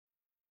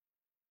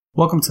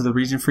Welcome to the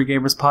Region Free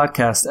Gamers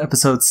Podcast,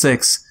 Episode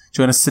 6.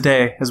 Join us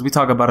today as we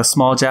talk about a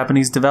small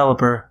Japanese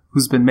developer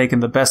who's been making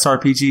the best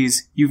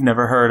RPGs you've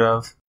never heard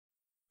of.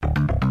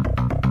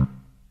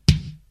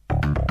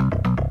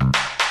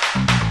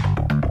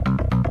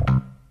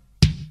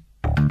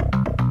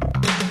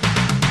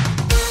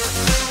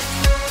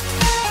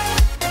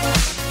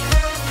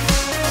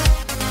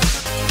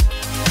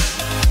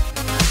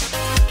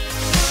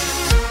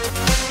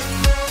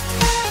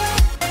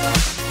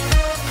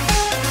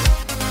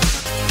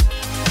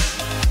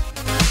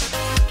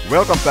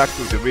 Welcome back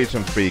to the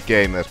Region Free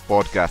Gamers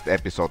Podcast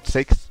Episode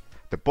 6,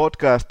 the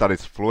podcast that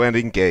is fluent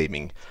in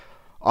gaming.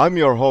 I'm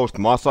your host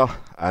Masa,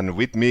 and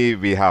with me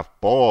we have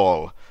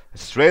Paul,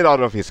 straight out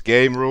of his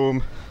game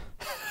room.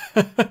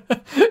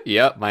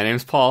 Yep, my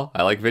name's Paul.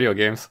 I like video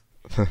games.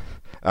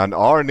 And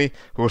Arnie,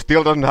 who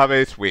still doesn't have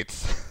a Switch.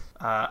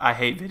 I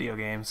hate video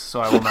games,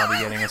 so I will not be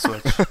getting a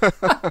Switch.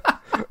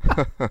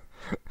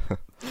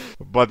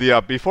 But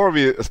yeah, before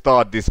we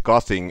start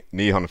discussing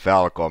Nihon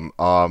Falcom,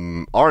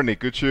 Arnie,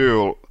 could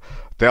you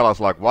tell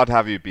us, what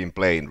have you been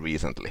playing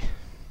recently?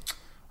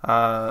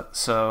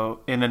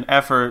 So, in an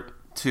effort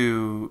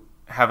to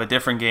have a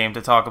different game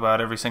to talk about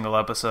every single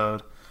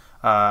episode,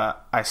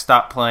 I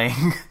stopped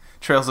playing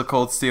Trails of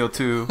Cold Steel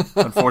 2,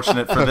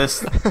 unfortunate for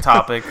this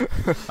topic,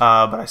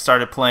 but I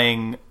started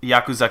playing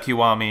Yakuza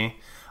Kiwami,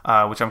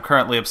 which I'm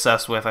currently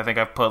obsessed with. I think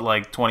I've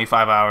put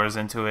 25 hours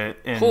into it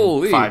in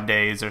 5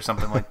 days or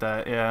something like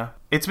that. Yeah,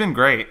 it's been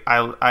great.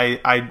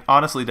 I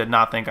honestly did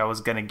not think I was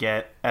going to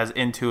get as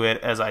into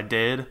it as I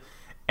did.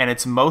 And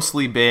it's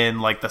mostly been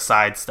the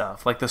side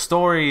stuff. The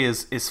story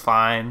is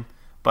fine,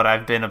 but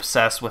I've been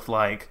obsessed with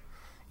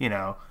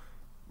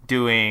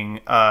doing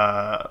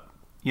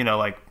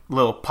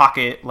little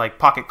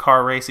pocket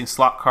car racing,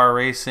 slot car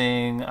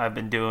racing. I've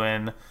been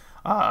doing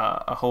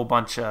a whole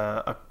bunch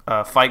of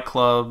Fight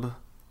Club.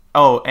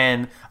 Oh,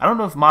 and I don't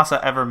know if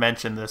Masa ever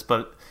mentioned this,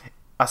 but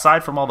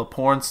aside from all the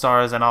porn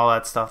stars and all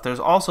that stuff, there's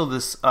also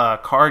this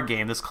card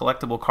game, this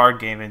collectible card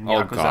game in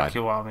Yakuza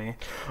Kiwami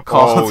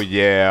called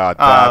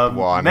that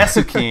one.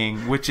 Mesu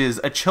King, which is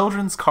a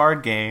children's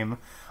card game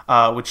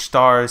which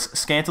stars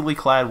scantily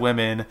clad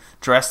women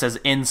dressed as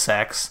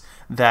insects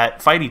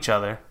that fight each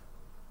other.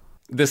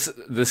 This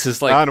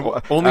is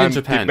only in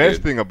Japan. The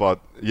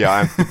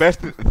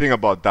best thing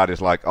about that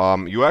is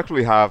you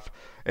actually have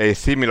a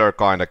similar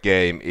kind of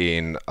game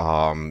in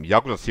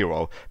Yakuza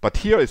 0, but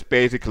here it's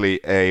basically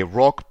a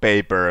rock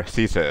paper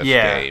scissors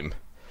game.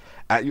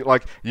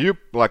 Let's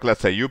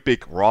say you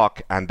pick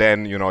rock, and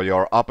then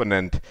your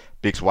opponent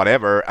picks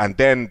whatever, and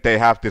then they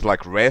have this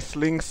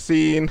wrestling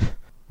scene.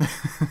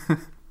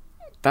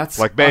 That's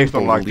based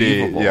on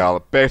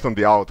based on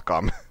the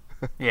outcome.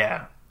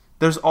 Yeah.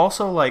 There's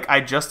also I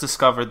just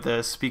discovered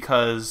this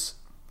because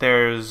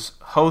there's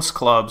host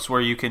clubs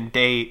where you can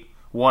date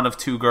one of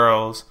two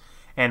girls.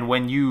 And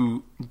when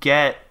you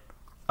get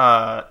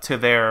to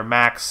their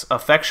max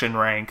affection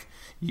rank,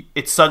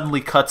 it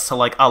suddenly cuts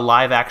to a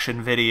live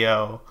action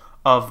video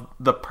of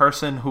the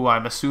person who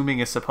I'm assuming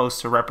is supposed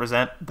to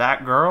represent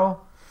that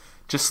girl,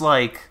 just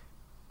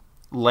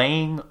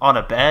laying on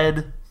a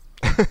bed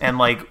and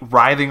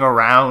writhing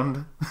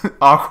around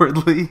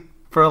awkwardly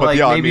for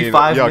maybe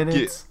 5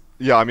 minutes.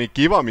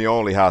 Kiwami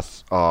only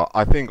has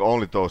I think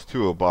only those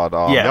two, but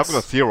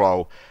Yakuza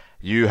 0.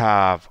 You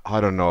have, I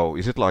don't know,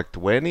 is it 20,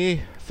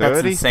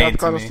 30, that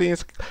kind of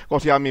scenes?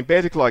 Because,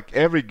 basically,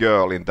 every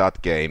girl in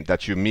that game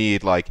that you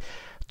meet,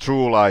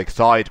 through,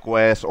 side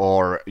quests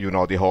or,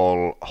 the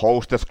whole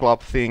hostess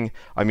club thing,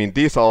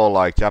 these are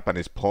all,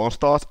 Japanese porn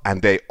stars,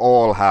 and they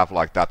all have,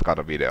 that kind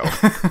of video.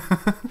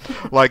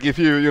 If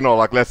you,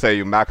 let's say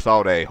you max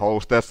out a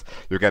hostess,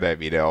 you get a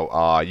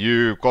video.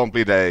 You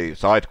complete a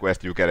side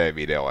quest, you get a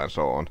video, and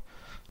so on.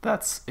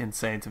 That's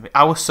insane to me.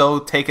 I was so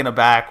taken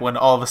aback when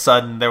all of a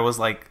sudden there was,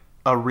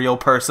 a real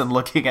person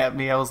looking at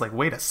me. I was like,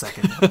 wait a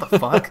second, what the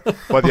fuck?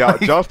 But yeah,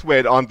 just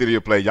wait until you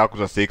play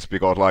Yakuza 6,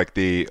 because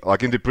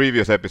in the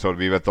previous episode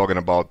we were talking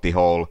about the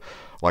whole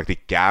the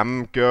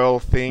cam girl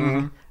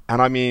thing, and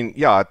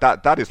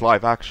that is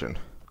live action.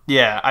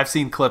 Yeah, I've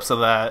seen clips of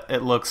that.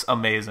 It looks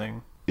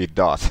amazing. It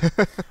does.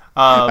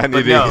 And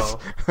it is.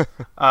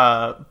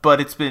 But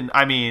it's been,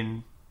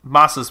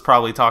 Masa's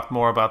probably talked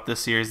more about this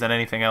series than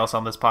anything else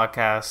on this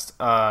podcast.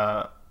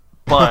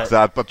 But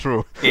sad but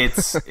true.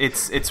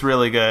 it's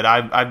really good.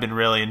 I've been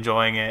really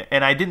enjoying it,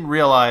 and I didn't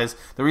realize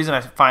the reason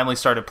I finally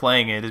started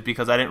playing it is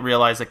because I didn't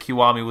realize that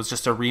Kiwami was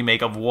just a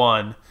remake of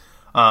 1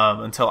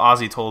 until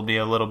Ozzy told me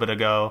a little bit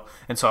ago,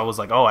 and so I was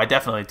like, oh, I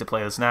definitely have to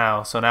play this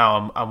now. So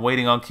now I'm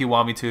waiting on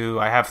Kiwami 2.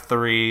 I have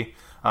 3,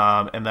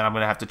 and then I'm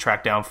gonna have to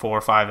track down 4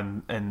 or 5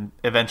 and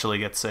eventually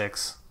get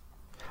 6.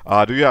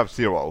 Do you have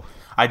 0?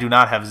 I do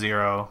not have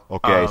 0.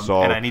 Okay,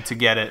 and I need to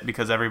get it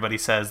because everybody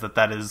says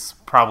that is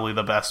probably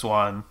the best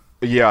one.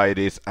 Yeah, it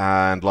is,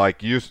 and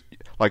you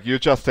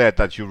just said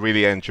that you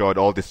really enjoyed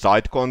all the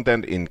side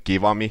content in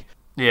Kiwami.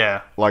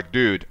 Yeah.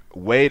 Dude,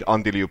 wait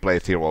until you play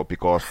 0,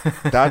 because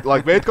that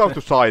when it comes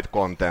to side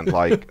content,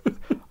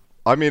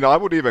 I mean, I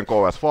would even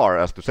go as far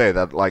as to say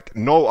that like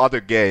no other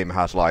game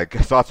has like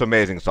such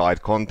amazing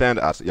side content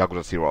as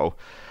Yakuza 0.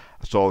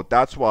 So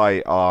that's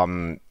why,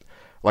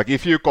 like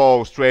if you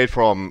go straight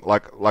from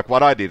like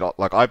what I did,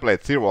 like I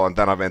played 0 and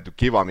then I went to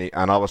Kiwami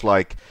and I was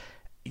like,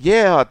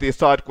 yeah, these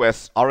side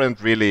quests aren't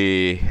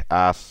really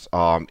as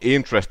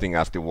interesting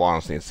as the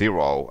ones in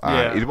 0.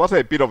 It was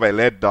a bit of a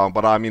letdown,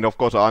 but I mean, of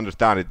course, I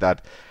understand it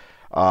that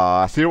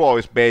 0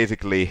 is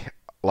basically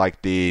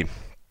like the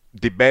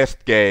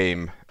best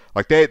game.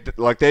 Like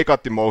they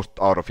got the most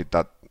out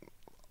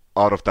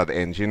of that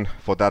engine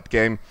for that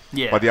game.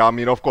 Yeah. But yeah, I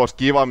mean, of course,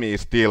 Kiwami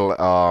is still.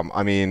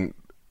 I mean,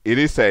 it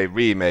is a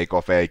remake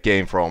of a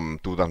game from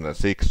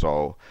 2006.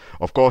 So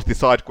of course, the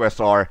side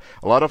quests are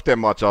a lot of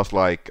them are just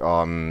like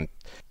go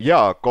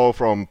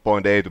from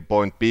point A to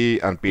point B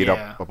and beat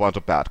up a bunch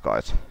of bad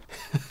guys.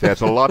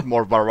 There's a lot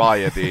more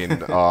variety in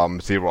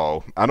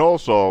 0 and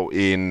also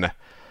in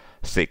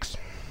 6.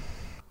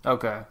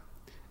 Okay.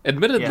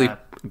 Admittedly,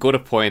 go to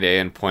point A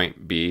and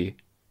point B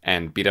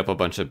and beat up a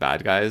bunch of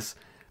bad guys.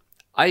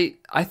 I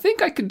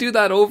think I could do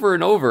that over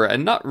and over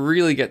and not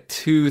really get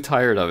too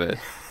tired of it.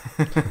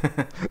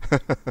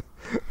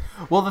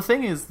 Well, the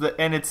thing is that,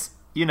 and it's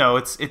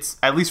it's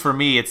at least for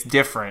me, it's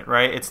different,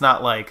 right? It's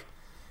not like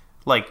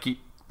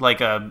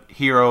a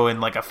hero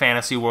in like a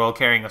fantasy world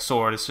carrying a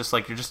sword. It's just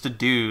like you're just a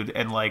dude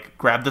and like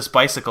grab this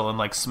bicycle and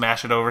like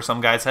smash it over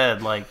some guy's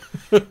head. Like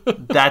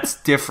that's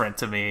different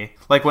to me.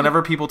 Like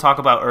whenever people talk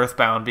about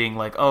Earthbound being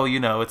like, oh,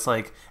 it's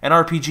like an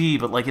RPG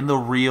but like in the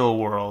real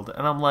world,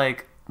 and I'm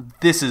like,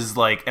 this is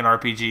like an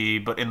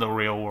RPG but in the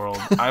real world.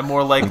 I'm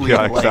more likely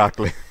to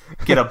like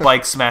get a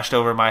bike smashed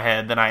over my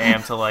head than I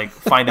am to like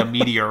find a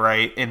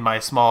meteorite in my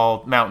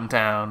small mountain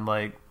town.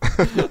 Like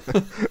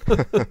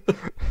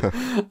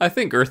I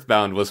think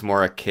Earthbound was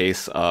more a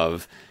case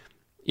of,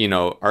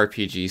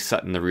 RPG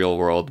set in the real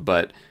world,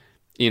 but,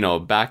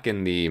 back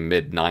in the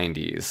mid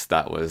 90s,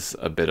 that was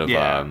a bit of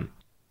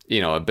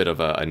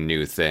a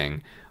new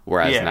thing.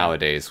 Whereas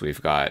nowadays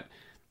we've got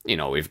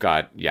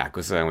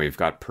Yakuza and we've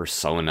got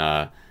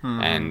Persona,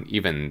 and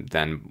even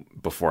then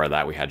before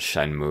that we had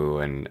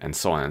Shenmue and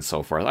so on and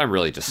so forth. I'm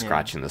really just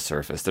scratching the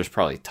surface. There's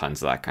probably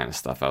tons of that kind of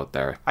stuff out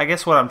there. I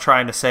guess what I'm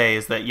trying to say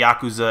is that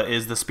Yakuza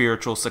is the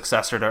spiritual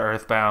successor to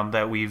Earthbound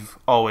that we've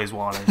always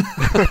wanted.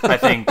 I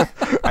think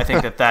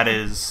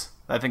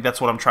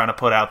that's what I'm trying to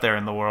put out there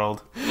in the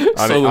world.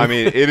 I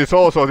mean, it is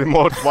also the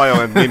most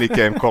violent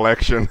minigame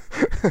collection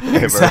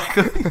ever.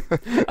 Exactly.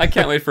 I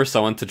can't wait for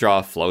someone to draw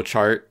a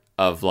flowchart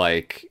of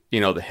like,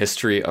 the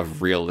history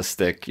of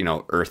realistic,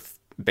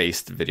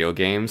 Earth-based video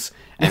games,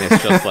 and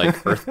it's just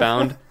like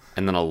Earthbound,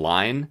 and then a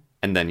line,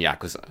 and then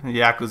Yakuza.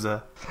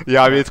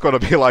 Yeah, I mean, it's gonna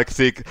be like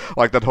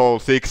that whole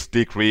 6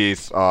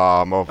 degrees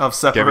of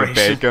separation.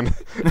 Kevin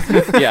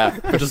Bacon. Yeah,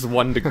 but just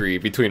 1 degree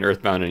between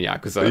Earthbound and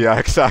Yakuza. Yeah,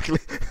 exactly.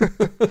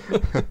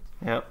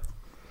 Yep.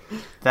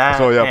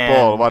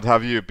 Paul, what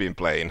have you been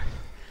playing?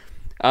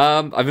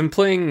 I've been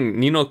playing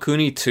Ni no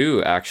Kuni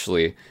 2,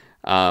 actually.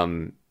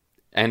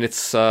 And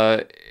it's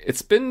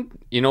been,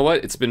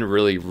 it's been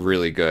really,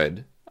 really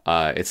good.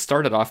 It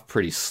started off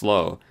pretty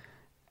slow,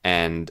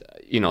 and,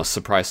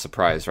 surprise,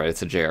 surprise, right?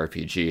 It's a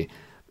JRPG,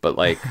 but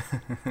like,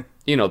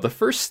 the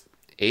first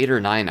 8 or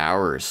 9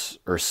 hours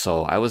or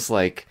so, I was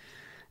like,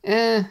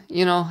 I'm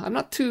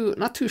not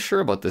too sure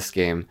about this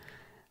game.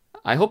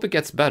 I hope it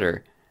gets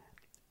better.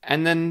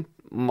 And then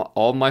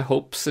all my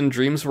hopes and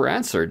dreams were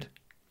answered.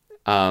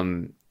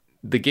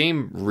 The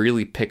game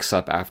really picks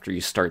up after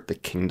you start the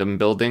kingdom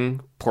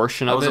building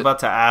portion of it. I was about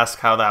to ask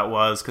how that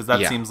was, because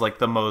that seems like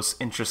the most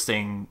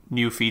interesting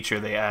new feature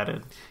they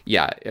added.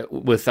 Yeah,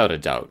 without a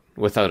doubt.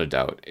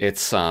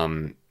 It's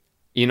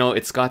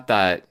it's got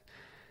that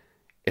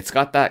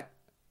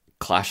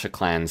Clash of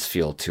Clans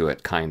feel to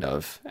it, kind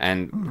of.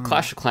 And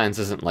Clash of Clans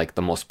isn't like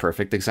the most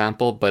perfect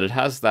example, but it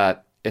has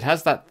that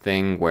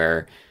thing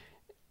where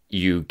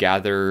you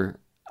gather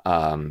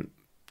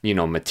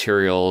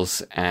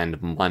materials and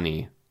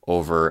money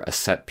over a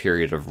set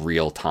period of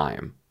real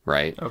time,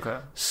 right? Okay.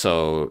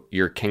 So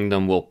your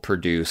kingdom will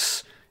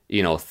produce,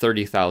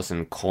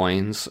 30,000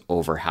 coins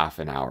over half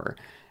an hour.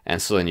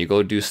 And so then you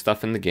go do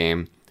stuff in the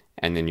game,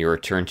 and then you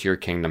return to your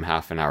kingdom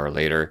half an hour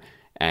later,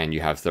 and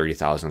you have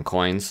 30,000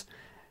 coins.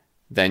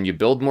 Then you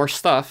build more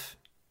stuff,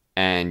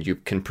 and you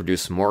can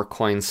produce more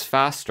coins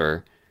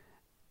faster,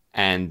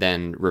 and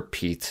then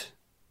repeat,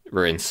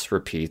 rinse,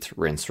 repeat,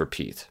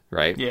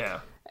 right?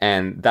 Yeah.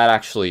 And that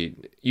actually,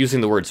 using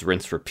the words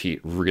rinse,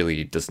 repeat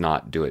really does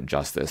not do it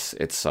justice.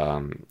 It's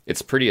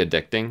pretty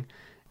addicting,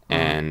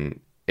 and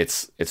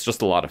it's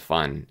just a lot of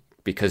fun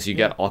because you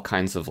get all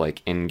kinds of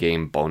like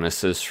in-game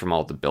bonuses from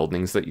all the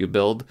buildings that you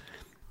build,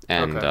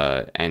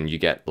 and you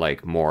get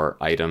like more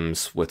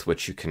items with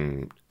which you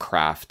can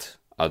craft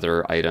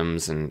other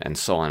items and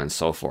so on and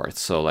so forth.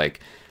 So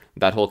like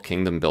that whole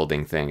kingdom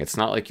building thing, it's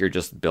not like you're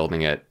just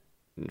building it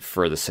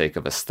for the sake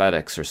of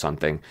aesthetics or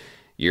something.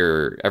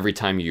 Every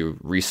time you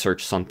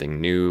research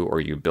something new,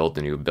 or you build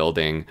a new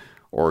building,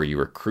 or you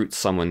recruit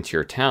someone to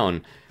your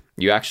town,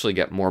 you actually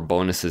get more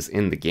bonuses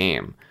in the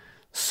game.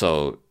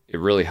 So, it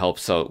really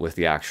helps out with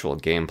the actual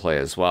gameplay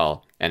as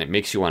well. And it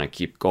makes you want to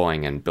keep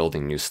going and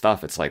building new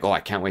stuff. It's like, oh, I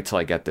can't wait till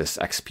I get this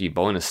XP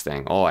bonus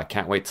thing. Oh, I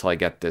can't wait till I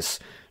get this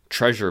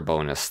treasure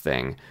bonus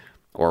thing,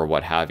 or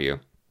what have you.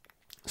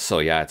 So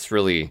yeah, it's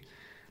really,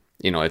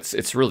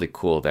 it's really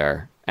cool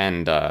there.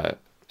 And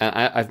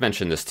I've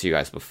mentioned this to you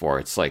guys before.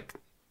 It's like,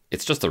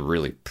 it's just a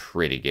really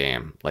pretty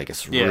game. Like,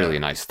 it's really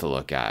nice to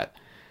look at.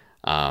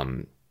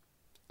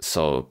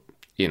 So,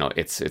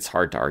 it's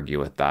hard to argue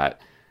with that.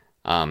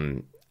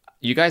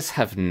 You guys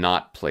have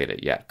not played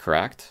it yet,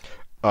 correct?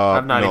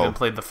 I've not even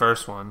played the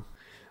first one.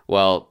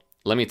 Well,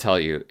 let me tell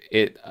you,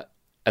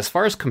 as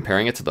far as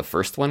comparing it to the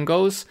first one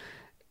goes,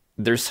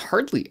 there's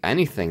hardly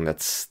anything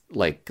that's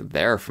like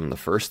there from the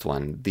first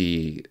one.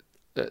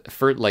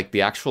 For like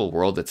the actual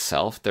world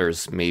itself,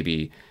 there's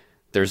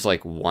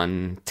like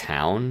one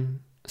town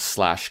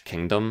 /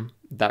 kingdom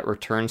that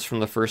returns from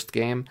the first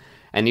game,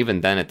 and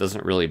even then it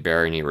doesn't really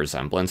bear any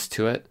resemblance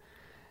to it.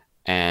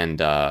 And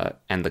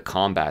the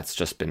combat's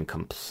just been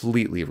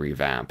completely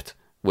revamped,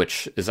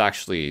 which is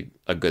actually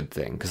a good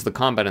thing, because the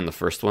combat in the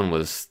first one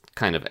was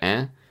kind of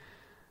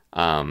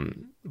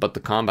but the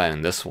combat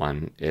in this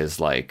one is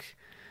like,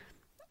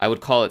 I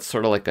would call it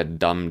sort of like a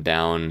dumbed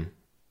down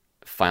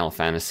Final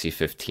Fantasy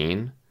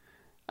 15.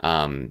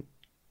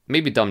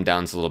 Maybe dumbed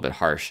down's a little bit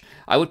harsh.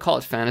 I would call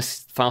it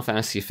Final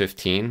Fantasy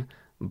 15,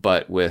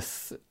 but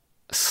with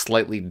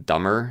slightly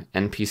dumber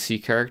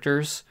NPC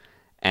characters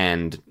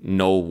and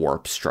no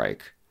warp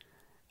strike.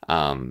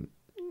 Let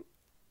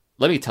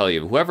me tell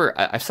you,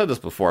 I've said this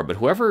before, but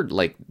whoever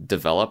like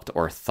developed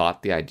or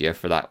thought the idea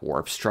for that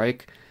warp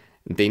strike,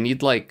 they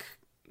need like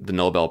the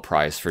Nobel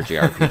Prize for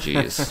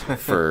JRPGs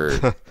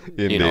for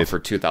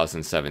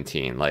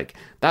 2017. Like,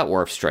 that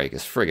warp strike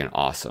is friggin'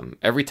 awesome.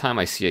 Every time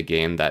I see a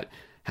game that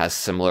has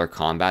similar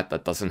combat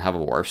that doesn't have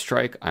a warp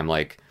strike, I'm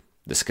like,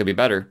 this could be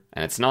better,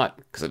 and it's not,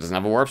 because it doesn't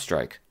have a warp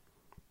strike.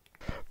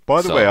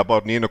 By the way,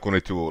 about Ni no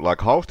Kuni 2, like,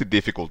 how's the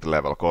difficulty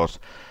level? Because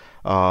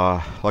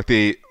like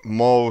the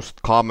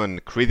most common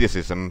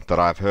criticism that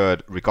I've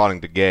heard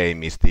regarding the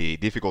game is the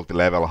difficulty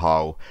level,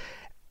 how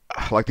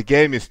like the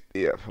game is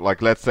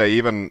like, let's say,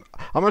 even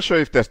I'm not sure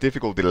if there's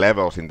difficulty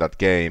levels in that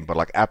game, but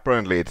like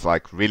apparently it's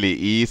like really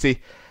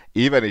easy,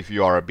 even if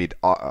you are a bit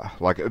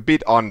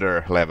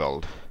under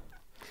leveled.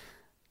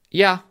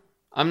 Yeah,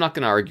 I'm not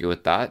going to argue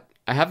with that.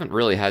 I haven't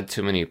really had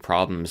too many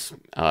problems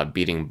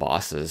beating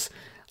bosses.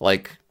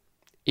 Like,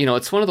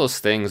 it's one of those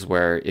things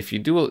where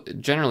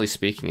generally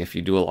speaking, if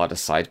you do a lot of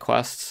side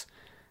quests,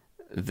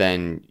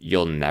 then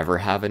you'll never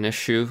have an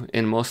issue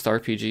in most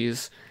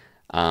RPGs.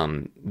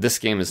 This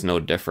game is no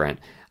different.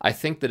 I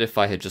think that if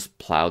I had just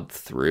plowed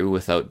through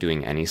without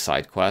doing any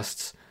side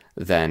quests,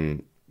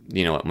 then,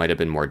 it might have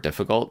been more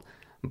difficult.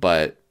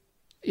 But,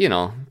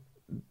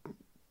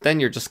 then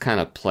you're just kind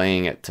of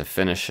playing it to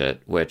finish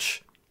it,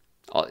 which,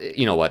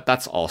 you know what,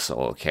 that's also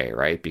okay,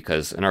 right?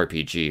 Because an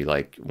RPG,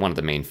 like, one of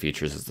the main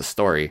features is the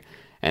story.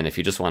 And if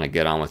you just want to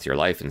get on with your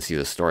life and see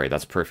the story,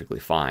 that's perfectly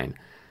fine.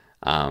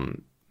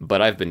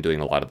 But I've been doing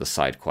a lot of the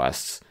side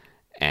quests,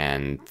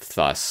 and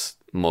thus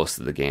most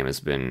of the game has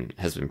been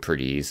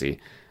pretty easy.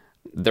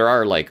 There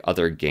are like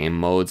other game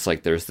modes,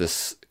 like there's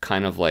this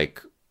kind of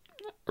like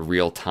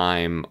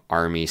real-time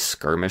army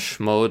skirmish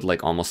mode,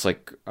 like almost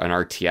like an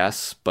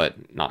RTS,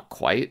 but not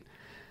quite.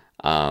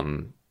 I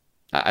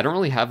don't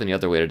really have any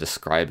other way to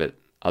describe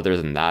it other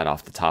than that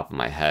off the top of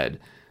my head.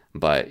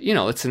 But,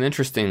 it's an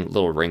interesting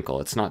little wrinkle.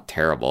 It's not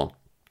terrible.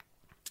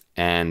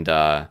 And,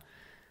 man,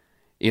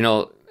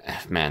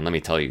 let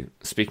me tell you,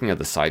 speaking of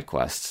the side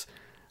quests,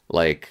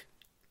 like,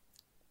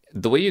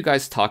 the way you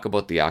guys talk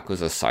about the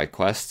Yakuza side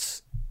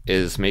quests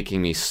is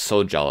making me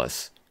so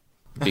jealous.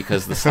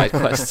 Because the side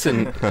quests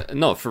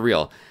no, for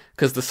real.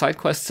 Because the side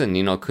quests in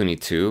Ni no Kuni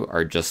 2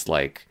 are just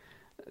like,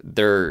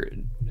 they're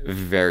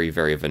very,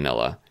 very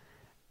vanilla.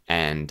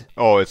 And...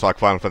 oh, it's like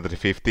Final Fantasy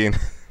 15?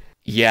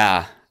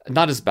 Yeah.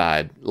 Not as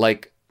bad.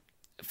 Like,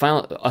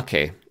 Final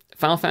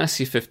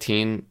Fantasy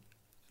 15,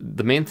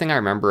 the main thing I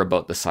remember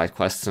about the side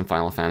quests in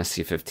Final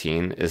Fantasy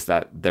 15 is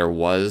that there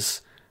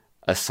was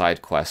a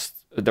side quest,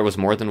 there was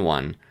more than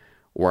one,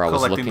 where I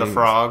was looking... collecting the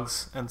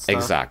frogs and stuff.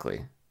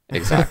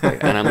 Exactly.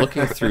 And I'm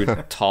looking through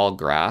tall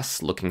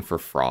grass, looking for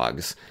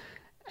frogs,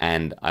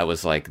 and I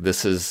was like,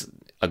 this is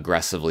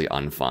aggressively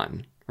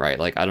unfun, right?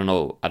 Like, I don't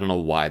know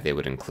why they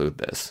would include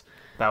this.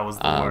 That was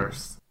the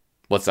worst.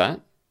 What's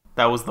that?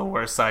 That was the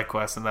worst side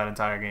quest in that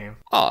entire game.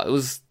 Oh, it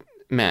was,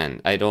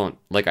 man,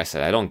 like I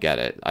said, I don't get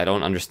it. I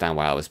don't understand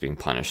why I was being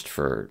punished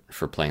for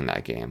playing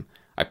that game.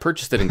 I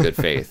purchased it in good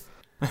faith.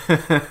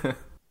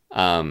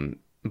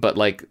 But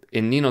like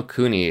in Ni no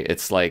Kuni,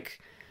 it's like,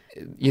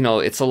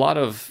 it's a lot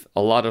of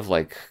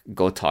like,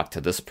 go talk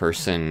to this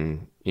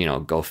person,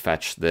 go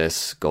fetch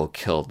this, go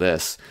kill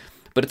this.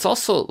 But it's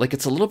also like,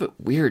 it's a little bit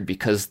weird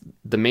because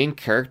the main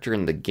character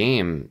in the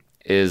game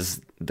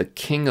is the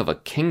king of a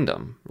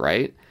kingdom,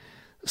 right?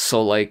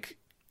 So, like,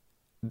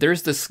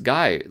 there's this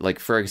guy, like,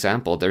 for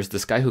example, there's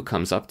this guy who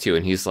comes up to you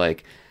and he's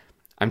like,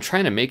 I'm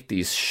trying to make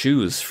these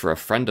shoes for a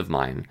friend of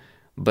mine,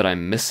 but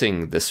I'm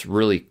missing this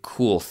really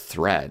cool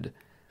thread.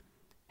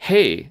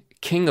 hey,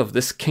 king of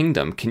this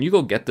kingdom, can you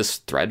go get this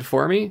thread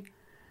for me?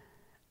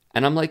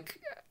 And I'm like,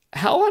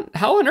 how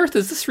on earth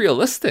is this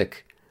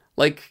realistic?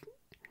 Like,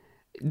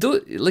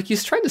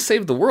 he's trying to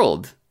save the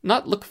world,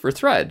 not look for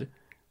thread.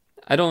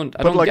 I don't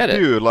get it.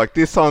 Dude, like,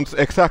 this sounds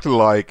exactly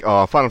like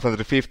Final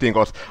Fantasy 15,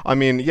 because, I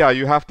mean, yeah,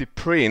 you have the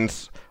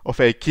prince of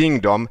a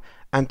kingdom,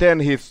 and then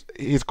he's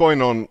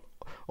going on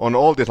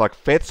all these, like,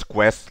 fetch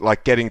quests,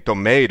 like getting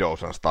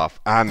tomatoes and stuff,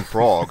 and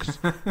frogs.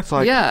 It's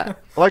like, yeah.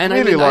 Like, and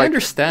really, I mean, I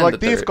understand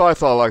like, these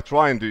guys are, like,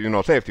 trying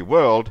to, save the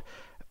world,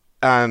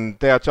 and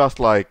they are just,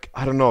 like,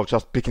 I don't know,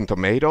 just picking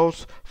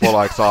tomatoes for,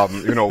 like, some,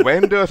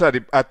 vendors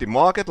at the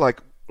market. Like,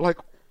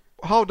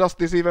 how does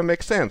this even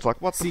make sense?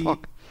 Like, what the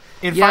fuck?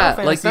 In Final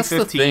Fantasy that's 15,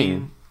 the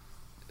thing.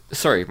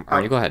 Sorry,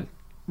 Arnie, go ahead.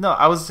 No,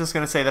 I was just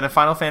going to say that in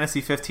Final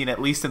Fantasy 15,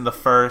 at least in the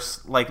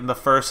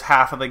first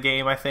half of the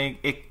game, I think,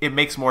 it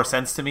makes more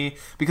sense to me,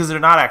 because they're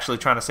not actually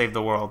trying to save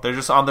the world. They're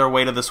just on their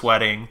way to this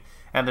wedding,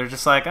 and they're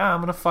just like, I'm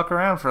going to fuck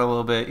around for a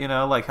little bit,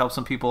 like help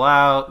some people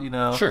out,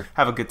 sure.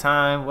 Have a good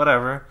time,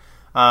 whatever.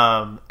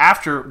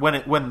 After,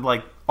 when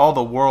like all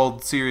the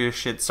world serious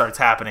shit starts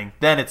happening,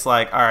 then it's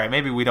like, all right,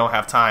 maybe we don't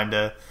have time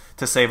to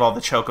save all the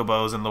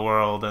chocobos in the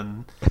world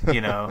and,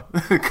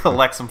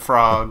 collect some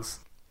frogs.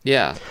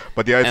 Yeah.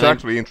 But yeah, it's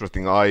actually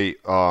interesting. I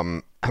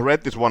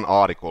read this one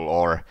article,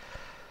 or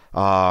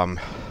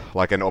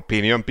like an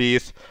opinion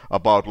piece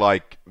about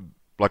like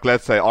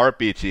let's say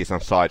RPGs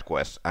and side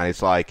quests, and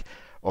it's like,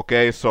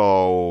 okay,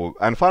 so,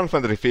 and Final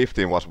Fantasy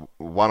 15 was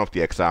one of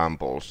the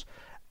examples,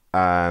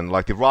 and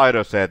like the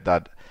writer said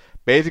that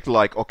basically,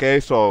 like, okay,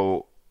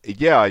 so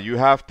yeah, you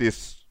have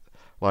this,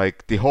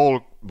 like, the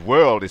whole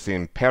world is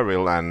in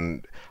peril,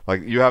 and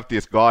like you have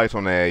these guys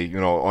on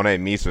a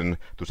mission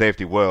to save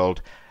the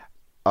world.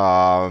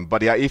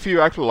 But yeah, if you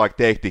actually like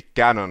take the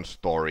canon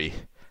story,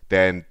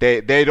 then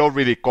they don't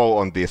really go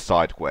on these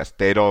side quests.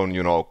 They don't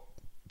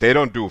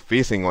do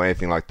fishing or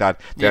anything like that.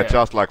 They're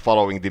just like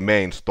following the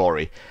main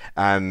story.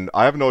 And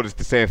I have noticed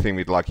the same thing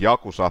with like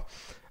Yakuza,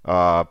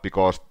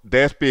 because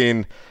there's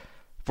been,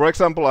 for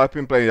example, I've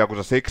been playing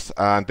Yakuza 6,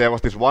 and there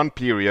was this one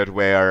period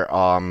where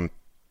I'm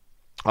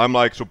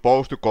like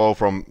supposed to go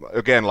from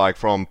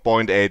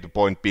point A to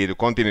point B to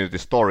continue the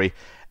story.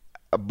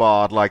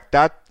 But like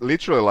that,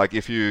 literally, like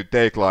if you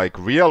take like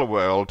real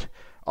world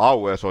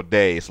hours or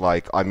days,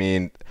 like, I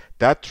mean,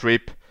 that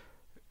trip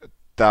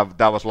that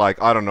was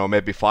like, I don't know,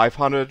 maybe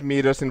 500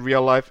 meters in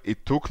real life.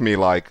 It took me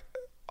like,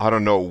 I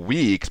don't know,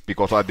 weeks,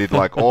 because I did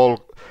like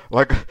all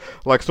like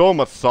so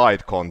much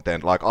side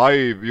content. Like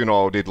I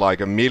did like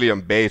 1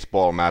 million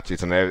baseball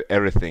matches and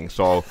everything.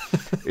 So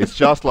it's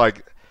just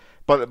like,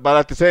 but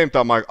at the same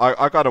time,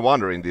 I gotta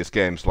wonder in these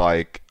games,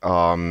 like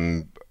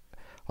when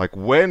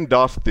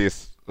does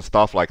this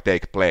stuff like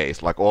take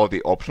place, like all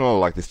the optional,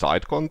 like the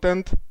side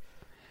content?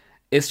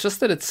 It's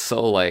just that it's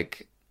so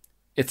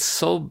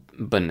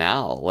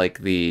banal, like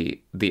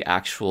the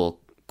actual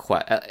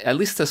at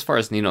least as far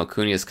as Ni no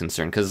Kuni is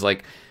concerned, because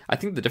like I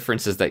think the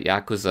difference is that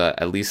Yakuza,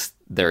 at least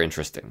they're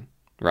interesting,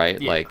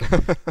 right? Yeah. Like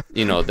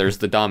there's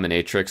the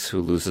dominatrix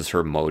who loses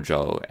her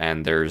mojo,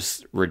 and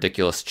there's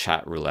ridiculous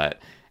chat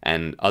roulette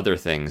and other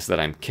things that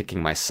I'm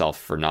kicking myself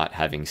for not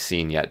having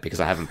seen yet,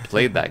 because I haven't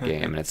played that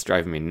game and it's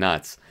driving me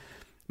nuts.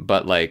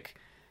 But like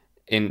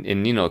in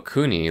Ni no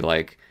Kuni,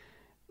 like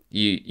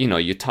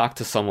you talk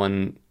to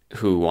someone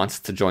who wants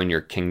to join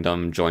your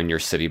kingdom, join your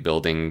city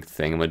building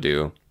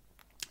thingamadoo,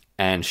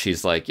 and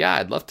she's like, yeah,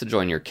 I'd love to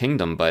join your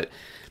kingdom, but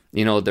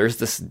there's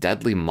this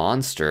deadly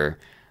monster.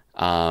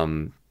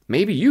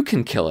 Maybe you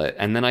can kill it,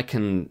 and then I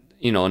can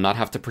not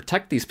have to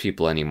protect these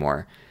people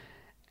anymore.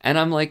 And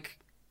I'm like,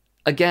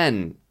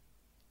 again,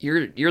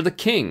 you're the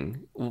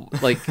king,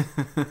 like,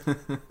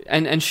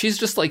 and she's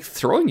just like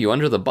throwing you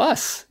under the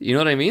bus. You know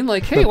what I mean?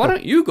 Like, hey, why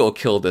don't you go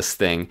kill this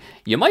thing?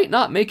 You might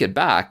not make it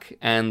back,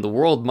 and the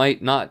world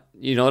might not.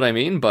 You know what I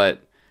mean?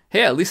 But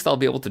hey, at least I'll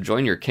be able to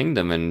join your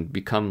kingdom and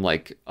become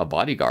like a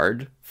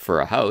bodyguard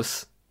for a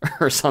house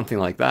or something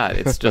like that.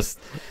 It's just,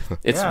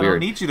 it's weird. I don't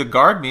need you to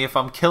guard me if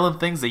I'm killing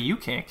things that you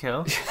can't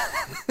kill.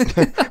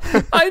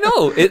 I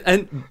know it,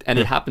 and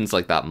it happens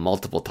like that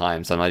multiple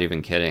times. I'm not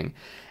even kidding.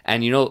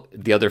 And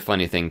the other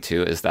funny thing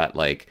too is that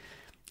like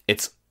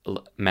it's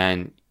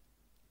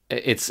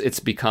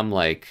become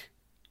like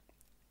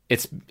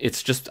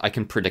it's just, I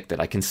can predict it.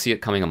 I can see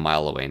it coming a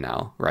mile away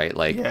now, right?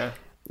 Like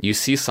you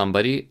see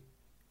somebody,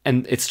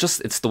 and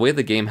it's the way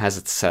the game has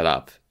it set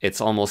up. It's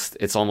almost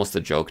a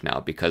joke now,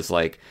 because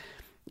like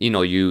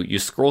you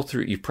scroll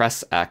through, you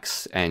press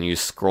X and you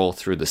scroll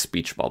through the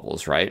speech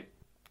bubbles, right?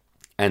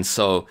 And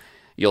so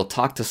you'll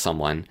talk to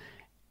someone,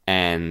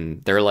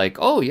 and they're like,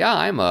 oh yeah,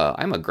 I'm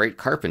a great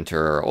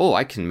carpenter, or oh,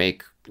 I can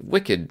make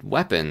wicked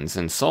weapons,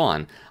 and so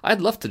on. I'd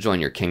love to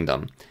join your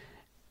kingdom.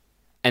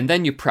 And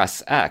then you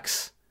press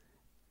X,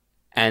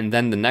 and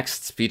then the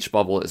next speech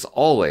bubble is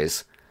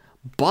always,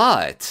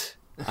 but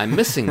I'm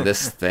missing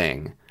this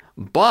thing,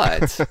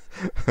 but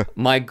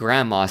my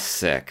grandma's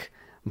sick,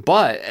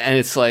 and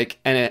it's like,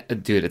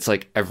 dude, it's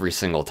like every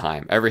single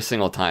time.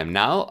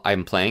 Now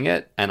I'm playing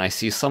it and I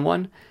see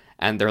someone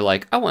and they're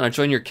like, I want to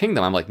join your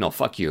kingdom. I'm like, no,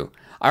 fuck you.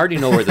 I already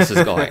know where this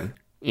is going,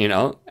 you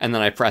know? And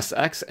then I press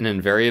X, and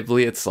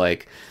invariably it's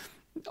like,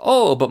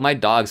 oh, but my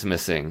dog's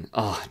missing.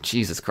 Oh,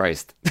 Jesus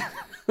Christ.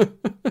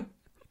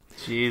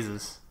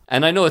 Jesus.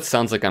 And I know it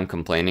sounds like I'm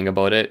complaining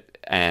about it,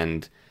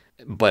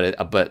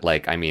 but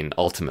like, I mean,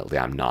 ultimately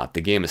I'm not.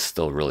 The game is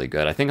still really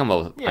good. I think I'm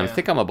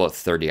about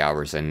 30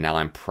 hours in now.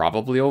 I'm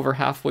probably over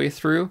halfway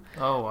through.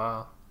 Oh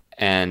wow.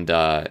 And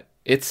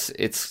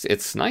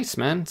it's nice,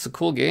 man. It's a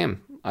cool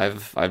game.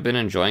 I've been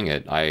enjoying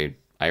it. I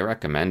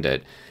recommend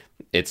it.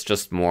 It's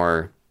just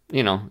more,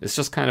 you know, it's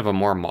just kind of a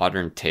more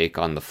modern take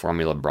on the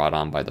formula brought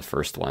on by the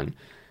first one.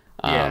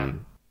 Yeah.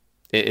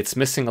 It's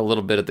missing a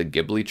little bit of the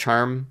Ghibli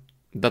charm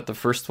that the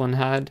first one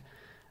had.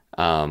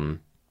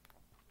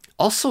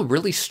 Also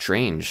really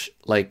strange,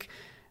 like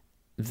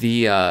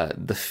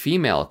the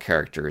female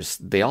characters,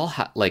 they all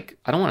have, like,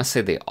 I don't want to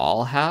say they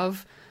all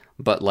have,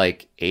 but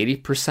like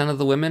 80% of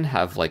the women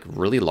have like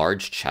really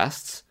large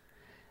chests,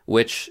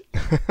 which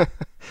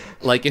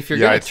like if you're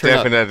gonna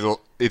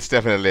it's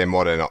definitely a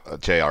modern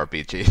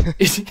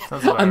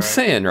JRPG. I'm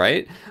saying,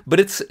 right? But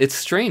it's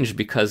strange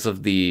because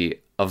of the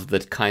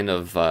kind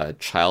of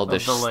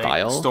childish of the, like,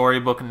 style,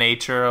 storybook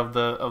nature of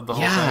the whole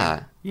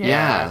thing.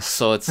 Yeah.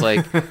 So it's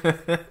like,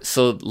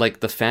 so like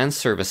the fan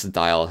service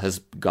dial has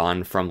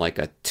gone from like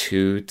a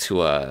 2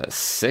 to a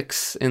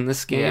 6 in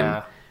this game.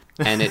 Yeah.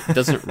 And it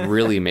doesn't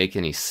really make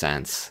any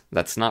sense.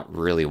 That's not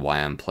really why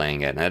I'm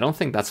playing it. And I don't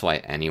think that's why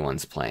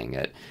anyone's playing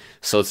it.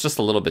 So it's just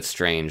a little bit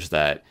strange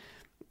that,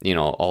 you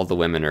know, all the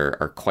women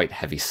are quite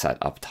heavy set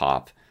up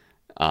top.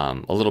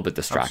 A little bit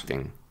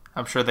distracting.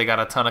 I'm sure they got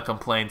a ton of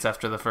complaints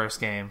after the first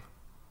game.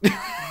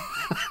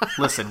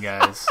 Listen,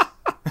 guys.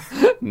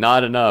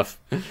 Not enough.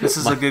 This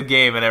is a good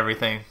game and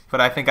everything, but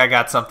I think I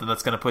got something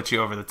that's going to put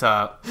you over the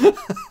top.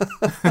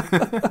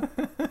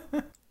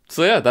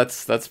 So yeah,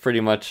 that's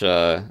pretty much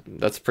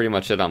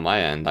it on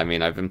my end. I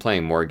mean, I've been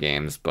playing more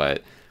games,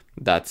 but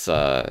that's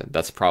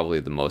probably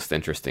the most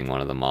interesting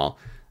one of them all.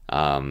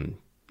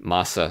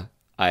 Masa,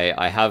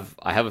 I have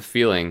a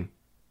feeling.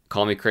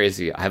 Call me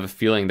crazy. I have a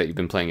feeling that you've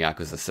been playing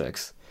Yakuza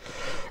 6.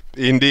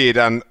 Indeed,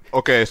 and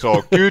okay,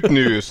 so good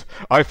news.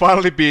 I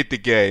finally beat the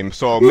game,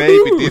 so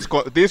maybe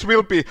this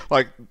will be,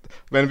 like,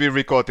 when we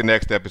record the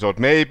next episode,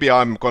 maybe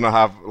I'm gonna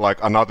have, like,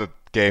 another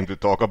game to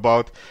talk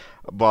about.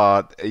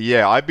 But,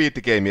 yeah, I beat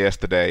the game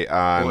yesterday,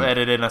 and... We'll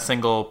edit in a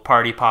single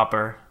party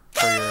popper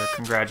for your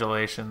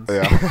congratulations.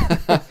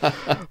 Yeah.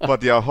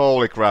 But, yeah,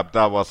 holy crap,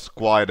 that was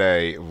quite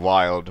a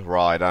wild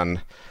ride,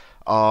 and,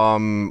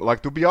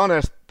 like, to be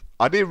honest,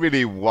 I didn't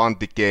really want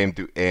the game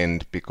to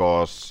end,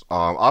 because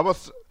I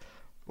was...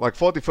 Like,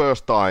 for the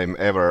first time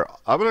ever,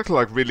 I was actually,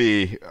 like,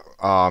 really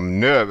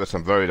nervous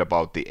and worried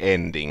about the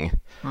ending.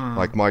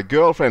 Like, my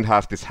girlfriend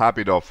has this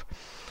habit of,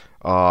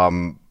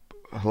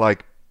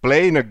 like,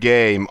 playing a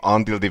game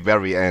until the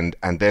very end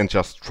and then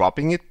just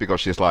dropping it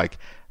because she's like,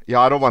 yeah,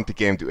 I don't want the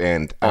game to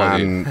end. Oh,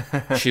 and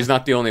she's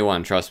not the only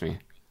one, trust me.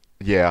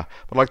 Yeah,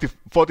 but, like,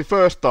 for the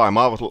first time,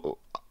 I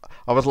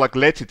was like,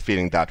 legit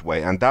feeling that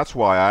way. And that's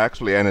why I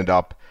actually ended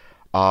up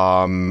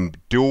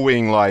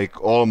doing,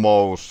 like,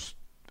 almost...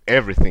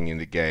 everything in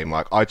the game.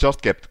 Like, I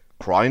just kept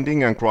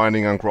grinding and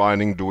grinding and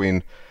grinding,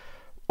 doing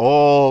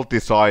all the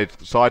side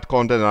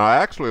content, and I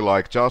actually,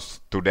 like,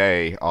 just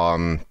today,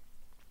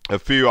 a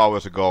few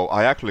hours ago,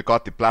 I actually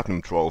got the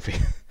platinum trophy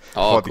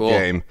for the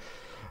game.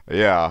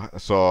 Yeah,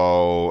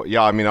 so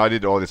yeah, I mean, I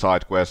did all the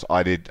side quests.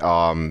 I did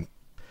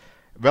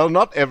well,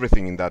 not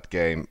everything in that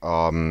game,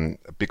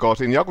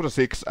 because in Yakuza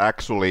 6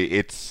 actually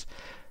it's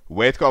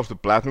when it comes to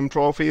platinum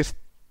trophies,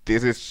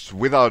 this is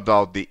without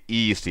doubt the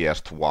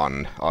easiest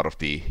one out of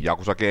the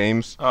Yakuza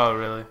games. Oh,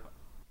 really?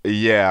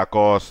 Yeah,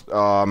 because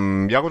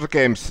Yakuza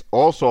games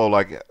also,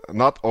 like,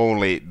 not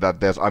only that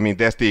there's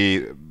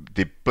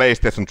the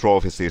PlayStation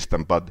trophy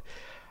system, but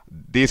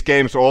these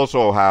games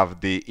also have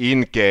the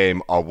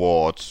in-game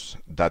awards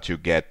that you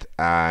get,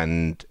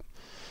 and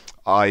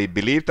I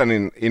believe that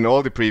in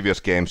all the previous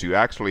games you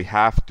actually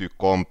have to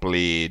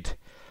complete,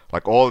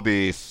 like, all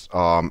these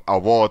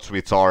awards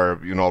which are,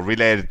 you know,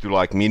 related to,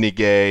 like, mini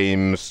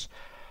games,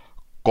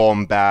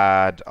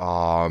 combat,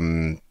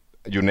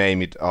 you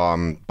name it.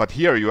 But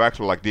here you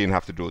actually, like, didn't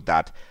have to do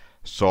that.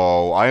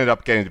 So I ended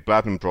up getting the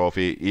platinum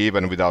trophy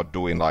even without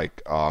doing,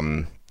 like,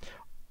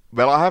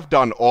 well, I have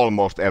done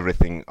almost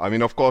everything. I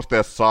mean, of course,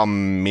 there's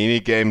some mini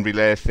game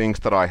related things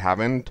that I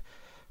haven't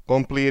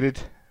completed.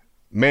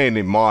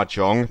 Mainly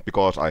Mahjong,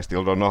 because I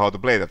still don't know how to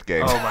play that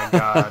game. Oh my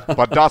god!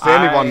 But does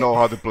anyone know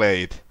how to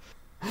play it?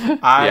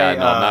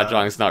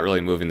 Mahjong's not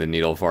really moving the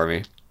needle for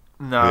me.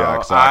 No, yeah,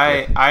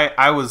 exactly.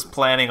 I was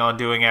planning on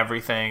doing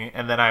everything,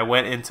 and then I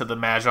went into the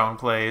Mahjong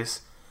place,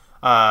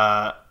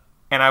 and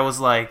I was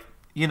like,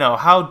 you know,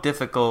 how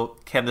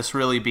difficult can this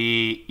really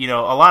be? You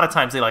know, a lot of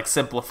times they, like,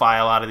 simplify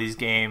a lot of these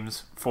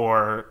games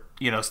for,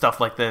 you know, stuff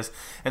like this,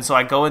 and so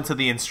I go into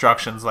the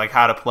instructions, like,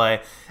 how to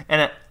play,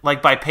 and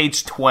like, by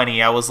page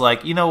 20, I was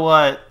like, you know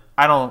what?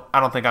 I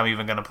don't think I'm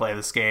even gonna play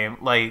this game.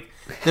 Like,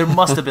 there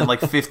must have been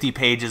like 50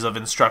 pages of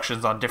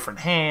instructions on different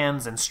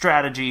hands and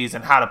strategies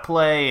and how to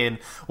play and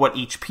what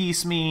each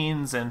piece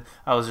means, and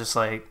I was just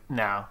like,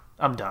 no,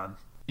 I'm done.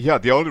 Yeah,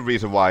 the only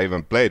reason why I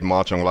even played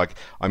Mahjong,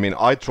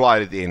 I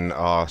tried it in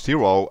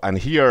Zero, and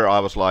here I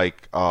was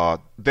like,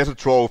 there's a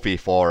trophy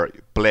for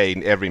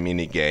playing every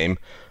mini game.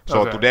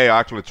 So today I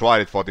actually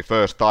tried it for the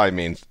first time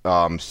in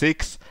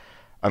 6,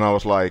 and I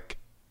was like,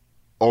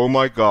 oh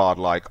my god,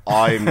 like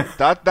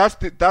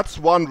that's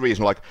one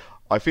reason. Like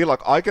I feel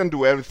like I can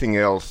do everything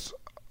else.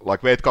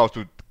 Like when it comes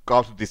to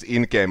this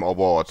in-game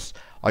awards,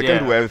 I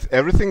can do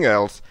everything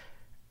else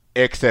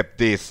except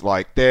this.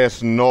 Like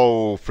there's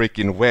no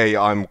freaking way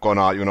I'm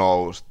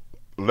gonna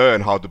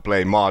learn how to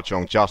play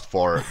Mahjong just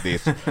for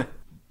this.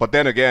 But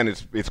then again,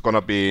 it's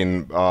gonna be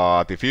in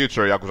the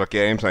future Yakuza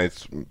games,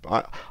 and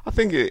I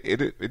think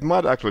it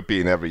might actually be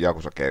in every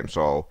Yakuza game.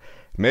 So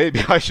maybe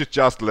I should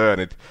just learn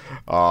it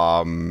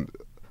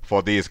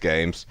for these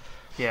games.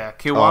 Yeah,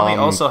 Kiwami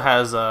also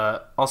has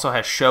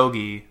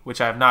Shogi,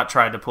 which I have not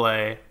tried to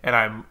play, and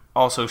I'm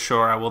also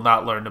sure I will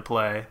not learn to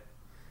play.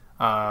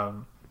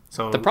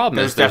 So the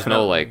problem is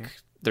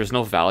there's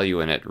no value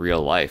in it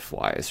real life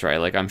wise, right?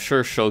 Like I'm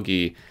sure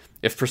Shogi,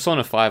 if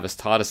Persona 5 has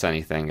taught us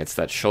anything, it's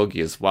that Shogi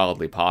is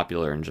wildly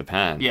popular in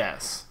Japan.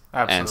 Yes,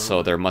 absolutely. And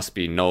so there must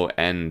be no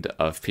end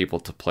of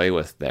people to play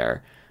with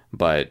there.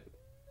 But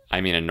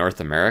I mean, in North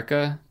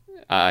America,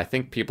 I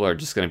think people are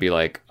just going to be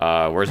like,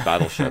 where's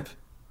Battleship?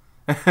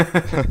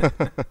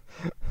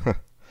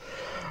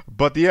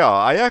 But yeah,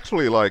 I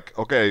actually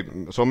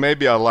so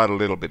maybe I lied a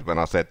little bit when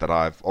I said that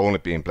I've only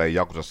been playing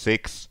Yakuza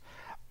 6.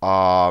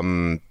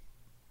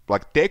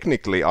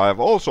 Technically,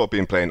 I've also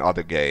been playing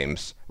other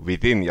games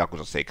within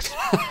Yakuza 6.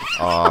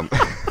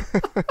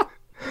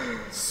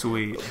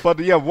 Sweet. But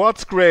yeah,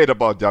 what's great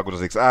about Yakuza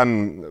 6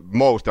 and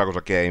most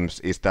Yakuza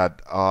games is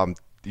that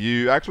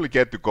you actually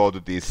get to go to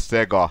these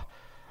Sega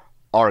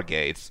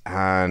arcades.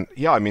 And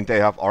yeah, I mean, they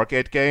have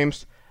arcade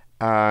games.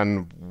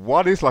 And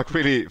what is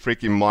really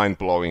freaking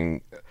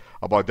mind-blowing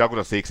about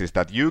Yakuza 6 is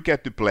that you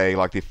get to play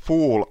the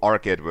full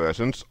arcade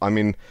versions. I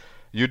mean,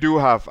 you do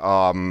have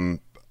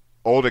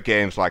older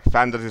games like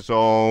Fantasy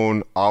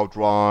Zone,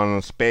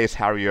 Outrun, Space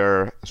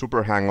Harrier,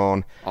 Super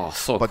Hang-On. Oh,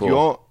 so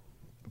cool.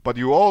 But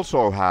you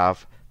also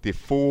have the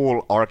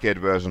full arcade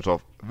versions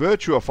of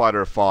Virtua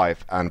Fighter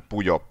 5 and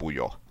Puyo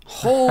Puyo.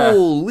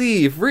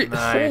 Holy,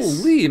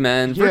 nice. Holy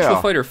man,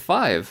 Virtua Fighter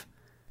 5.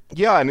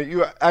 Yeah,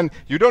 and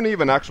you don't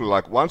even actually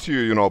once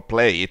you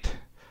play it,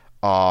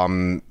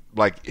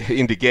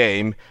 in the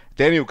game,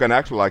 then you can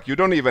actually you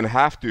don't even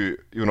have to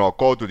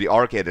go to the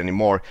arcade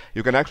anymore.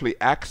 You can actually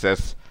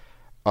access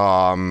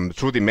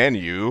through the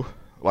menu,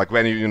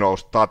 when you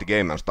start the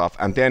game and stuff,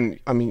 and then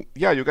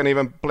you can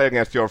even play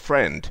against your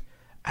friend,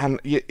 and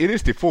it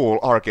is the full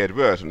arcade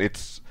version.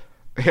 It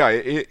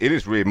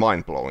is really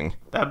mind-blowing.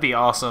 That'd be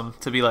awesome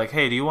to be like,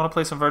 hey, do you want to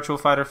play some Virtua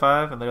Fighter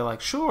 5? And they're like,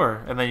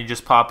 sure. And then you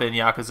just pop in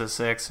Yakuza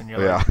 6 and you're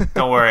like,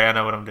 don't worry, I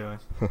know what I'm doing.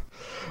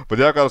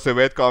 But I gotta say,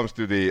 when it comes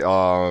to the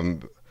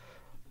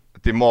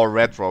more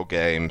retro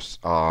games,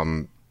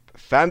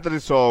 Fantasy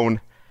Zone,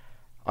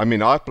 I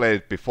mean, I played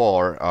it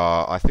before.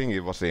 I think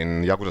it was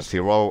in Yakuza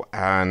 0,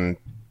 and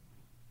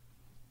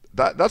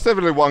that's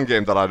definitely one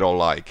game that I don't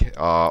like.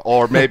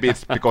 Or maybe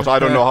it's because I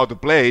don't know how to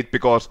play it,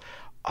 because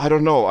I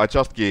don't know, I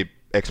just keep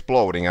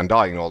exploding and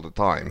dying all the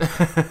time.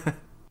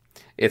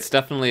 It's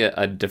definitely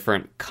a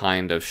different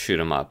kind of shoot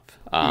 'em up.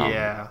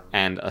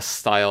 And a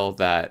style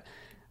that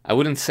I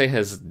wouldn't say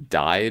has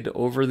died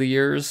over the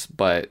years,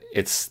 but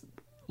it's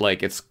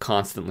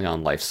constantly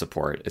on life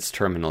support. It's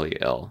terminally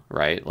ill,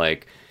 right?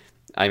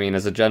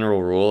 As a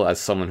general rule,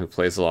 as someone who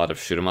plays a lot of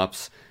shoot 'em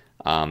ups,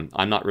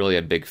 I'm not really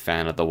a big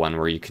fan of the one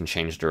where you can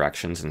change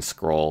directions and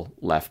scroll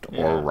left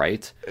or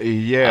right.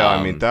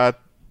 That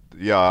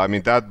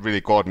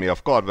really caught me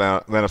off guard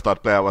when I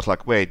started playing. I was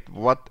like, wait,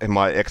 what am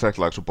I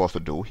exactly supposed to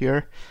do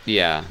here?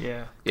 Yeah.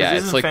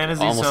 It's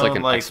almost like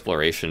an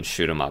exploration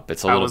shoot 'em up.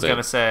 It's a little bit. I was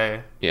gonna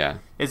say. Yeah.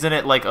 Isn't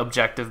it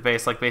objective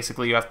based?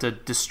 Basically you have to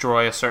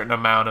destroy a certain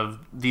amount of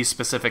these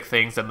specific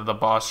things, and then the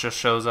boss just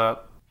shows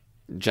up.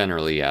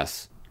 Generally,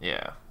 yes.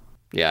 Yeah.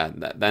 Yeah.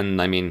 Then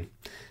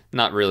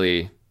not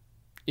really.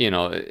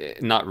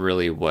 Not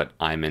really what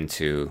I'm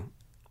into.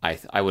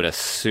 I would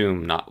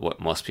assume not what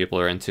most people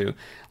are into.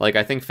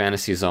 I think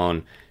Fantasy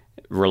Zone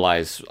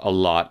relies a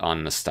lot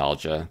on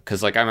nostalgia,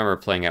 because I remember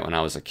playing it when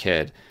I was a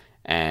kid,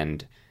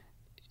 and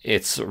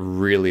it's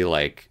really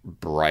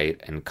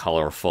bright and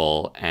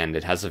colorful, and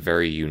it has a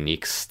very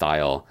unique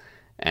style,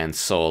 and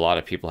so a lot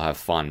of people have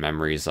fond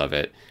memories of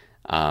it.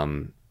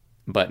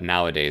 But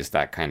nowadays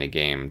that kind of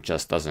game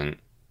just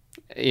doesn't,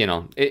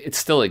 it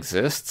still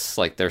exists.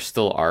 There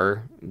still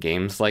are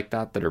games like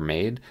that are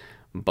made,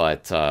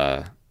 but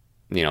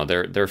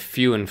they're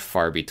few and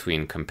far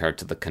between compared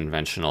to the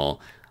conventional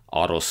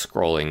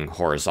auto-scrolling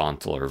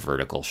horizontal or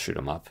vertical shoot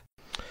 'em up.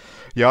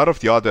 Yeah, out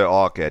of the other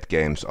arcade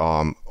games,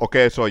 I'm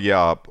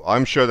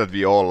sure that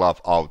we all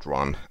love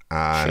Outrun,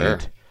 and sure.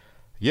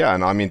 Yeah,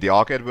 and the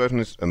arcade version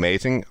is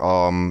amazing.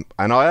 And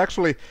I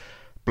actually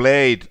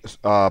played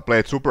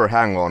Super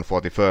Hang-On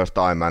for the first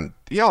time, and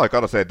yeah, I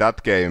gotta say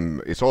that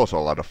game is also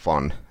a lot of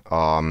fun.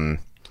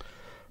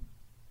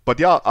 But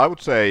yeah, I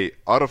would say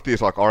out of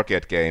these like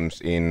arcade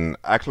games, in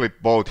actually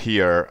both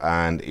here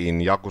and in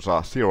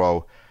Yakuza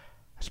 0,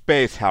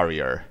 Space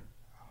Harrier.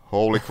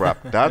 Holy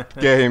crap, that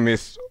game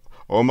is,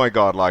 oh my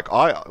god,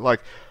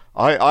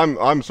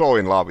 I'm so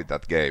in love with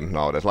that game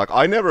nowadays. Like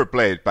I never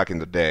played back in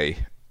the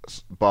day,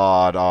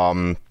 but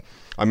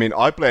I mean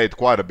I played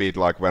quite a bit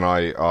like when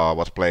I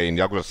was playing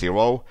Yakuza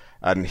 0,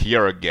 and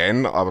here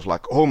again I was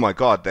like, oh my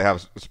god, they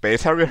have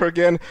Space Harrier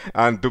again,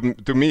 and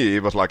to me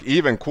it was like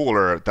even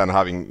cooler than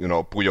having, you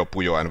know, Puyo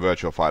Puyo and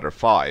Virtua Fighter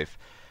 5.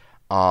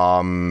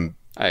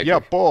 Yeah,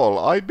 Paul,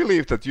 I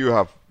believe that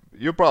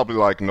you probably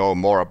like know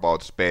more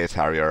about Space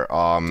Harrier.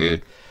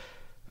 Dude,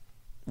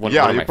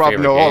 yeah, you probably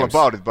know all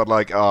about it, but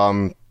like,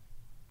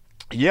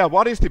 yeah,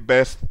 what is the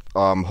best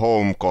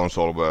home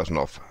console version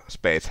of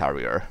Space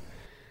Harrier?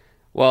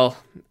 Well,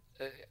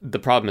 the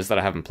problem is that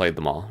I haven't played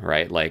them all,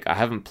 right? Like, I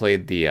haven't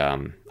played the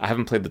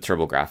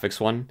TurboGrafx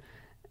one,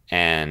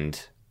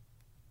 and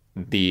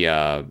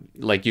the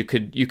like you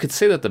could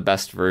say that the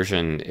best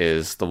version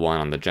is the one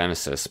on the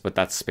Genesis, but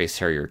that's Space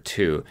Harrier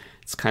 2.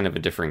 It's kind of a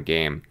different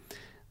game.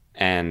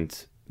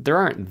 And there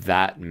aren't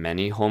that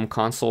many home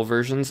console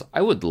versions.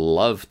 I would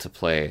love to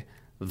play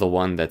the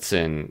one that's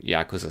in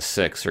Yakuza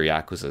 6 or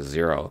Yakuza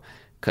 0,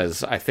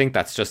 because I think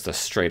that's just a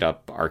straight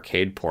up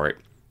arcade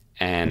port.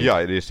 And yeah,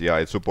 it is. Yeah,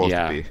 it's supposed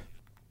to be.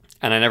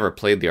 And I never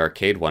played the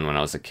arcade one when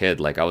I was a kid.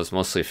 Like, I was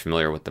mostly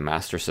familiar with the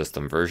Master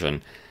System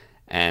version.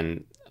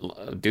 And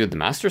dude, the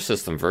Master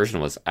System version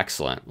was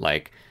excellent.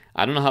 Like,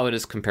 I don't know how it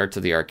is compared to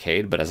the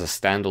arcade, but as a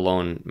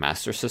standalone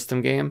Master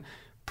System game,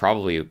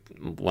 probably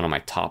one of my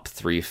top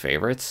 3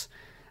 favorites.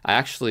 I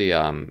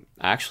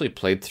actually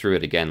played through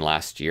it again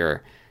last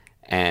year,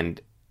 and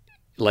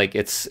like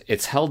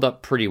it's held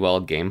up pretty well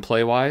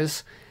gameplay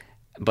wise,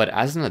 but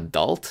as an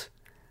adult,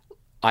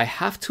 I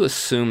have to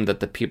assume that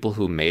the people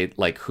who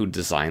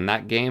designed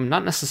that game,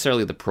 not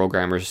necessarily the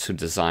programmers who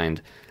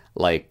designed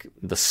like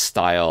the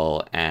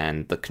style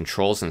and the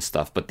controls and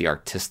stuff, but the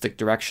artistic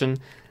direction,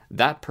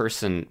 that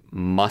person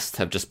must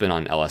have just been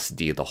on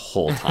LSD the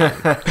whole time.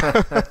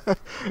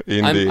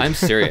 I'm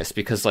serious,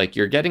 because like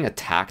you're getting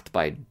attacked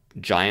by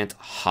giant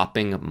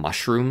hopping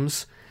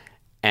mushrooms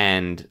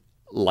and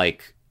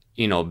like,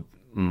 you know,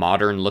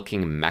 modern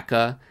looking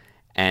mecha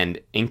and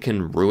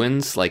Incan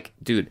ruins. Like,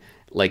 dude,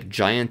 like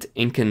giant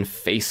Incan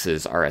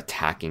faces are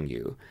attacking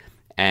you.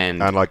 And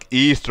like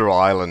Easter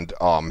Island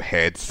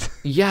heads.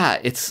 Yeah,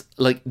 it's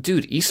like,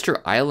 dude,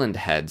 Easter Island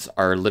heads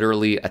are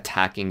literally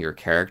attacking your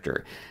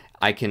character.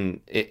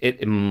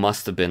 It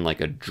must have been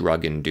like a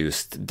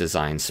drug-induced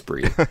design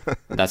spree.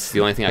 That's the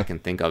only thing I can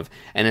think of.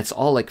 And it's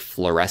all like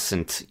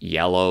fluorescent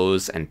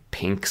yellows and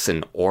pinks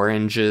and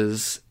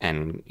oranges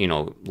and, you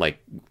know, like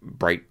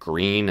bright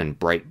green and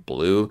bright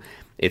blue.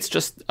 It's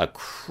just a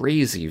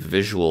crazy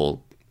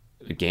visual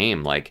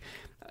game. Like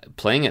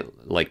playing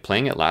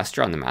it last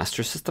year on the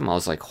Master System, I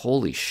was like,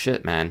 holy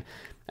shit, man.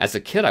 As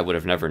a kid, I would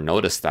have never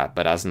noticed that.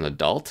 But as an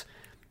adult,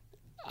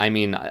 I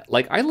mean,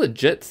 like, I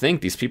legit think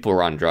these people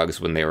were on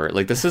drugs when they were,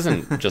 like, this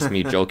isn't just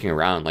me joking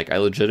around. Like, I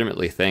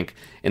legitimately think,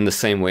 in the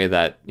same way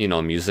that, you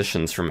know,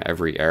 musicians from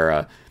every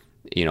era,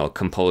 you know,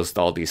 composed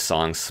all these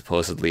songs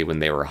supposedly when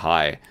they were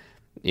high,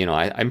 you know,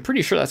 I'm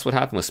pretty sure that's what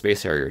happened with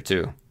Space Harrier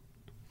too.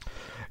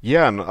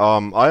 Yeah, and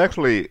I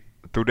actually,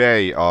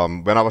 today,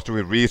 when I was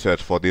doing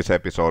research for this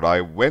episode, I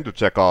went to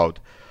check out,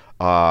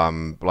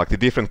 like, the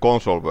different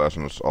console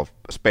versions of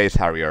Space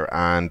Harrier,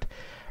 and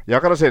yeah, I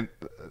gotta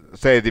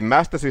say the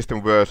Master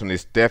System version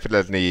is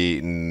definitely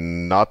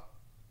not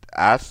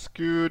as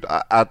good,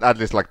 at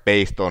least like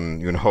based on,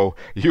 you know,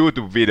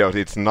 YouTube videos.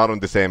 It's not on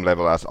the same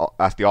level as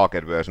the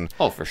arcade version.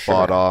 Oh, for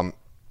sure.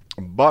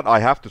 But I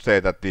have to say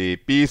that the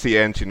PC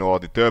Engine or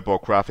the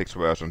TurboGrafx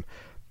version,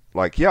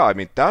 like, yeah, I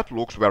mean, that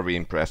looks very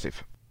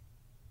impressive.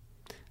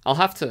 I'll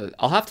have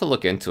to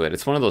look into it.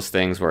 It's one of those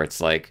things where it's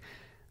like,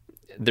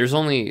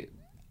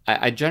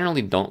 I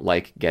generally don't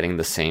like getting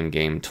the same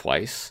game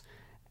twice.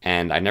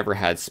 And I never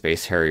had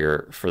Space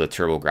Harrier for the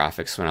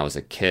TurboGrafx when I was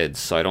a kid,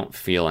 so I don't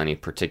feel any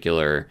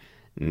particular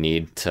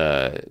need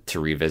to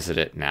visit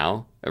it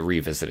now.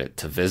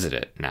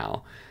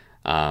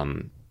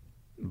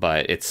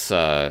 But it's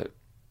yeah,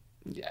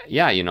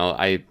 you know,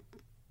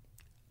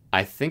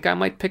 I think I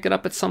might pick it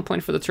up at some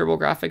point for the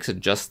TurboGrafx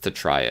just to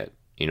try it.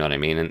 You know what I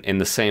mean? In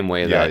the same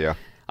way that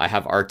I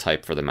have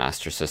R-Type for the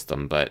Master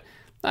System, but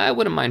I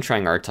wouldn't mind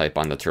trying R-Type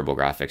on the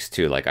TurboGrafx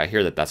too. Like, I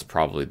hear that that's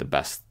probably the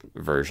best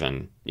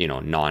version, you know,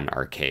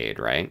 non-arcade,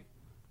 right?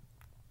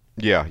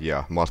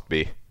 Yeah, must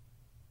be.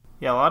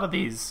 Yeah, a lot of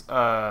these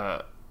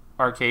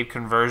arcade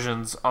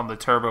conversions on the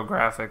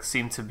TurboGrafx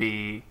seem to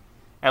be,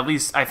 at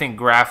least I think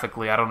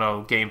graphically, I don't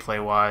know,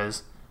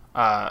 gameplay-wise,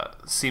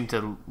 seem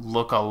to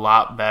look a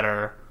lot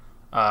better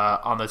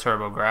on the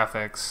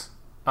TurboGrafx.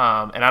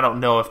 And I don't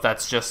know if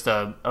that's just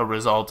a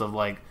result of,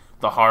 like,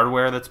 the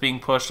hardware that's being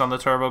pushed on the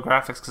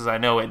TurboGrafx, because I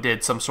know it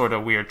did some sort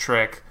of weird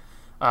trick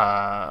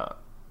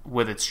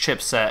with its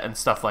chipset and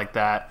stuff like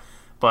that.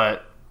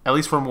 But at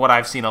least from what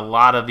I've seen, a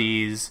lot of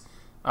these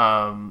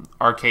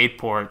arcade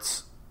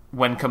ports,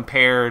 when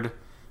compared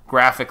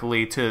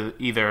graphically to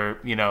either,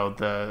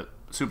 the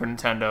Super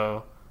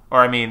Nintendo, or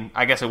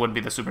I guess it wouldn't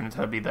be the Super Nintendo,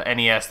 it'd be the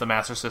NES, the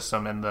Master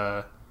System, and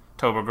the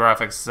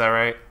TurboGrafx. Is that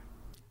right?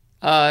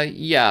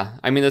 Yeah.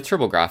 the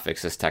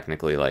TurboGrafx is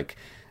technically like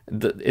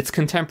its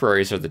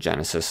contemporaries are the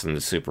Genesis and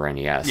the Super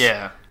NES.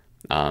 Yeah.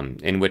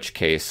 In which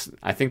case,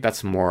 I think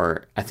that's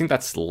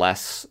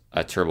less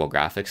a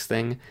TurboGrafx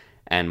thing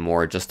and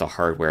more just a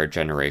hardware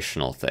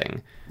generational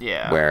thing.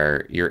 Yeah.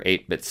 Where your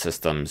 8-bit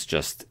systems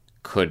just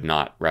could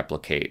not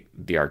replicate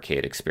the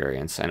arcade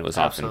experience, and it was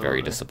often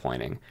very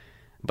disappointing.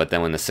 But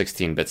then when the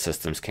 16-bit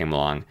systems came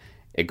along,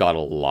 it got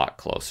a lot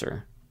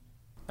closer.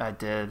 I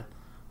did.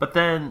 But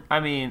then, I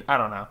don't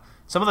know.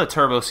 Some of the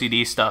Turbo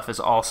CD stuff is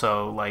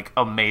also, like,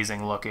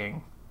 amazing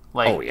looking.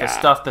 Like, the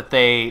stuff that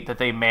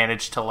they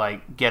managed to,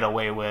 like, get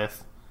away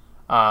with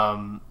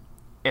in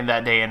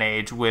that day and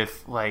age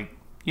with, like,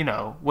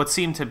 what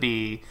seemed to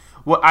be...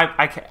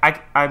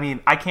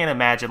 I can't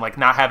imagine, like,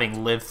 not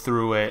having lived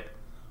through it,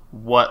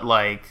 what,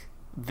 like,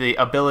 the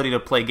ability to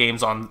play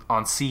games on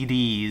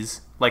CDs,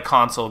 like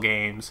console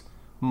games,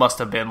 must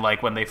have been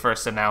like when they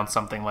first announced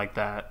something like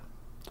that.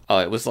 Oh,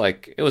 it was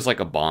like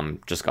a bomb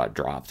just got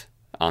dropped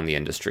on the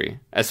industry.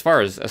 As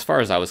far as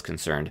I was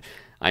concerned,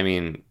 I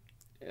used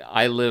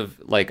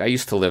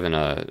to live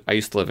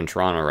in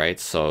Toronto, right?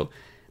 So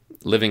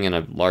living in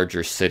a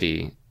larger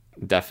city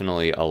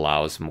definitely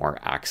allows more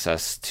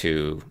access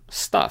to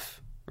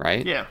stuff,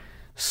 right? Yeah.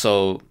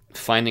 So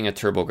finding a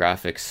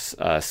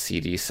TurboGrafx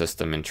CD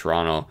system in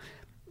Toronto,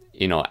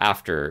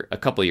 after a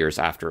couple of years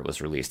after it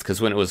was released, because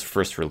when it was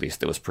first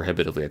released, it was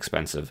prohibitively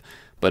expensive.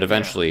 But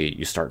eventually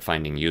you start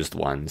finding used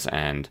ones,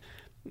 and,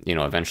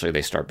 eventually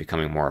they start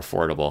becoming more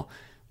affordable.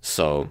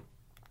 So,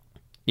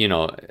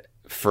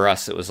 for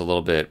us, it was a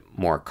little bit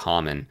more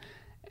common.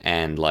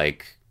 And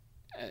like,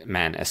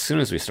 man, as soon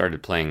as we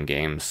started playing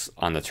games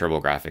on the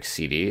TurboGrafx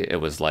CD,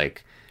 it was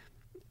like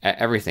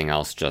everything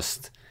else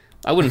just...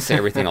 I wouldn't say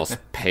everything else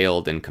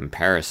paled in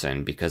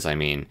comparison, because,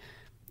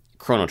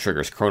 Chrono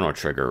Trigger's Chrono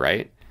Trigger,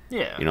 right?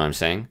 Yeah. You know what I'm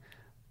saying?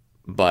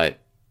 But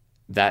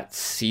that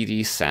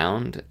CD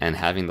sound and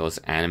having those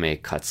anime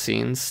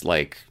cutscenes,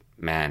 like,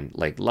 man,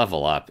 like,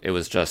 level up. It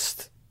was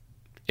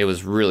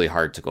really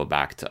hard to go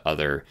back to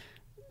other,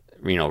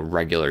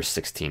 regular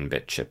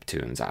 16-bit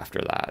chiptunes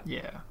after that.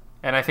 Yeah.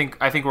 And I think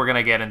we're going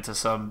to get into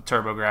some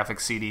TurboGrafx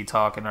CD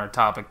talk in our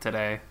topic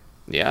today.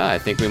 Yeah, I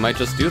think we might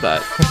just do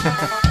that.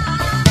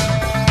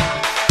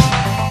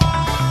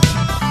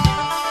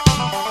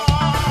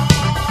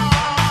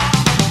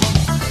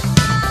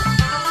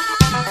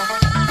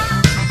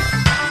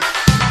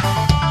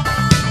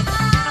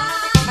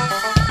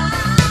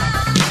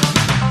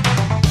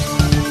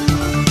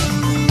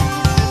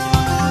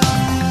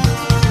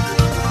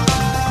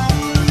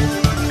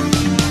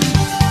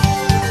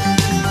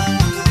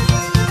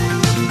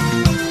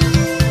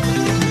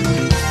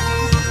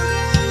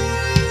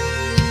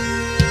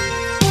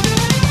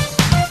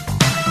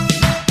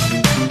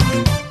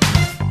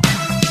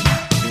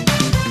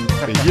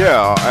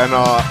 Yeah, and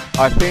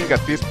I think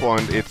at this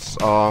point it's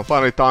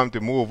finally time to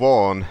move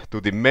on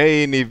to the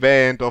main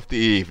event of the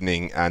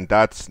evening, and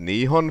that's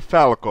Nihon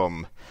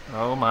Falcom.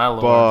 Oh my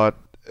lord.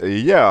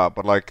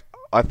 But like,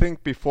 I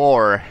think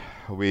before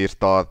we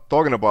start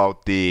talking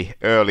about the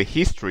early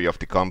history of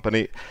the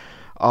company,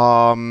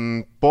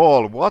 Paul,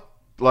 what,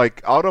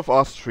 like, out of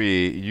us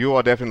three, you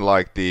are definitely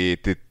like the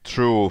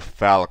true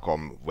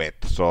Falcom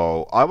vet.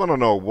 So I want to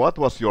know, what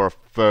was your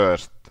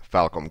first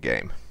Falcom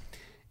game?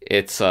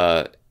 It's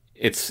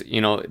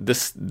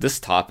this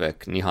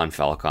topic, Nihon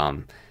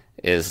Falcom,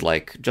 is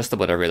like just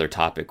about every other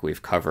topic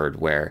we've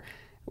covered, where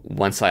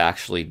once I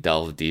actually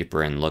delve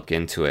deeper and look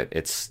into it,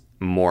 it's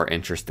more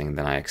interesting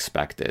than I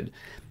expected.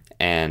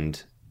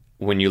 And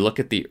when you look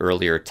at the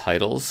earlier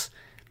titles,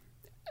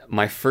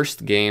 my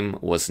first game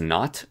was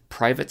not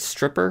Private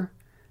Stripper,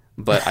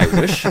 but I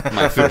wish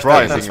my first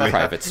game was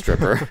Private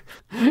Stripper,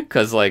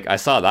 because like I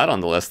saw that on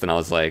the list and I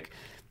was like,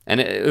 and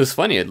it was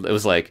funny. It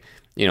was like,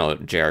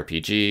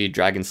 JRPG,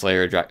 Dragon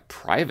Slayer,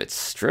 Private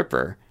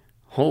Stripper.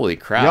 Holy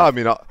crap.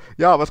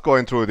 Yeah, I was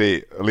going through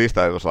the list.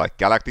 I was like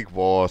Galactic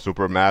War,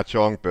 Super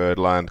Mahjong,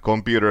 Birdland,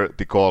 Computer,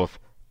 The Golf,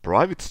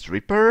 Private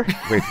Stripper?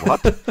 Wait,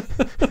 what?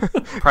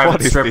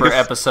 Private Stripper this?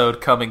 Episode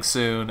coming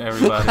soon,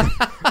 everybody.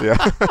 Yeah.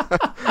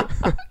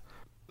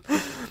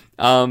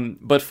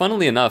 But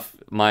funnily enough,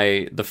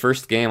 the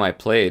first game I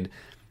played,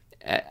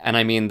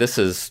 and this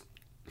is...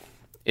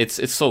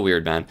 It's so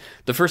weird, man.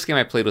 The first game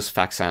I played was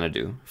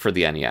Faxanadu for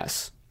the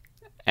NES,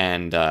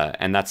 and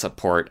that's a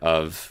port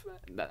of...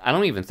 I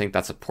don't even think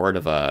that's a port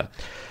of a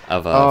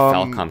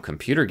Falcom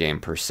computer game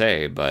per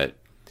se, but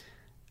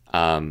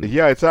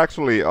yeah, it's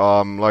actually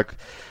like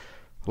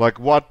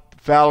what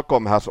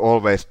Falcom has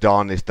always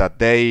done is that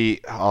they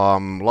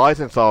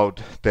license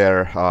out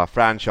their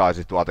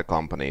franchises to other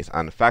companies,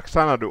 and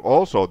Faxanadu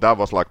also, that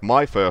was like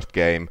my first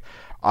game.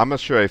 I'm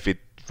not sure if it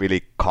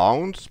really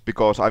counts,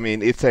 because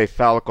it's a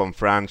Falcom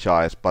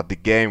franchise, but the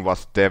game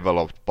was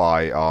developed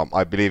by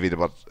I believe it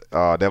was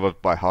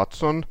developed by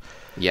Hudson.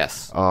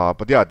 Yes.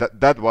 But yeah,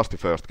 that was the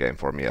first game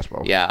for me as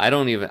well. Yeah, I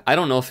don't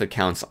know if it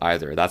counts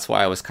either. That's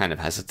why I was kind of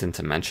hesitant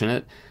to mention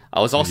it. I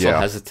was also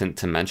hesitant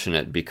to mention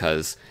it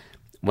because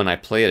when I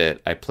played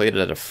it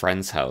at a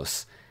friend's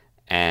house,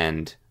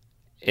 and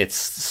it's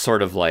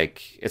sort of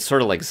like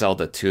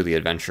Zelda 2: The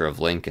Adventure of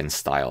Link in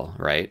style,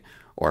 right?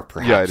 Or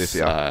perhaps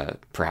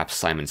perhaps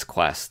Simon's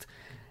Quest.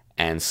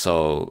 And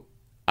so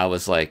I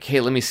was like,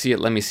 hey, let me see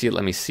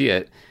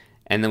it.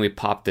 And then we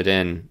popped it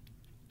in,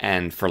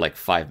 and for like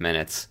 5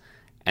 minutes,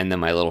 and then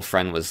my little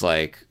friend was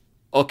like,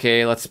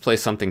 okay, let's play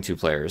something 2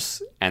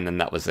 players. And then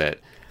that was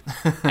it.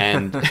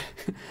 And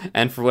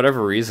and for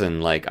whatever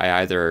reason, like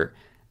I either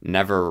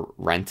never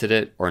rented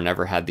it or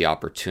never had the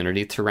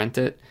opportunity to rent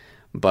it.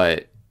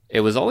 But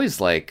it was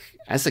always like,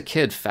 as a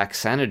kid,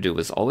 Faxanadu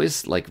was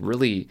always like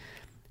really,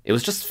 it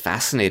was just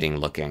fascinating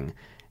looking.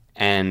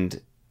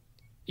 And,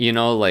 you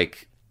know,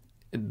 like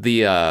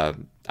the, I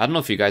don't know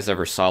if you guys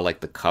ever saw like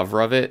the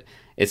cover of it.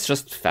 It's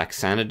just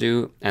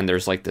Faxanadu, and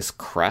there's like this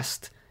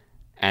crest,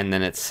 and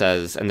then it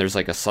says, and there's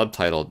like a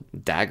subtitle,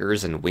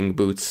 "Daggers and Wing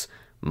Boots,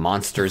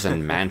 Monsters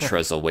and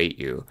Mantras Await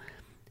You."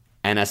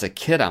 And as a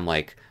kid, I'm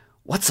like,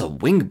 what's a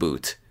wing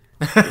boot?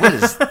 What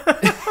is...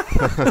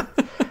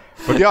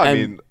 But yeah, I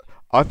mean,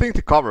 I think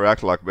the cover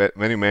actually, like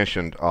when you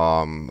mentioned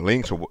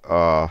Link's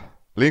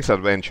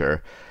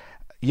Adventure,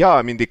 yeah,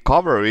 I mean, the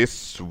cover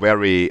is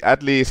very,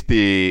 at least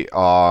the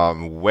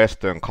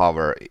Western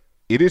cover,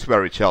 it is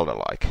very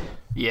Zelda-like.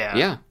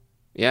 Yeah.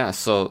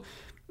 So,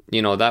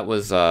 you know, that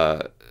was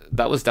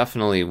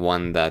definitely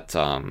one that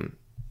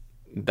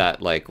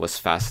that like was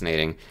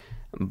fascinating.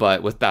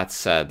 But with that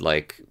said,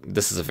 like,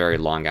 this is a very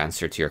long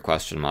answer to your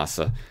question,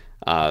 Masa.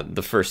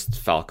 The first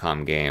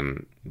Falcom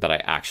game that I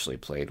actually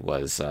played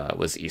was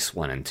Ys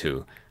 1 and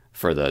 2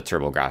 for the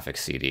TurboGrafx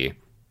CD.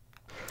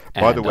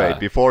 By the way,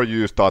 before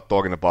you start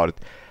talking about it,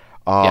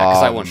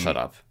 because I won't shut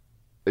up.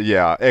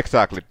 Yeah,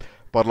 exactly.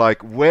 But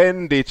like,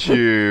 when did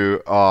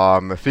you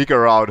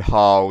figure out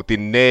how the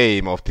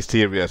name of the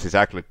series is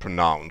actually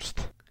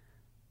pronounced?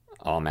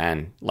 Oh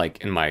man, like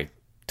in my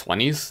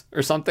 20s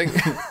or something.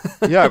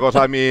 Yeah, because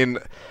I mean,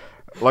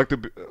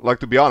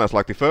 to be honest,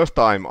 like the first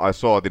time I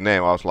saw the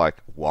name, I was like,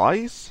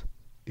 "Wise?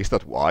 Is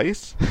that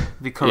Wise?"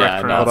 The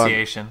correct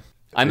pronunciation.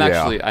 I'm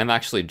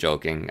actually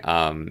joking.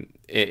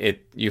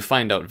 You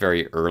find out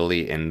very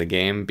early in the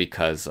game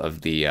because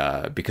of the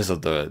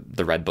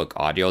Red Book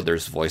audio.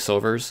 There's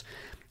voiceovers,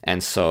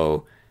 and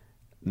so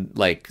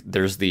like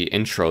there's the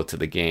intro to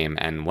the game,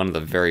 and one of the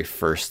very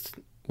first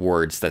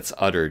words that's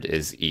uttered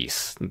is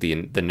Ys. The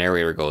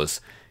narrator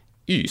goes,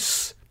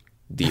 "Ys,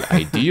 the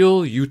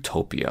ideal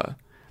utopia,"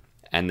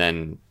 and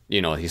then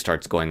he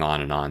starts going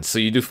on and on. So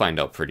you do find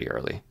out pretty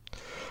early.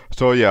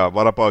 So yeah,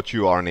 what about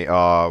you, Arnie?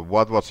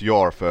 What was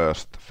your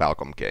first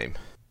Falcom game?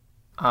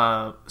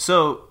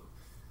 So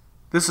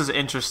this is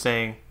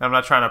interesting. I'm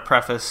not trying to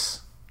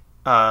preface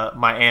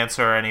my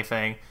answer or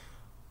anything,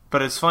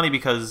 but it's funny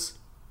because,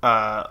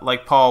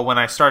 like Paul, when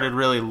I started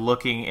really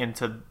looking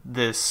into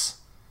this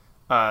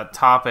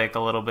topic a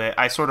little bit,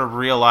 I sort of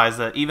realized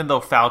that even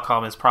though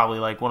Falcom is probably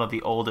like one of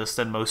the oldest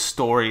and most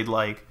storied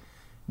like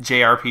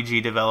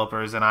JRPG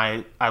developers, and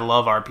I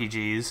love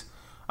RPGs,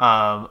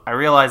 I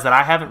realized that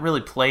I haven't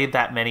really played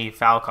that many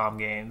Falcom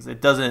games.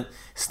 It doesn't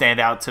stand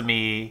out to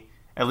me,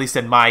 at least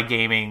in my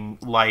gaming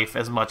life,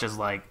 as much as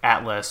like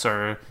Atlas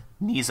or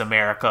Nis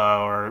America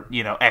or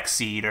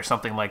Xseed or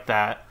something like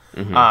that.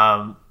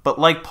 Mm-hmm. But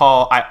like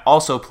Paul, I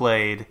also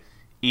played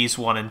Ys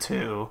 1 and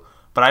 2,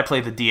 but I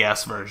played the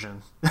DS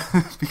version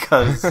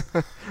because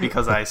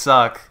I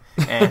suck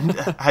and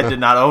I did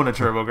not own a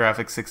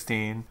TurboGrafx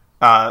 16.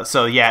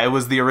 So yeah, it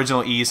was the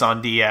original Ys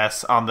on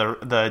DS, on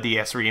the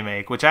DS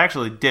remake, which I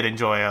actually did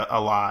enjoy a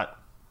lot.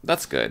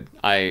 That's good.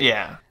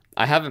 I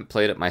haven't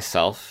played it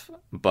myself,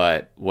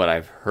 but what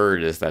I've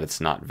heard is that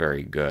it's not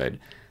very good.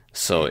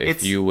 So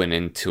if you went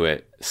into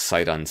it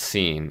sight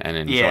unseen and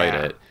enjoyed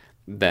it,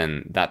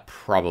 then that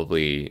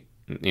probably,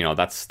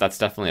 that's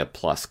definitely a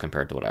plus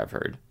compared to what I've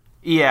heard.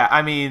 Yeah,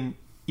 I mean,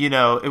 I'm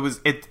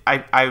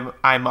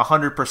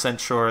 100%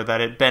 sure that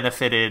it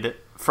benefited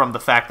from the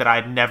fact that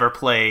I'd never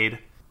played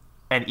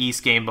an Ys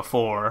game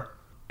before,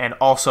 and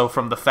also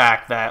from the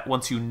fact that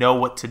once you know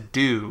what to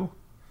do,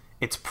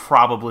 it's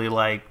probably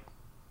like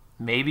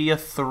maybe a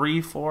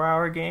 3-4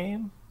 hour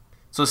game.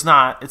 So it's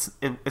not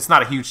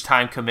a huge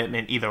time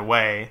commitment either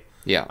way.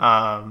 Yeah.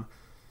 I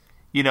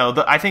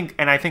think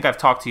I've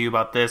talked to you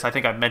about this. I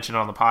think I've mentioned it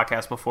on the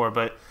podcast before,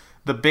 but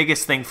the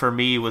biggest thing for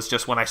me was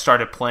just when I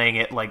started playing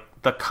it, like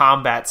the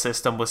combat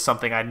system was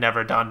something I'd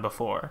never done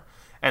before.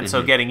 And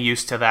so getting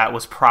used to that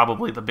was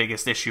probably the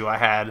biggest issue I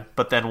had.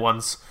 But then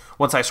once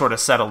I sort of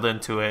settled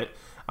into it,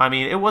 I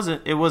mean, it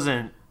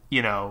wasn't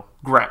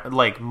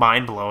like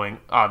mind-blowing,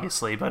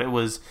 obviously, but it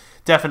was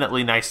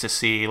definitely nice to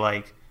see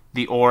like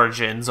the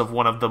origins of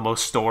one of the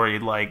most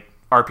storied like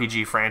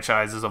RPG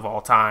franchises of all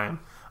time.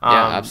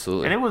 Yeah,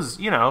 absolutely. And it was,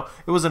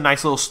 it was a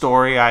nice little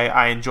story.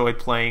 I enjoyed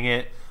playing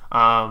it.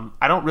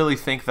 I don't really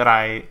think that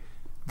I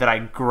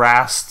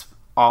grasped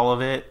all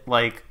of it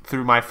like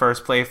through my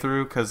first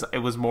playthrough, because it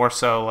was more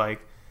so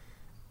like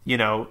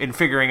in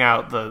figuring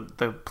out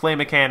the play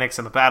mechanics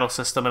and the battle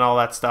system and all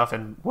that stuff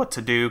and what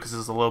to do, because it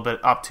was a little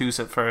bit obtuse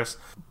at first.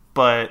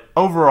 But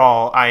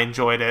overall, I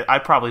enjoyed it.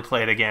 I'd probably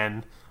play it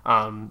again,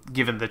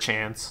 given the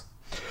chance.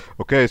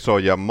 Okay, so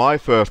yeah, my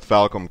first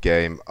Falcom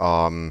game.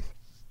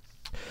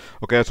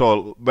 Okay,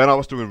 so when I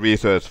was doing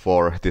research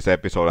for this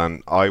episode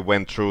and I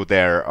went through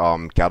their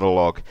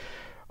catalog,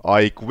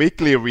 I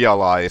quickly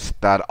realized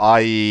that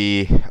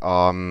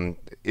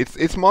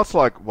it's much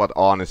like what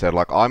Arne said.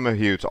 Like, I'm a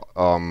huge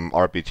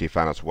RPG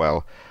fan as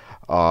well,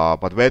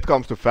 but when it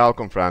comes to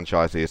Falcom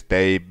franchises,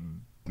 they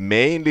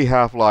mainly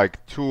have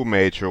like two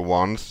major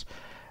ones,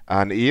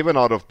 and even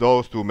out of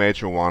those two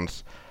major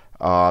ones,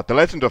 The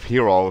Legend of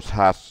Heroes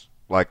has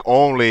like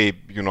only,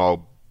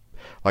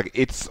 like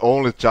it's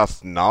only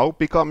just now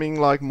becoming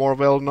like more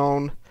well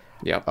known.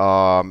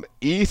 Yeah.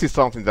 Ease is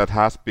something that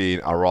has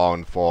been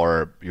around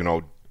for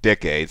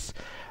decades.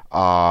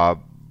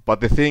 But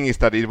the thing is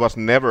that it was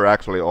never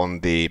actually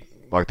on the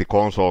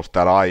consoles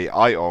that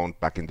I owned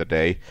back in the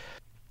day.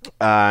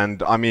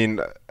 And I mean,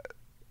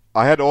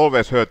 I had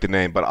always heard the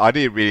name, but I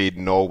didn't really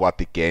know what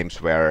the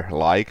games were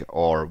like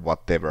or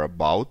what they were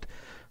about.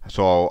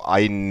 So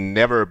I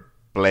never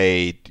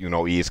played,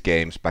 Ys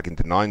games back in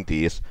the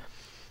 90s.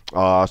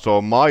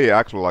 So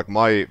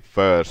my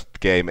first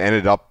game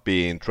ended up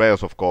being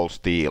Trails of Cold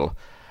Steel.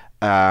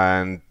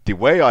 And the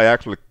way I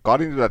actually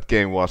got into that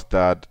game was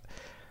that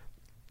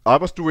I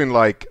was doing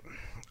I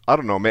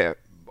don't know,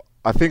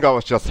 I think I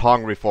was just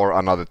hungry for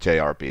another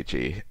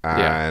JRPG.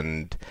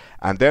 And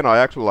then I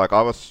actually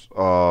I was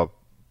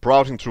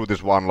browsing through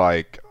this one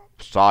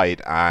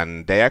site,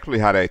 and they actually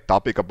had a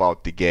topic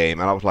about the game,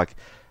 and I was like,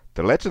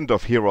 The Legend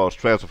of Heroes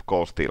Trails of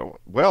Cold Steel.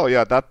 Well,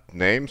 yeah, that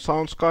name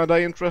sounds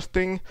kinda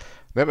interesting.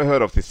 Never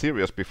heard of this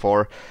series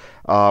before.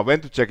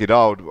 Went to check it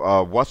out,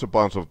 watched a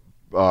bunch of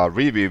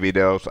review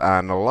videos,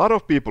 and a lot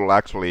of people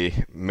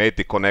actually made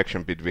the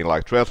connection between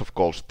Trails of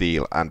Cold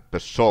Steel and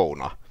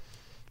Persona.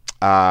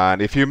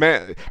 And if you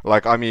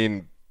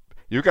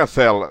you can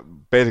sell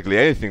basically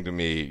anything to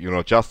me,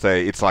 just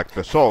say it's like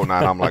Persona,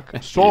 and I'm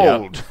like,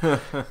 sold.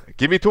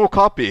 Give me 2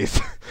 copies.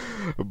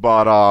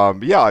 But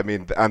yeah, I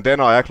mean, and then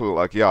I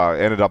actually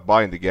ended up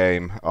buying the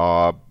game.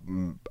 I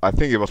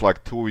think it was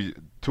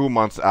 2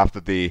 months after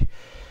the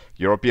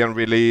European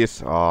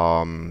release,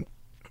 and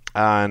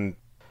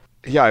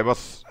yeah, it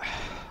was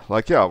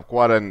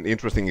quite an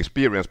interesting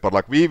experience.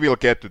 But we will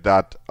get to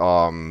that,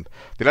 the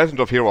Legend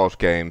of Heroes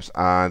games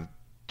and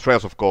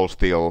Trails of Cold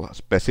Steel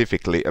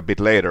specifically a bit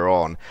later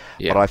on.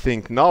 Yeah. But I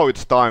think now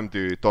it's time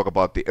to talk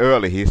about the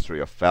early history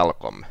of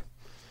Falcom.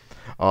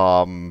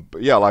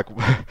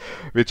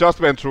 We just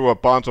went through a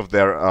bunch of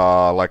their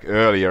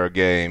earlier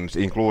games,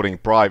 including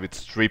Private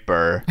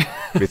Stripper,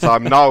 which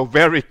I'm now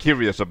very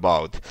curious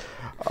about.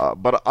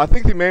 But I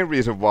think the main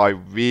reason why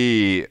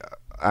we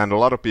and a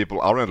lot of people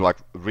aren't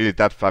really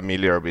that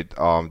familiar with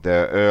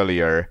the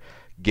earlier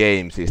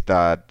games is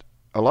that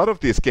a lot of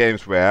these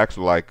games were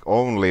actually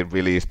only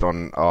released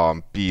on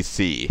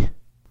PC.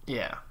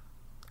 Yeah,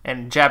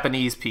 and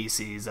Japanese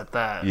PCs at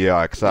that.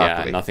 Yeah,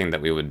 exactly. Yeah, nothing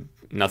that we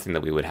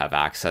would have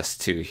access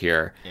to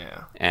here.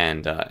 Yeah,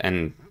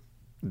 and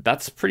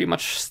that's pretty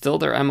much still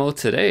their MO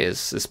today.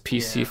 Is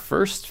PC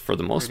first for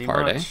the most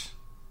part, eh?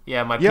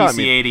 Yeah, my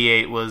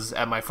PC-88 was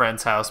at my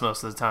friend's house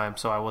most of the time,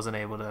 so I wasn't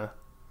able to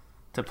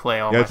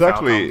play all my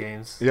Falcom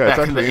games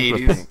back in the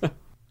 80s.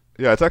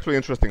 Yeah, it's actually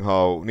interesting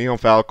how Nihon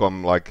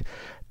Falcom,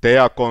 they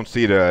are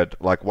considered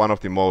one of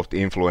the most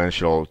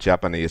influential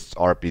Japanese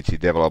RPG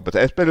developers,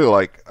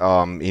 especially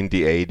in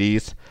the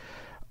 80s.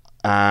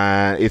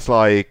 And it's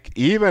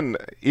even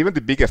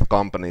the biggest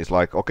companies,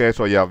 okay,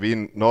 so yeah,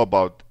 we know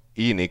about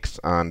Enix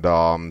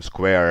and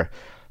Square,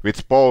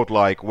 which both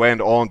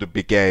went on to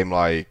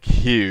become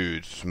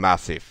huge,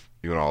 massive,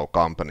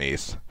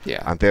 companies.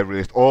 Yeah. And they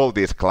released all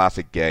these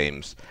classic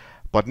games.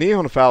 But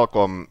Nihon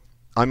Falcom,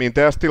 I mean,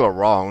 they're still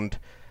around,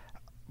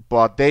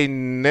 but they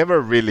never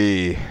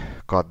really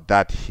got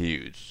that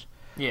huge.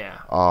 Yeah.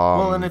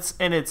 Well, and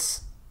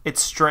it's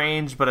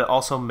strange, but it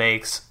also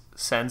makes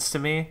sense to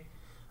me.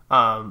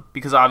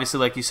 Because obviously,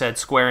 like you said,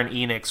 Square and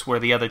Enix were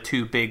the other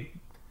two big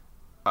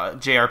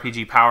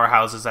JRPG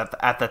powerhouses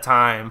at the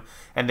time,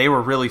 and they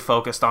were really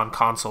focused on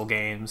console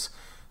games.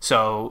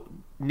 So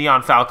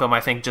Nihon Falcom, I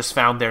think, just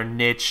found their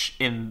niche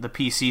in the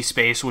PC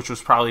space, which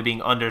was probably being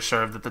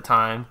underserved at the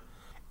time.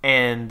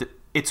 And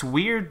it's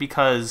weird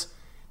because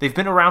they've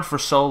been around for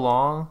so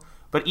long,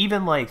 but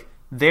even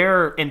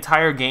their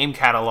entire game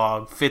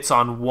catalog fits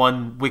on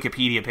one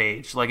Wikipedia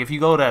page. If you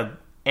go to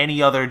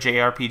any other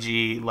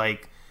JRPG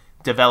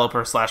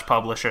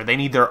developer/publisher, they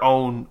need their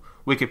own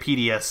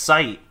Wikipedia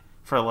site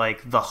for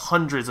the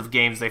hundreds of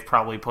games they've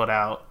probably put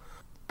out.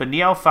 But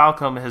Nihon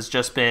Falcom has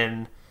just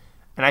been,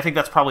 and I think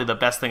that's probably the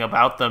best thing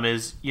about them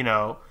is,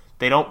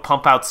 they don't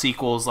pump out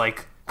sequels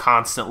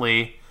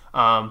constantly,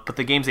 but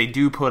the games they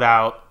do put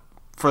out,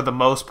 for the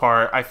most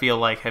part, I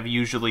feel have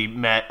usually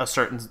met a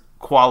certain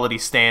quality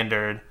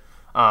standard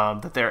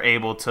that they're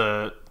able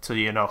to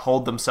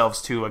hold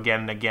themselves to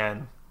again and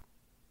again.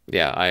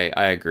 Yeah,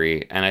 I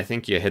agree. And I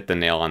think you hit the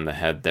nail on the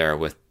head there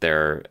with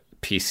their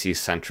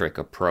PC-centric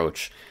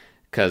approach.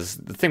 Because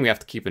the thing we have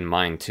to keep in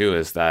mind, too,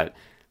 is that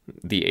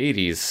the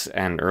 80s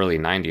and early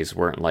 90s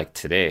weren't like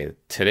today.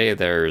 Today,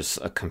 there's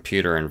a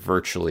computer in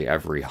virtually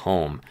every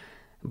home.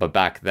 But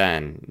back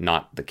then,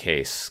 not the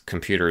case.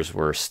 Computers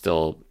were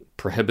still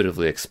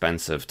prohibitively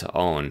expensive to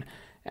own.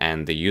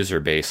 And the user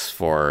base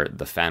for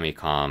the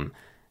Famicom,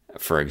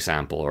 for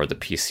example, or the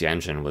PC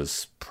Engine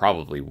was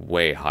probably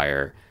way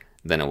higher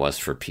than it was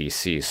for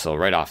PC. So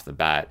right off the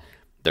bat,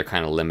 they're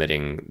kind of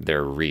limiting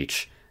their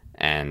reach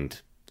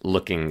and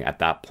looking at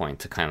that point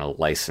to kind of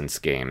license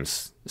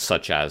games,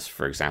 such as,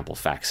 for example,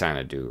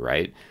 Faxanadu,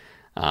 right?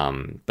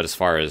 But as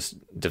far as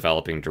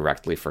developing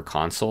directly for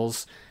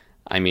consoles,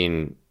 I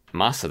mean,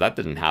 Masa, that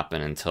didn't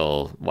happen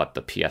until, what,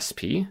 the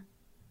PSP?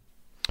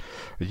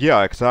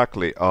 Yeah,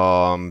 exactly.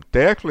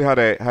 They actually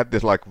had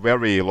this like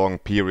very long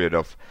period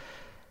of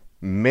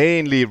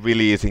mainly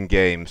releasing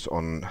games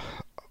on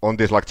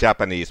these like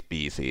Japanese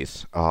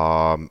PCs.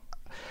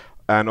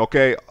 And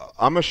okay,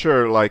 I'm not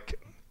sure like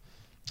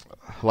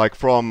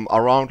from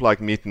around like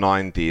mid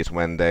 90s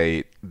when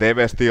they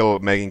were still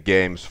making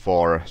games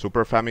for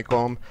Super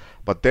Famicom,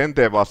 but then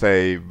there was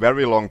a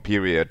very long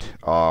period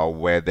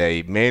where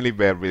they mainly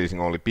were releasing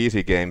only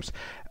PC games.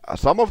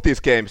 Some of these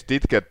games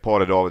did get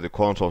ported over to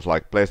consoles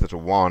like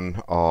PlayStation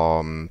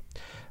 1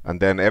 and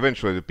then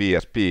eventually to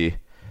PSP.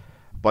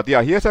 But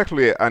yeah, here's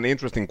actually an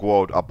interesting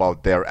quote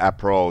about their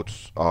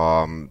approach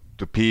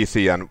to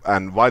PC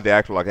and why they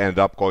actually like ended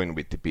up going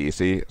with the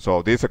PC.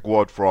 So this is a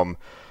quote from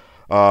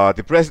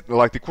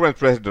the current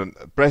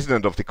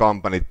president of the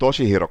company,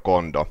 Toshihiro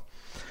Kondo.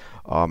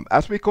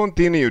 As we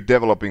continue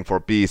developing for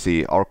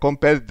PC, our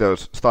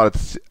competitors started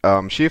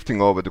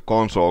shifting over to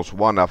consoles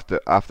one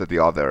after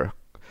the other.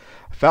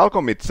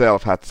 Falcom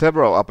itself had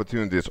several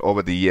opportunities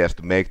over the years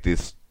to make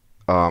this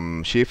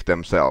shift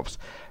themselves.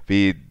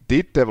 We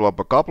did develop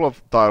a couple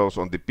of titles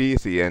on the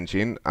PC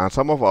Engine, and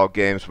some of our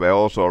games were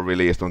also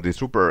released on the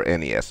Super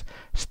NES.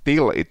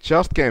 Still, it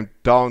just came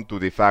down to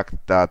the fact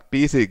that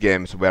PC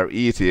games were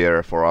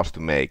easier for us to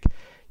make.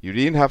 You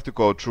didn't have to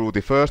go through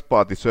the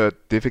first-party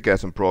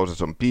certification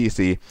process on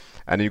PC,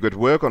 and you could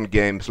work on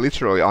games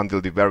literally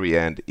until the very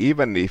end,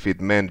 even if it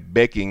meant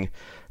begging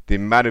the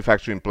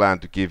manufacturing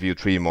plant to give you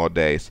 3 more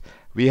days.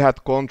 We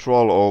had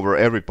control over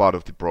every part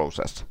of the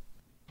process.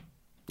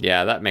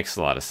 Yeah, that makes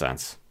a lot of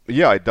sense.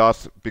 Yeah, it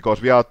does,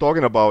 because we are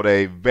talking about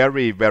a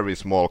very, very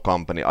small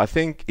company. I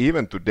think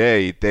even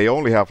today they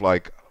only have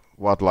like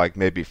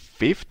maybe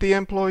 50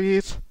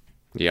 employees?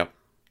 Yep.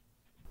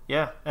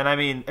 Yeah, and I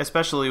mean,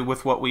 especially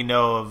with what we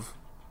know of,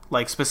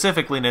 like,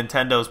 specifically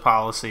Nintendo's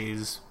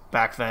policies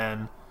back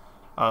then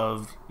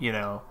of, you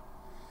know,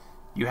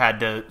 you had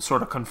to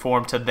sort of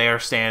conform to their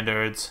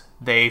standards.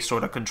 They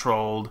sort of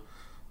controlled,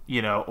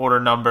 you know, order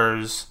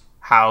numbers,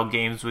 how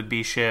games would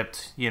be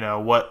shipped, you know,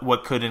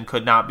 what could and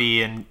could not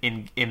be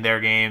in their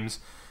games.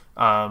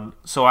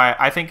 So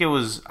I think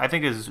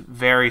it's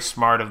very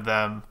smart of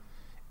them,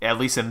 at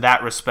least in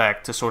that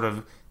respect, to sort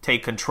of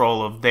take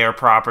control of their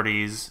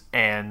properties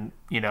and,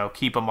 you know,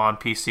 keep them on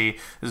PC.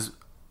 It's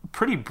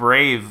pretty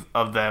brave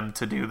of them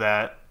to do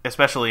that,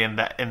 especially in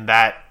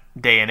that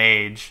day and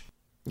age.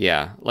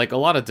 Yeah, like a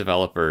lot of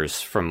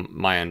developers, from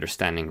my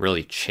understanding,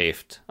 really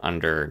chafed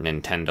under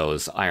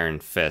Nintendo's iron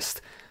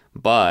fist,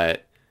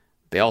 but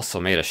they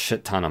also made a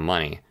shit ton of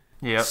money.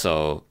 Yeah.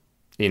 So,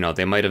 you know,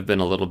 they might have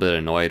been a little bit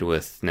annoyed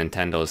with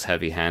Nintendo's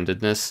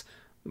heavy-handedness,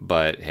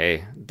 but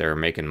hey, they're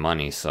making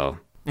money, so.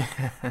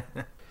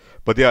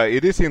 But yeah,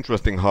 it is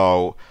interesting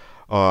how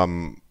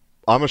I'm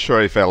not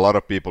sure if a lot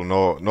of people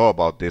know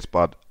about this,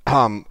 but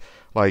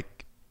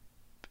like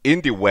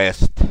in the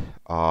West,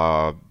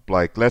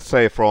 like let's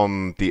say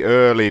from the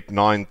early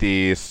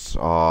 90s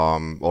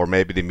or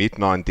maybe the mid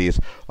 90s,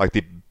 like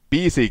the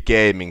PC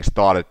gaming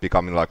started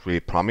becoming like really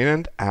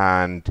prominent,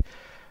 and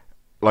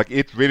like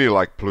it really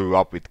like blew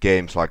up with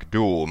games like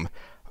Doom.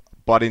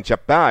 But in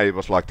Japan it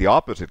was like the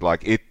opposite.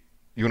 Like it,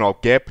 you know,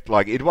 kept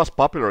like it was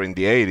popular in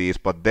the 80s,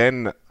 but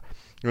then,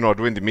 you know,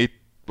 during the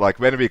like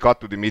when we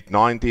got to the mid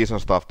 90s and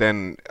stuff,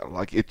 then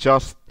like it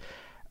just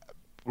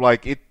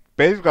like it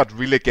basically got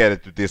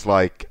relegated to this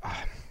like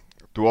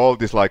to all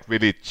these like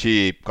really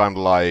cheap kind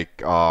of like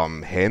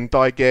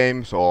hentai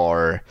games,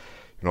 or,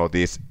 you know,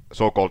 these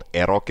so-called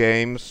ero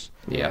games.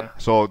 Yeah.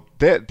 So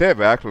there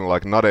were actually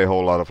like not a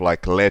whole lot of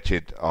like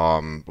legit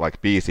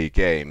like PC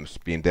games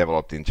being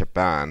developed in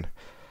Japan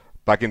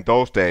back in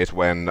those days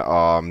when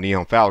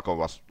Nihon Falcom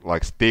was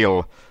like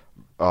still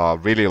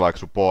really like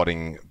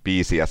supporting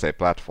PC as a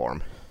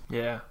platform.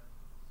 Yeah.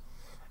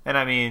 And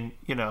I mean,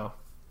 you know,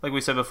 like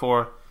we said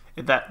before,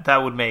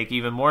 that would make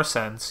even more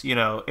sense, you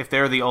know, if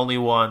they're the only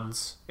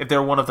ones, if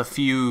they're one of the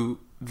few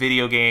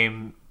video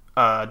game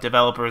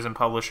developers and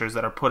publishers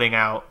that are putting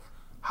out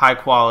high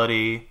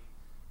quality,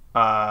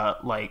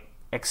 like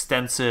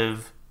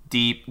extensive,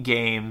 deep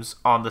games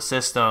on the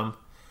system,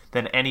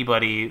 then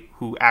anybody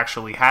who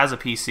actually has a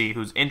PC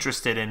who's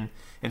interested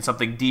in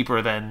something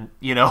deeper than,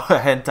 you know, a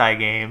hentai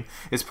game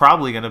is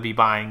probably going to be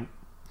buying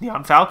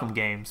Nihon Falcom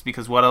games,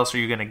 because what else are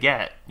you going to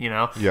get?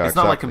 It's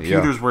not like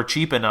computers were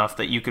cheap enough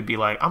that you could be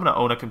like, I'm going to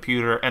own a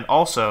computer and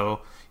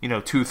also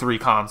 2-3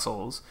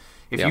 consoles.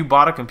 If you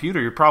bought a computer,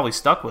 you're probably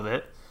stuck with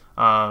it.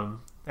 And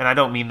I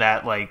don't mean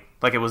that like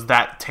it was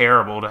that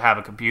terrible to have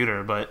a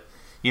computer, but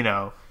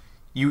there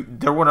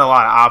weren't a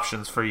lot of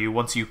options for you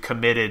once you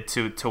committed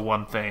to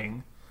one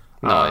thing.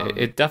 No,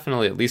 it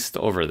definitely, at least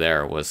over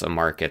there, was a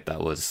market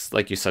that was,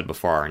 like you said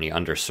before, Arnie,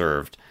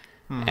 underserved.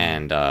 Mm-hmm.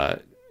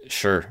 And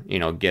sure,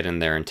 get in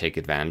there and take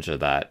advantage of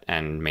that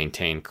and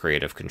maintain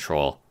creative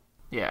control.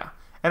 Yeah.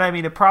 And I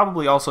mean, it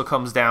probably also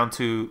comes down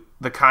to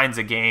the kinds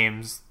of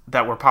games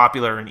that were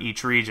popular in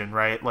each region,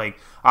 right? Like,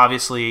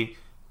 obviously,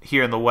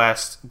 here in the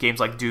West, games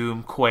like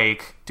Doom,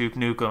 Quake, Duke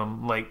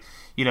Nukem, like,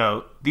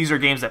 these are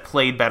games that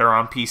played better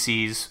on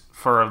PCs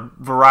for a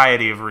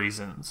variety of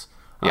reasons.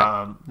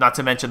 Yeah. Not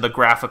to mention the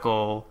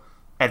graphical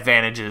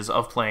advantages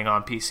of playing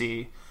on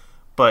PC.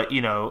 But,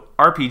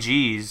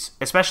 RPGs,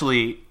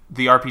 especially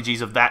the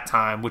RPGs of that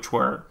time, which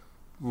were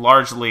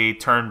largely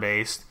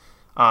turn-based,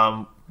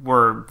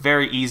 were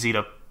very easy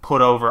to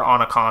put over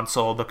on a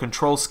console. The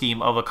control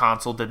scheme of a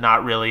console did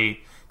not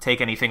really take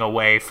anything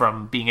away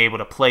from being able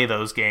to play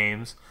those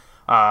games.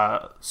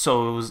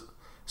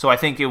 So I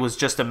think it was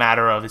just a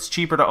matter of, it's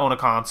cheaper to own a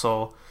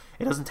console.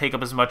 It doesn't take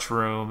up as much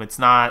room. It's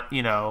not,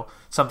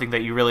 something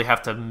that you really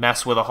have to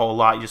mess with a whole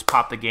lot. You just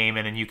pop the game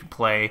in and you can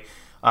play.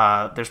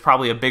 There's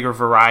probably a bigger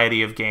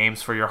variety of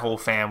games for your whole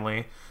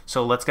family.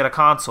 So let's get a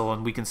console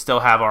and we can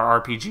still have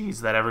our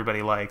RPGs that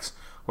everybody likes.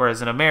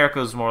 Whereas in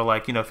America, it's more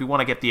like, if you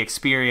want to get the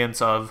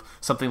experience of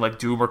something like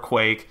Doom or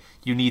Quake,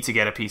 you need to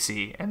get a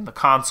PC. And the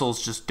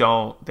consoles just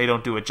don't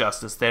do it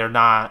justice. They're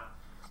not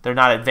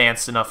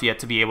advanced enough yet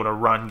to be able to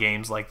run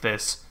games like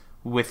this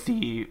with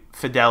the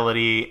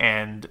fidelity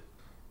and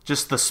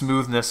just the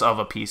smoothness of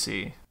a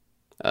PC.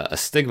 A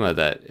stigma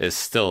that is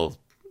still,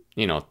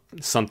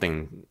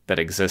 something that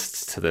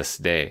exists to this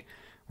day,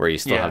 where you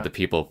still have the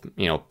people,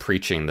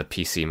 preaching the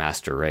PC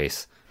master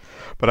race.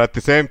 But at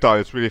the same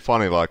time, it's really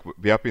funny, like,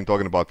 we have been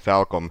talking about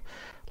Falcom,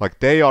 like,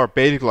 they are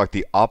basically like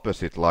the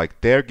opposite. Like,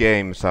 their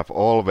games have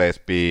always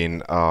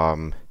been,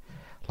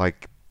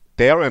 like,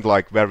 they aren't,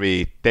 like,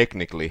 very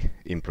technically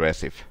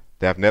impressive.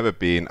 They have never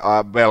been,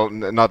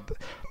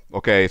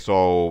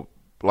 so,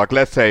 like,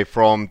 let's say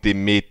from the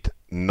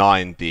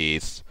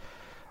mid-90s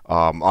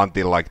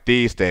until, like,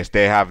 these days,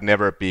 they have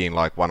never been,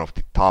 like, one of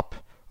the top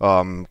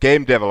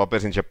game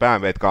developers in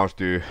Japan when it comes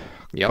to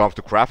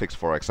graphics,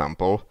 for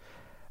example.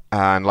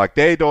 And, like,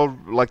 I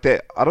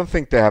don't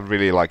think they have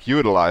really, like,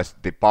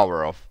 utilized the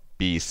power of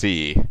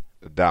PC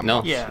that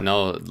much.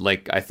 No,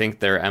 like, I think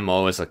their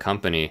MO as a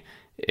company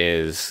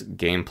is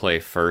gameplay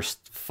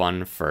first,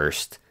 fun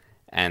first,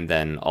 and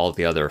then all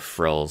the other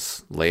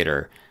frills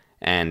later.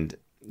 And,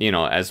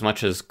 as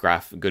much as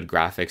good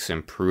graphics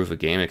improve a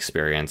game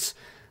experience,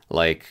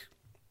 like,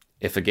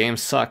 if a game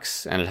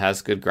sucks and it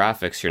has good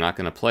graphics, you're not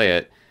going to play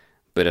it.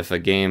 But if a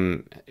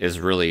game is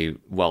really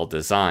well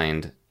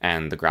designed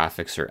and the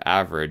graphics are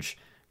average,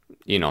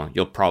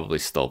 you'll probably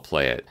still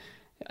play it.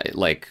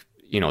 Like,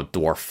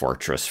 Dwarf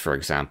Fortress, for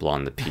example,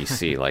 on the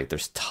PC. Like,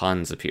 there's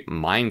tons of people.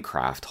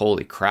 Minecraft,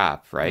 holy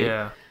crap, right?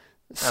 Yeah,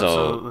 so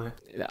absolutely.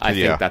 I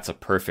think that's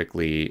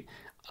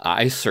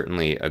I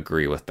certainly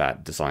agree with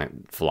that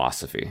design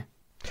philosophy.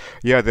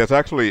 Yeah, there's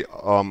actually,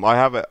 I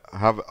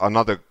have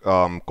another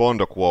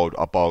Kondo quote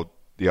about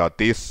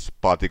this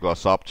particular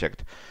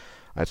subject.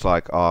 It's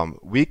like,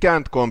 we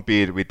can't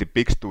compete with the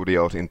big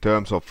studios in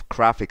terms of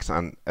graphics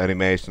and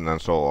animation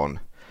and so on.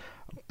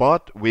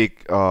 But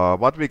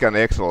what we can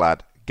excel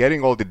at,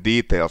 getting all the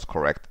details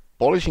correct,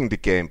 polishing the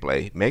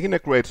gameplay, making a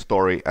great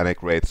story and a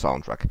great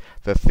soundtrack.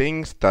 The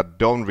things that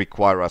don't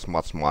require as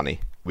much money.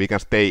 We can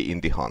stay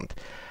in the hunt.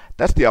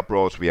 That's the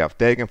approach we have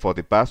taken for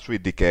the past 3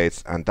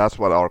 decades, and that's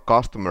what our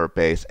customer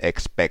base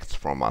expects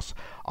from us.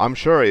 I'm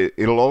sure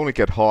it'll only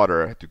get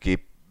harder to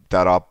keep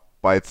that up,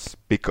 but it's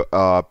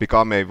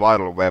become a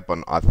vital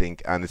weapon, I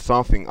think, and it's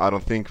something I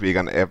don't think we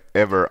can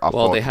ever afford to change.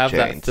 Well, they have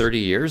that 30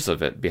 years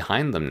of it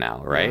behind them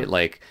now, right? Yeah.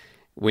 Like,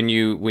 when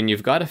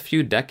you've got a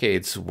few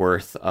decades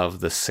worth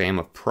of the same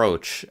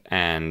approach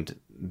and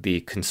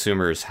the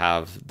consumers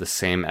have the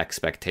same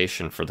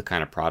expectation for the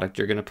kind of product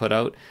you're going to put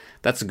out,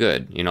 that's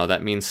good.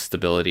 That means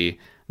stability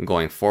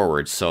going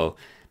forward. So,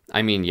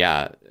 I mean,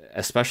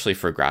 especially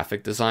for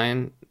graphic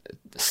design,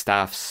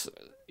 staffs,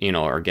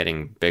 are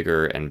getting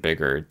bigger and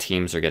bigger.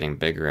 Teams are getting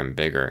bigger and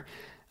bigger,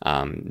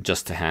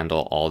 just to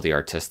handle all the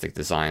artistic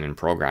design and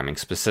programming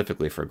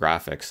specifically for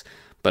graphics.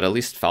 But at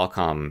least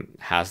Falcom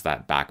has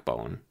that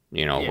backbone,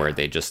 where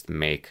they just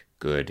make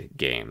good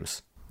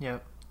games. Yeah.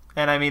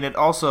 And I mean, it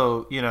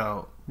also,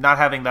 not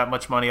having that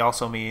much money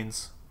also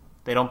means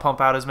they don't pump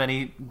out as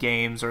many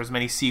games or as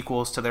many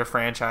sequels to their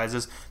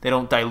franchises. They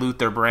don't dilute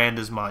their brand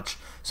as much.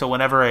 So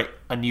whenever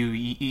a new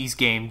Ys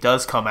game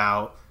does come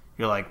out,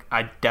 you're like,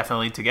 I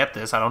definitely need to get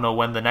this. I don't know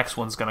when the next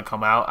one's going to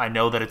come out. I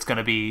know that it's going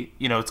to be,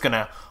 it's going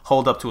to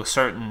hold up to a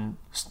certain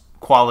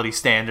quality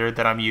standard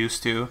that I'm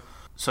used to.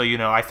 So,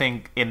 I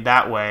think in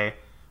that way,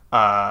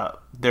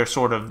 they're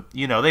sort of,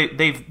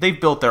 they've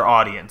built their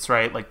audience,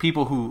 right? Like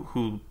people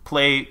who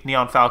play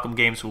Nihon Falcom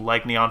games, who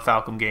like Nihon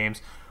Falcom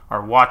games,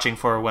 are watching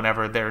for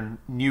whenever their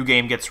new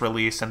game gets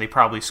released, and they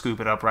probably scoop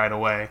it up right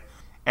away.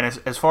 And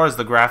as far as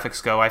the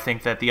graphics go, I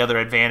think that the other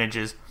advantage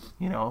is,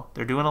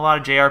 they're doing a lot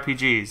of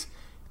JRPGs.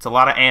 It's a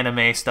lot of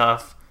anime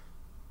stuff.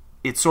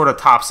 It sort of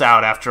tops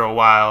out after a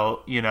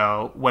while,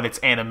 when it's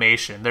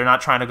animation. They're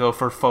not trying to go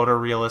for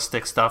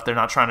photorealistic stuff. They're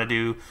not trying to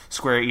do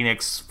Square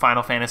Enix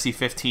Final Fantasy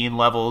 15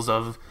 levels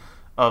of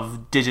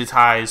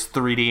digitized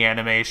 3D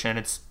animation.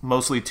 It's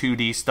mostly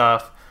 2D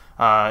stuff.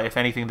 If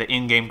anything, the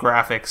in-game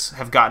graphics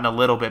have gotten a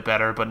little bit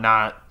better, but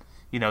not,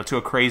 to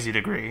a crazy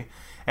degree.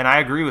 And I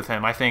agree with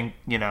him. I think,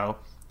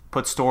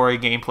 put story,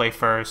 gameplay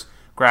first.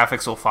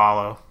 Graphics will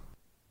follow.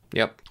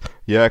 Yep.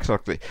 Yeah,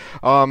 exactly.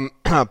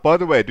 By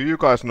the way, do you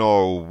guys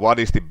know what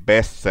is the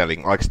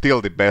best-selling,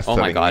 still the best-selling?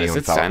 Oh my god, is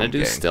it Xanadu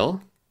game?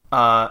 Still?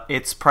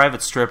 It's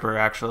Private Stripper,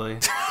 actually.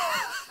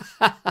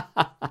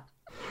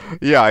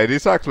 Yeah, it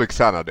is actually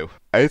Xanadu.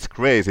 It's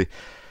crazy.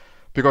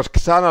 Because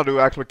Xanadu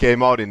actually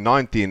came out in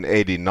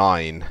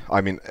 1989.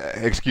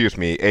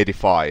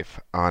 85.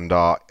 And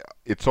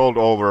it sold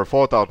over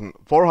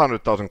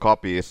 400,000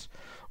 copies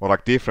on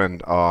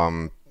different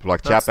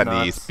That's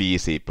Japanese nuts.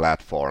 PC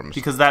platforms.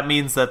 Because that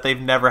means that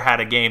they've never had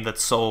a game that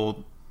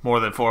sold more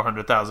than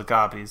 400,000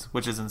 copies,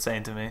 which is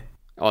insane to me.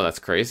 Oh, that's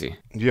crazy.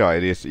 Yeah,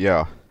 it is,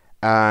 yeah.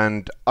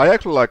 And I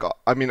actually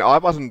I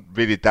wasn't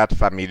really that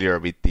familiar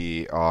with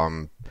the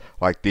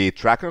the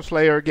Dragon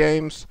Slayer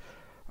games.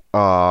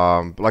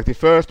 The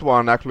first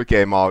one actually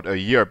came out a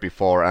year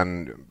before,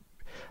 and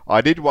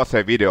I did watch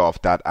a video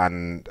of that,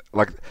 and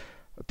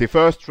the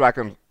first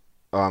Dragon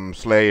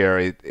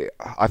Slayer,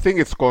 I think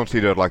it's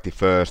considered the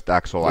first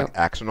actual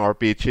action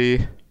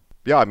RPG.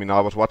 Yeah,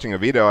 I was watching a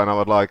video and I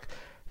was like,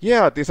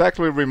 yeah, this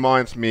actually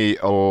reminds me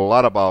a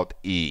lot about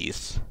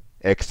Ys,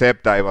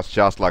 except that it was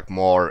just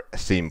more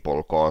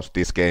simple, because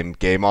this game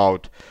came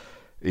out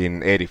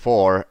in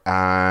 84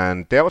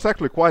 and there was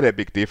actually quite a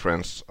big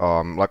difference.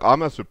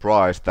 I'm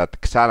surprised that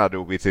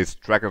Xanadu, which is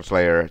Dragon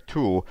Slayer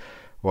 2,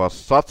 was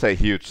such a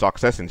huge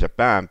success in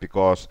Japan,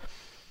 because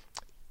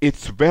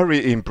it's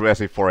very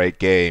impressive for a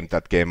game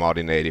that came out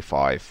in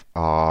 85.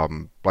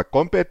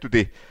 Compared to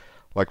the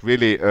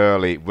really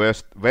early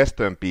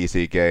Western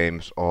PC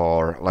games,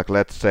 or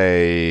let's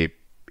say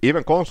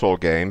even console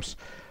games,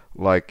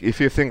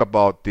 if you think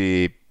about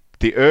the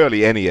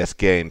early NES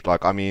games,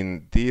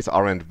 these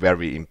aren't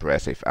very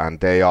impressive,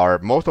 and they are,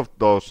 most of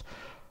those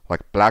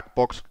black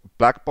box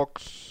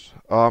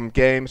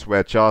games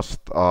were just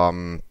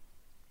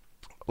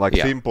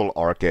simple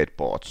arcade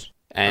ports.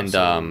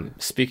 And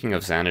speaking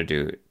of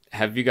Xanadu,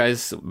 have you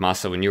guys,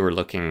 Masa, when you were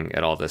looking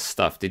at all this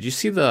stuff, did you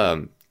see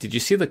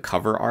the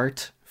cover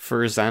art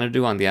for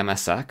Xanadu on the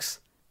MSX?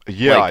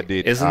 Yeah, I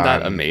did. Isn't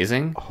that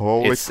amazing?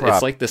 Holy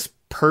crap! It's this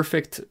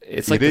perfect.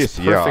 It's this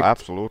perfect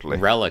absolutely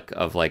relic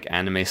of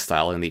anime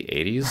style in the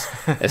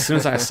 80s. As soon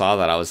as I saw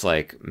that, I was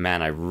like,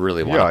 man, I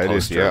really want a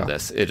poster of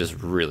this. It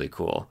is really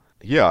cool.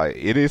 Yeah,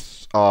 it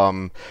is.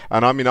 And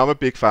I'm a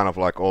big fan of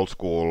old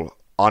school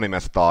anime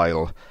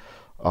style,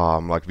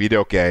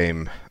 video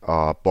game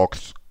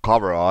box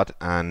cover art,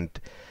 and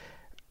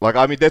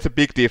there's a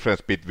big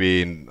difference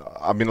between,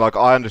 I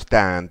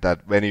understand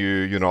that when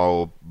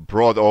you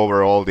brought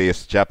over all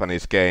these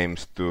Japanese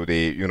games to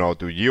the,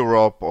 to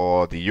Europe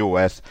or the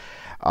US,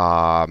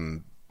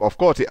 of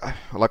course,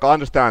 I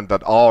understand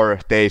that our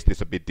taste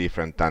is a bit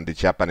different than the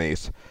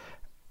Japanese,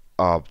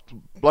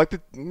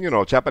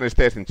 Japanese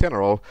taste in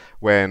general,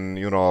 when,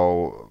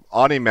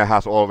 anime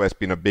has always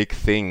been a big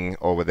thing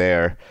over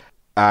there,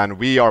 and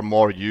we are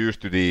more used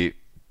to the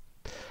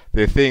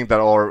thing that,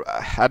 or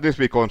at least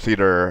we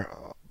consider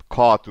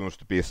cartoons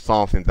to be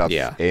something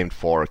that's aimed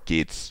for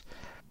kids.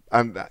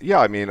 And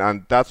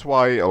and that's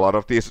why a lot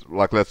of these,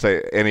 let's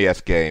say NES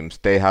games,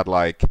 they had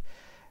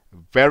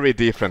very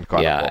different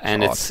kind of box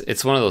and art.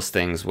 It's one of those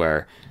things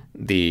where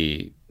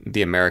the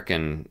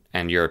American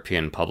and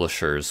European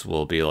publishers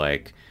will be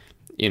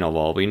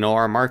well, we know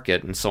our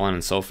market and so on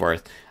and so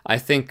forth. I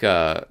think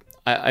I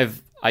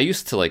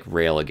used to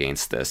rail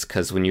against this,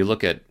 because when you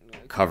look at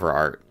cover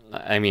art,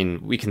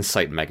 we can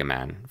cite Mega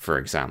Man, for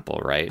example,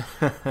 right?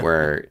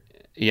 Where,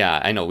 yeah,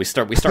 I know we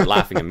start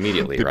laughing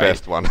immediately, the right?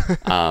 Best one.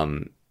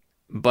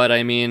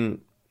 But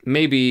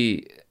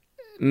maybe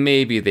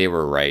they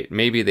were right.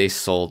 Maybe they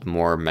sold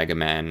more Mega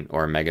Man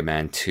or Mega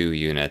Man 2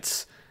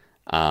 units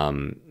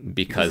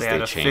because they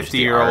had a changed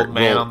 50-year-old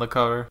man on the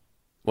cover.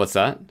 What's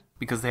that?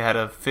 Because they had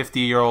a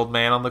 50-year-old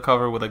man on the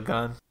cover with a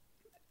gun.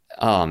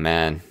 Oh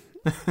man.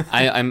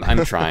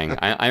 I'm trying.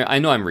 I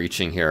know I'm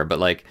reaching here,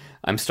 but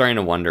I'm starting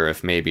to wonder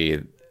if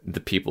maybe the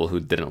people who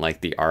didn't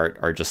like the art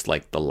are just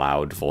the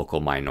loud vocal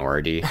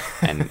minority,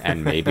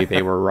 and maybe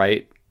they were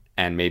right,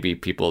 and maybe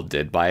people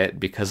did buy it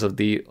because of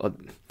the.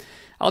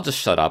 I'll just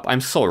shut up.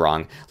 I'm so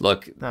wrong.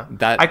 Look,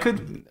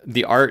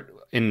 the art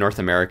in North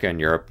America and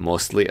Europe,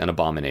 mostly an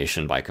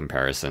abomination by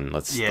comparison.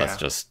 Let's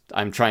just.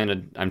 I'm trying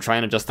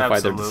to justify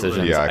their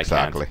decisions. Yeah,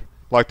 exactly.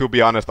 like, to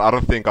be honest, I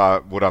don't think I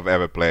would have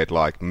ever played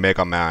like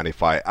Mega Man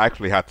if I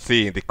actually had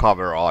seen the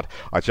cover art.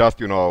 I just,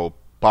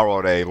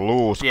 borrowed a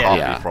loose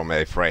copy from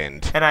a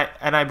friend.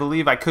 And I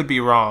believe, I could be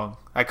wrong.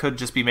 I could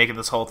just be making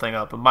this whole thing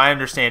up. But my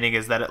understanding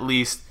is that at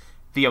least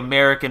the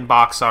American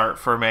box art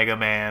for Mega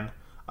Man,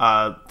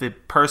 the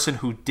person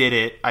who did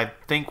it, I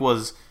think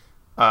was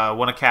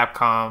one of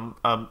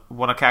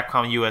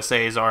Capcom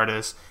USA's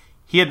artists.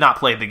 He had not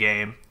played the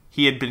game.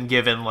 He had been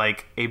given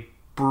like a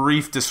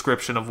brief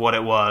description of what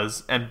it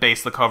was and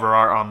based the cover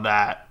art on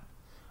that.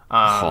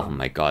 Oh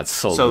my god,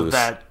 so loose.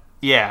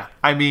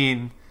 I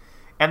mean,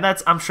 and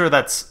I'm sure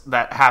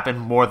that happened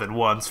more than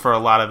once for a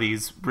lot of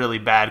these really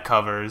bad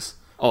covers.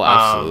 Oh,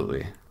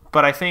 absolutely.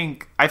 But I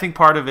think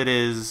part of it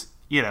is,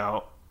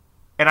 and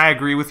I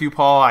agree with you,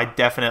 Paul. I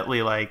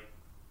definitely like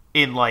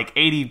in like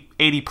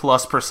 80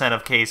 plus %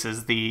 of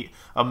cases, the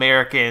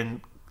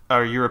American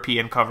or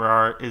European cover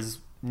art is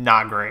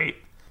not great.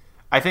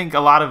 I think a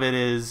lot of it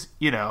is,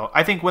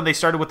 I think when they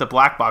started with the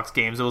black box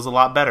games, it was a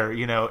lot better.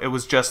 It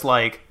was just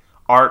like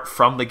art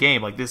from the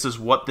game. Like, this is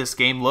what this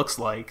game looks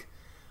like.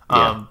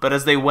 But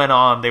as they went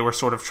on, they were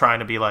sort of trying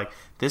to be like,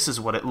 this is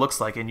what it looks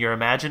like in your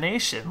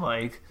imagination.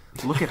 Like,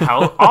 look at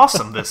how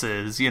awesome this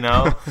is, And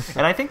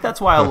I think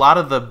that's why a lot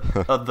of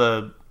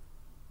the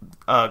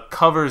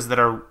covers that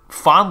are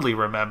fondly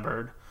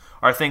remembered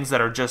are things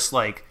that are just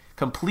like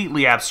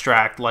completely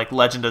abstract, like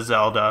Legend of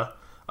Zelda,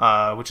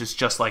 which is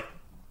just like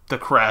the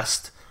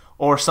crest,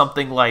 or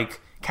something like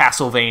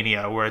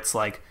Castlevania, where it's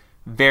like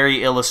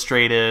very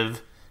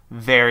illustrative,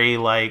 very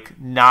like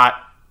not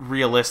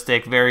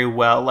realistic, very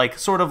well, like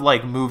sort of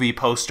like movie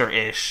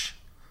poster-ish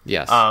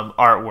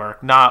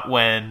artwork. Not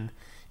when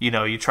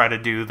you try to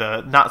do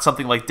not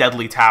something like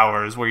Deadly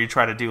Towers, where you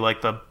try to do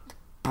like the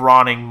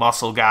brawning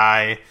muscle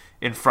guy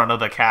in front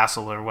of the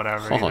castle or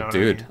whatever.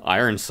 Dude,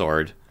 Iron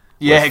Sword.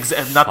 Yeah,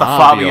 not the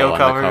Fabio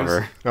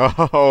covers.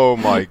 Oh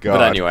my god!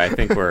 But anyway, I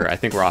think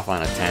we're off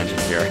on a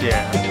tangent here.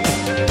 Yeah.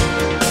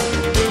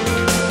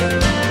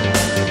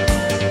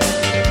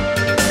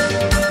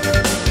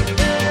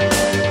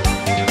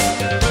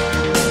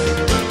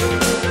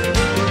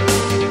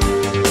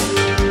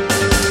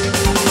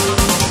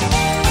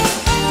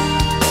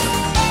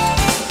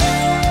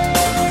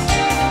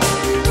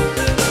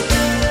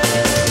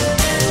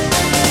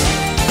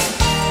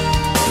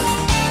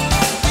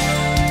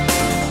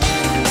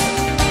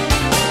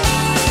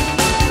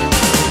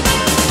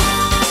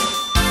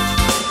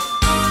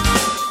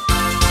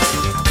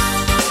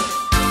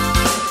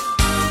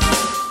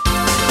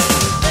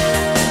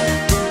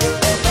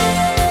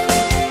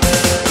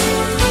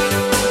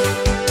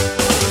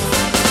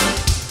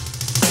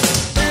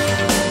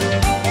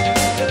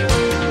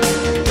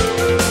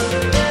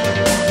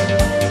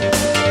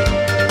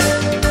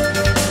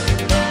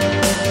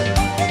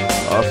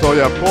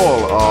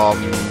 Paul,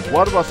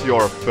 what was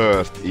your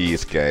first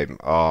Ys game?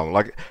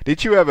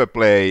 Did you ever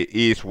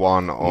Ys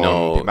 1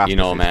 on the Master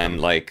System? Man,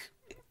 like,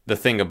 the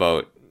thing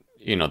about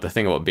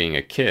being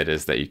a kid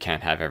is that you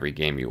can't have every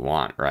game you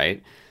want,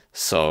 right?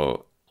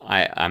 So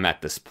I'm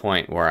at this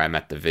point where I'm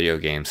at the video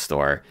game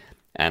store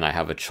and I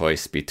have a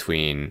choice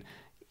between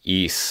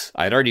Ys.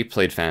 I'd already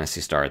played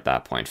Phantasy Star at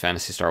that point.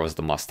 Phantasy Star was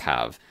the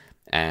must-have.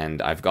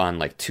 And I've gone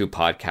like 2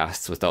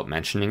 podcasts without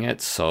mentioning it,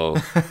 so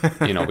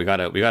we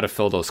gotta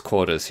fill those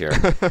quotas here.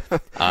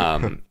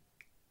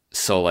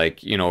 So like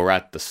we're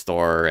at the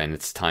store and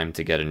it's time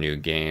to get a new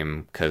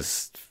game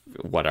because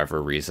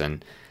whatever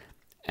reason,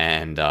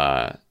 and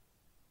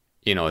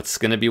it's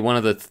gonna be one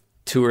of the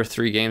 2 or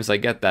 3 games I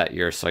get that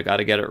year, so I got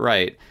to get it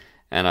right.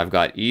 And I've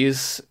got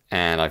Ys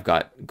and I've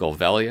got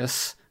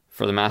Golvelius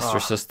for the Master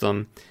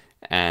System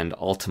and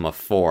Ultima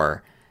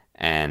 4,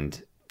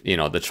 and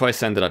the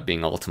choice ended up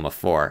being Ultima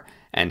 4.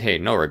 And hey,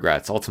 no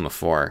regrets. Ultima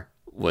 4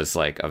 was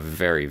like a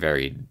very,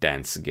 very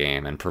dense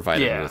game and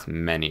provided me with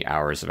many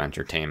hours of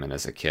entertainment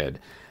as a kid.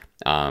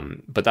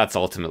 But that's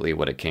ultimately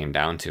what it came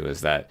down to,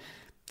 is that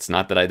it's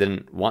not that I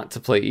didn't want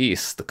to play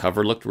Ys. The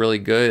cover looked really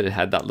good. It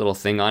had that little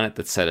thing on it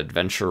that said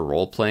adventure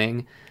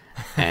role-playing,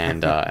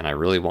 and I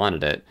really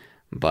wanted it.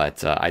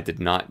 But I did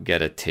not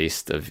get a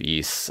taste of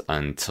Ys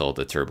until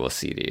the Turbo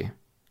CD.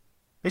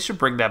 They should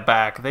bring that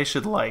back. They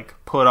should like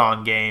put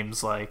on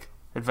games like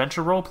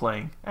adventure role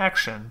playing,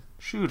 action,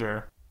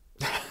 shooter.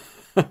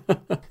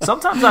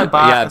 Sometimes I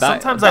buy.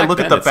 Sometimes I look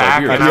at the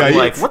back and I'm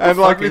like, "What the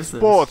fuck is this?"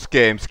 Sports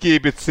games,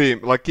 keep it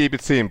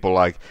simple.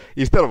 Like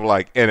instead of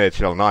like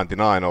NHL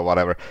 '99 or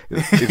whatever,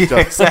 it's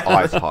just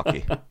ice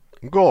hockey,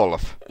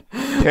 golf,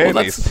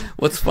 tennis. Well,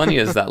 what's funny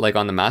is that like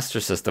on the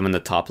Master System in the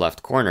top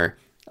left corner,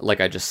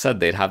 like I just said,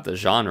 they'd have the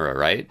genre,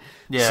 right?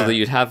 Yeah. So that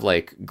you'd have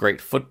like great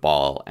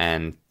football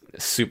and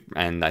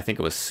I think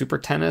it was Super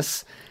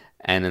Tennis,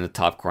 and in the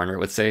top corner it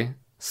would say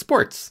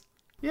sports.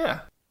 Yeah.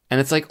 And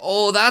it's like,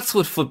 oh, that's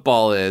what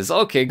football is.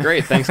 Okay,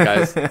 great. Thanks,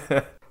 guys.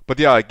 But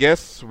yeah, I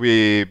guess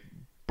we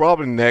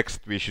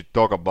should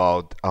talk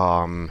about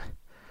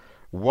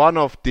one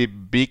of the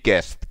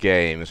biggest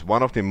games,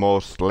 one of the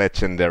most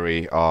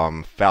legendary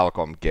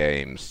Falcom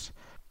games,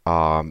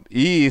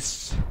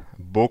 is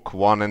Book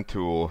 1 and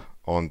 2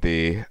 on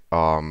the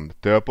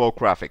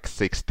TurboGrafx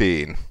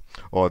 16,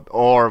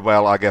 or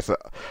well, I guess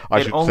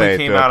I should say it only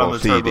came out on the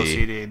CD. Turbo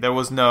CD. There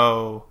was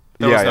no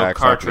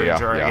cartridge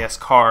exactly, or I guess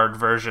card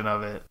version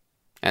of it.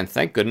 And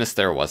thank goodness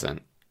there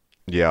wasn't.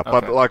 Yeah,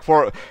 but like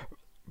for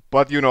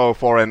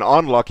an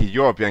unlucky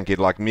European kid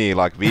like me,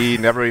 like we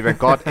never even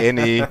got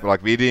any,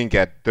 like we didn't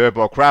get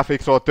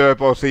TurboGrafx or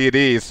Turbo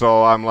CDs,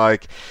 so I'm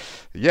like,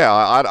 yeah,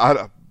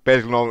 I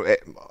basically know.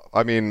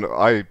 I mean,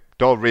 I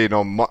don't really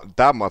know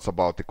that much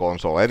about the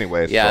console,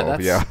 anyways. Yeah,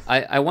 so, yeah.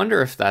 I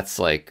wonder if that's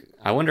like,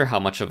 I wonder how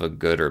much of a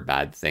good or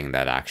bad thing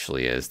that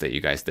actually is that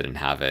you guys didn't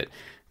have it,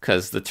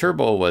 because the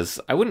Turbo was,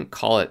 I wouldn't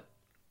call it.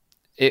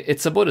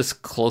 It's about as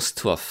close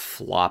to a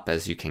flop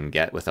as you can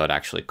get without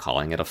actually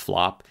calling it a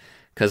flop,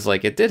 because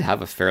like it did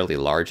have a fairly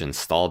large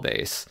install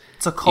base.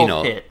 It's a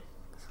cult hit.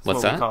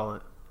 What's that? We call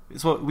it.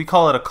 It's what we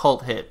call it, a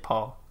cult hit,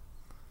 Paul.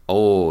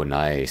 Oh,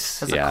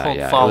 nice. It has a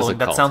cult following.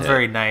 That sounds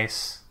very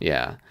nice.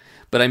 Yeah,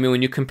 but I mean,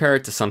 when you compare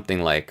it to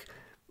something like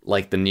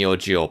the Neo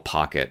Geo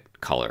Pocket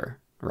Color,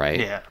 right?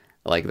 Yeah.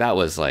 Like that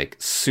was like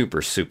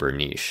super, super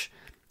niche,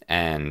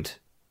 and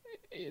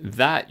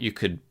that you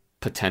could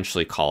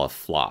potentially call a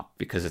flop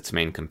because its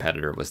main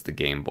competitor was the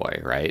Game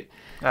Boy, right?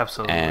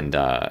 Absolutely. And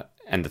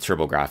the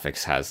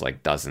TurboGrafx has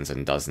like dozens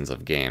and dozens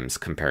of games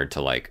compared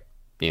to like,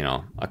 you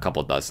know, a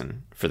couple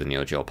dozen for the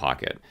Neo Geo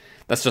Pocket.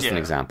 That's just an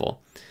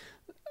example.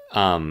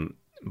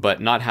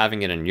 But not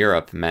having it in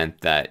Europe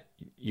meant that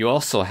you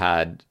also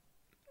had,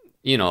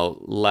 you know,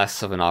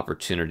 less of an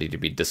opportunity to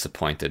be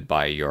disappointed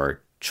by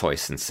your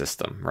choice in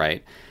system,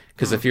 right?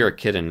 Because if you're a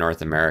kid in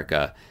North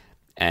America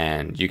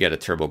and you get a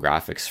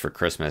TurboGrafx for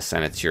Christmas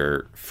and it's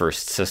your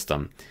first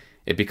system,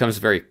 it becomes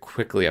very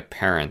quickly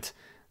apparent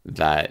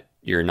that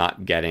you're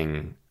not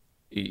getting,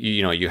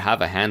 you know, you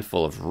have a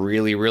handful of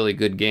really, really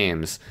good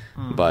games,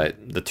 but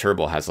the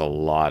Turbo has a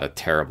lot of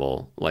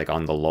terrible, like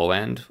on the low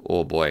end,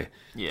 oh boy,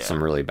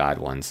 some really bad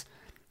ones.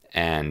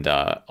 And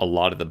a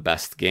lot of the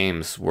best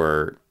games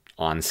were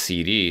on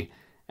CD,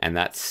 and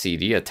that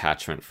CD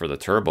attachment for the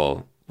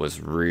Turbo was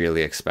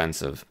really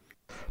expensive.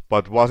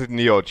 But was it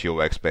Neo Geo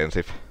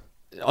expensive?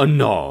 Oh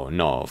no,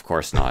 of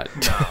course not.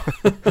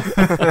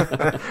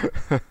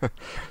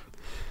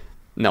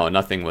 No,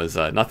 nothing was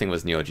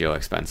Neo Geo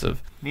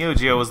expensive. Neo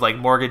Geo was like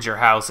mortgage your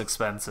house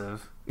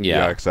expensive.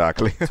 Yeah,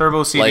 exactly.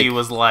 Turbo CD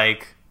was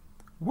like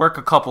work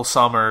a couple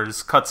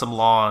summers, cut some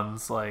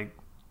lawns, like.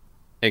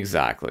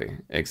 Exactly.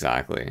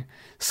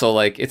 So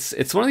like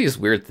it's one of these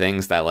weird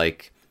things that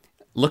like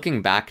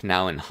looking back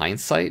now in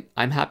hindsight,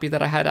 I'm happy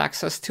that I had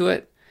access to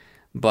it.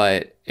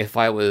 But if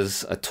I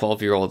was a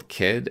 12-year-old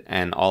kid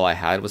and all I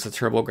had was a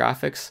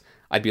TurboGrafx,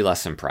 I'd be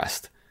less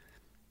impressed.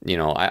 You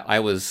know, I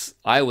was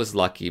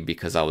lucky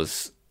because I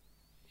was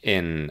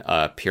in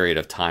a period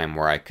of time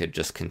where I could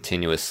just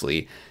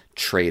continuously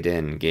trade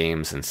in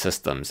games and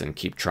systems and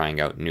keep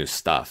trying out new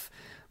stuff.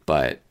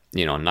 But,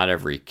 you know, not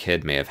every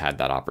kid may have had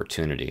that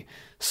opportunity.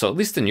 So at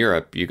least in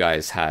Europe, you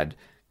guys had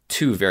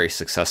two very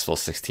successful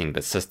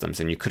 16-bit systems,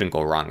 and you couldn't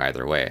go wrong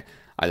either way.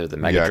 Either the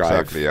Mega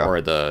Drive or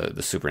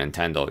the Super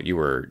Nintendo, you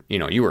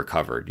were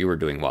covered. You were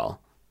doing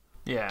well.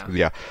 Yeah.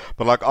 Yeah,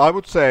 but like I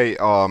would say,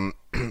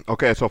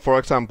 okay, so for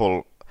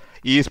example,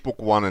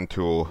 Eastbook 1 and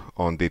 2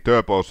 on the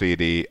Turbo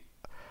CD,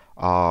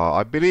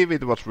 I believe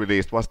it was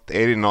released, was it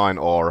 89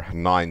 or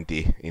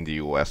 90 in the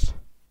US?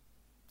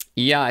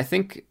 Yeah, I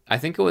think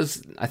it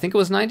was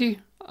 90.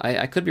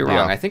 I could be wrong.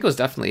 Yeah. I think it was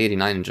definitely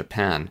 89 in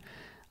Japan.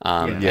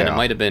 And it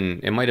might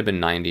have been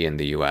 90 in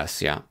the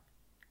US, yeah.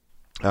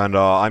 And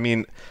I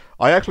mean,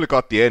 I actually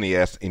got the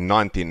NES in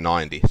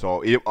 1990,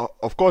 so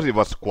of course it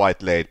was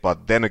quite late.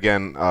 But then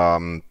again,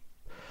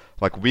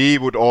 like we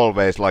would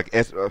always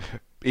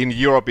in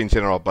Europe in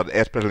general, but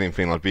especially in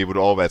Finland, we would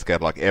always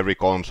get like every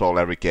console,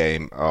 every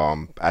game,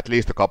 at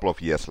least a couple of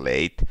years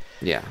late.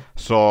 Yeah.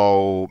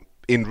 So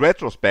in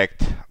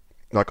retrospect,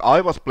 like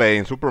I was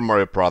playing Super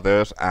Mario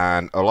Brothers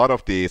and a lot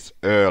of these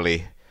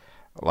early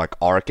like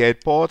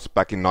arcade ports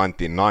back in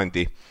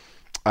 1990,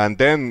 and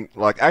then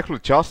like actually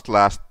just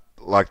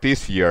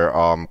this year,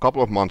 a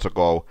couple of months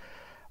ago,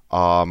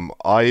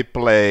 I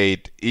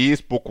played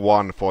Eastbook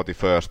 1 for the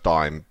first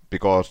time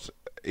because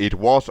it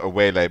was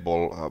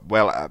available.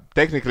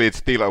 Technically it's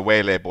still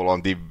available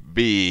on the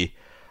Wii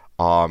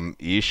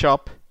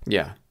eShop.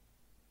 Yeah.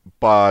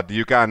 But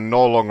you can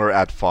no longer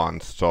add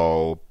funds.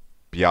 So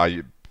yeah,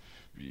 you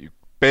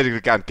basically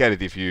can't get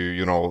it if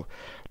you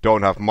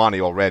don't have money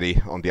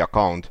already on the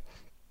account.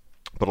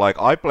 But like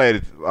I played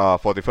it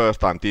for the first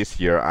time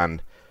this year,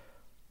 and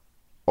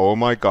oh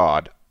my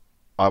god,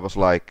 I was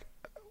like,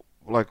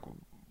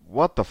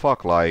 what the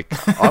fuck? Like,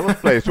 I was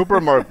playing Super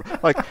Mario,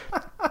 like,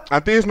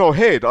 and there's no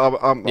hate.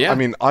 I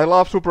mean, I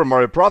love Super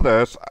Mario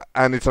Brothers,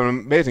 and it's an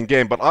amazing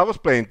game, but I was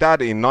playing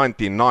that in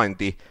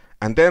 1990,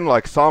 and then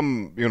like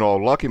some,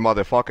 lucky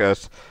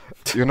motherfuckers,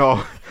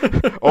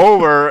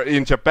 over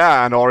in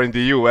Japan or in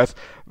the US,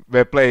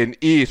 were playing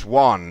East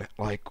 1,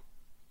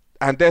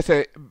 and there's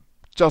a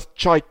just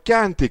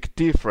gigantic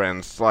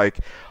difference, like.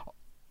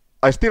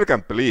 I still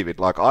can't believe it.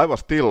 Like, I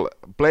was still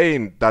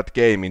playing that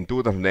game in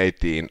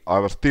 2018. I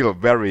was still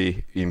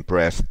very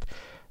impressed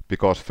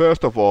because,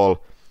 first of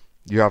all,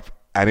 you have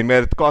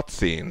animated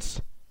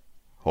cutscenes.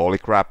 Holy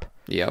crap.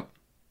 Yep.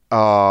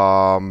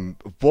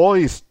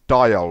 Voice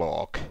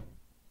dialogue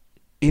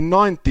in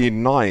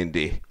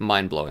 1990.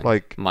 Mind-blowing.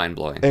 Like,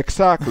 mind-blowing.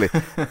 Exactly.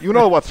 You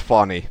know what's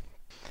funny?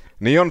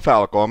 Nihon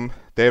Falcom,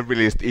 they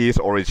released Ys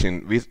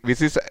Origin,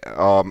 which is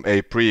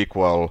a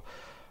prequel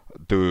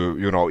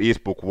to, Ys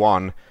Book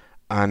 1,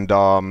 and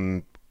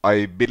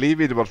I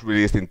believe it was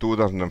released in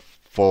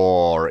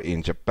 2004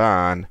 in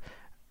Japan,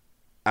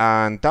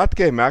 and that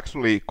game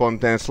actually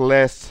contains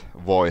less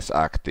voice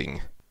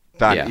acting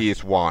than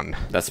Ys 1.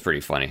 That's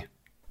pretty funny.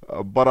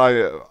 But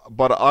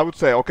I would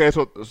say, okay,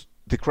 so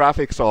the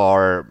graphics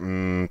are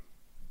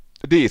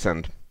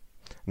decent,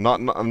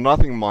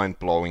 nothing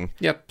mind-blowing.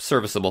 Yep,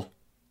 serviceable.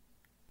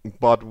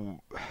 But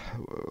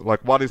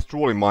like, what is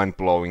truly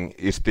mind-blowing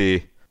is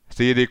the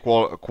CD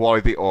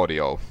quality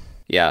audio.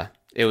 Yeah,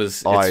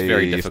 it's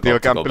very difficult to go back. I still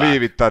can't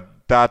believe it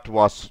that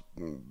was,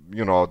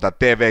 that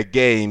there were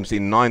games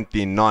in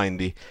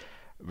 1990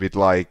 with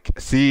like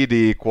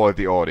CD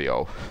quality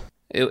audio.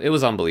 It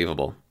was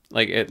unbelievable.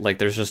 Like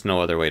there's just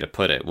no other way to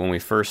put it. When we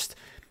first,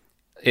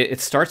 it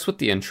starts with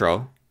the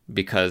intro,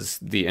 because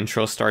the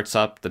intro starts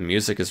up, the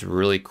music is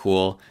really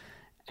cool,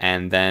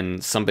 and then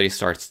somebody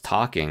starts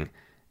talking,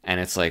 and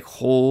it's like,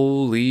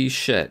 holy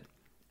shit.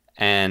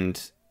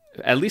 And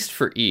at least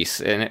for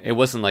Ys, and it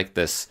wasn't like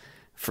this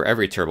for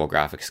every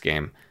TurboGrafx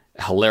game,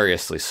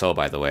 hilariously so,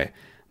 by the way,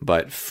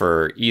 but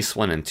for Ys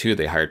 1 and 2,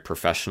 they hired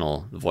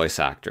professional voice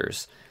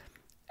actors.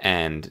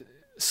 And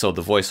so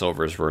the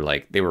voiceovers were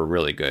they were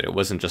really good. It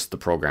wasn't just the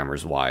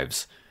programmers'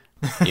 wives,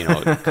 kind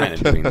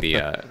of doing the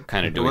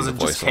voiceovers. It wasn't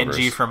just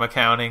Kenji from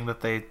accounting that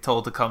they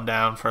told to come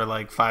down for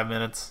like 5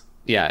 minutes.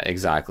 Yeah,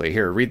 exactly.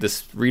 Here, read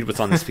what's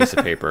on this piece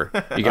of paper.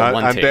 You got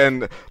one take.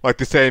 And then like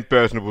the same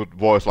person would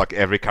voice like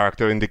every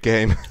character in the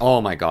game.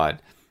 Oh my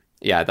god.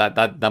 Yeah,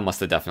 that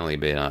must have definitely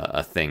been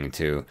a thing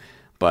too.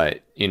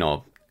 But,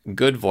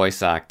 good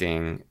voice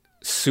acting,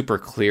 super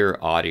clear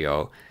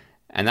audio,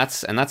 and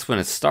that's when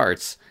it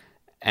starts.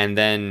 And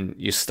then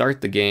you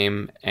start the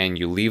game and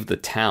you leave the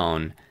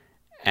town,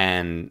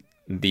 and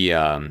the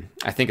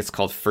I think it's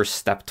called First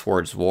Step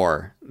Towards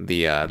War,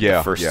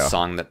 the first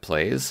song that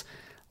plays.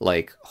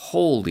 Like,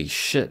 holy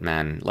shit,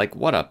 man. Like,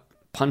 what a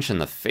punch in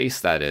the face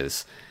that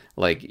is.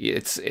 Like,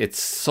 it's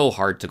so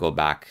hard to go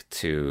back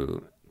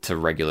to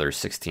regular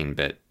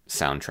 16-bit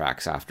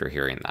soundtracks after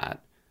hearing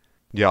that.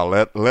 Yeah,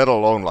 let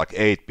alone like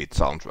 8-bit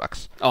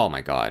soundtracks. Oh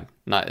my god.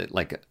 Not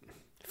like,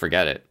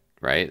 forget it,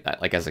 right?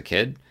 Like, as a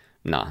kid,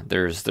 nah,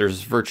 there's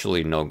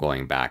virtually no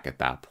going back at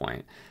that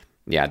point.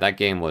 Yeah, that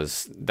game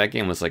was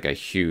like a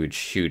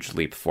huge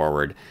leap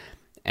forward.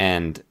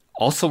 And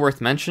also worth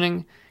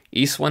mentioning,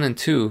 Ys 1 and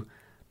 2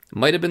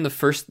 might have been the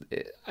first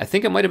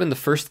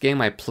game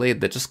I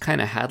played that just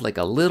kind of had like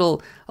a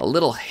little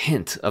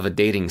hint of a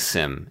dating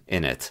sim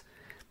in it.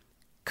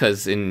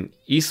 Because in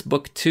Ys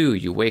Book 2,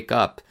 you wake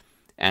up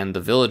and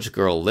the village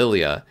girl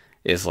Lilia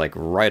is like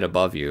right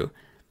above you,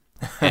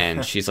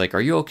 and she's like, "Are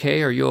you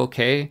okay? Are you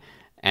okay?"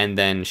 And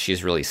then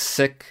she's really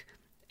sick,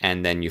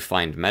 and then you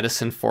find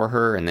medicine for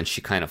her, and then she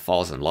kind of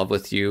falls in love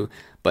with you.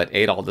 But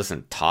Adol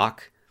doesn't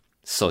talk,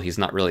 so he's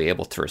not really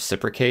able to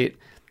reciprocate.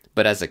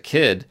 But as a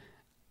kid,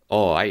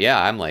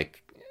 I'm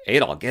like,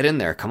 Adol, get in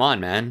there, come on,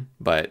 man.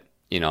 But,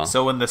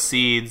 So when the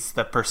seeds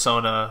that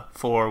Persona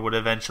 4 would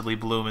eventually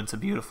bloom into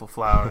beautiful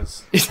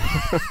flowers.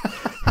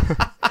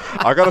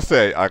 I gotta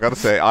say,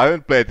 I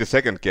haven't played the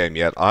second game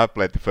yet. I have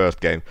played the first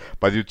game,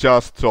 but you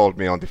just sold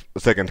me on the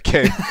second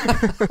game.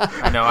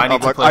 I know, I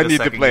need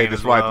to play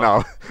this right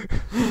now.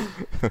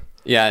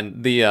 Yeah,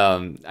 and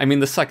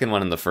the second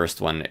one and the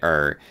first one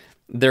are...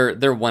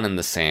 They're one and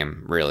the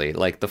same, really.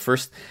 Like the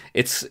first,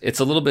 it's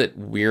a little bit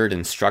weird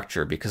in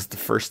structure, because the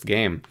first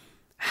game,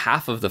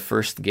 half of the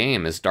first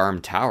game is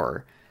Darm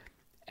Tower,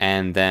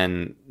 and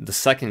then the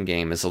second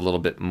game is a little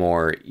bit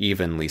more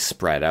evenly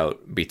spread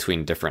out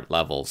between different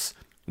levels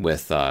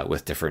with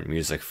different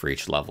music for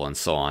each level and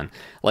so on.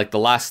 Like the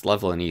last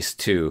level in Ys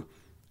 2,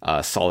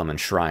 Solomon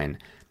Shrine,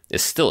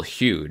 is still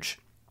huge,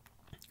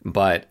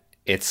 but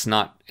it's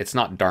not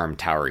Darm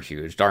Tower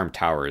huge. Darm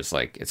Tower is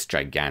like, it's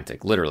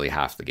gigantic, literally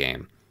half the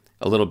game.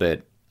 A little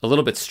bit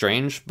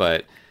strange,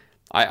 but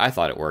I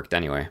thought it worked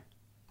anyway.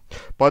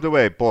 By the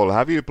way, Paul,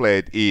 have you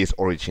played Ys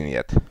Origin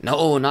yet?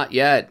 No, not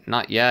yet.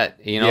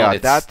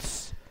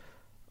 That's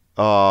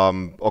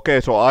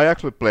okay. So I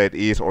actually played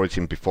Ys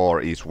Origin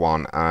before Ys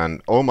 1,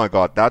 and oh my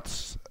god,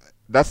 that's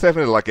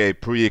definitely like a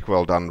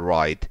prequel done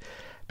right.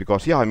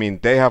 Because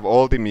they have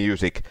all the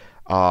music.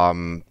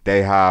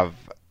 They have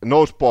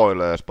no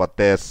spoilers, but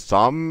there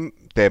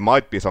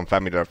might be some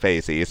familiar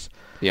faces.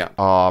 Yeah.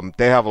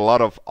 They have a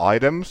lot of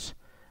items,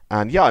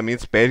 and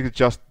it's basically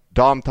just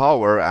Darm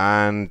Tower,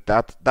 and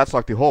that's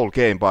like the whole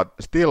game. But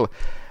still,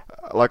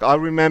 like I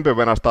remember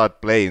when I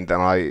started playing,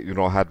 then I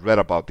had read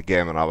about the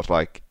game, and I was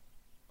like,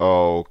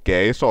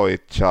 Okay, so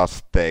it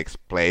just takes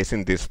place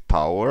in this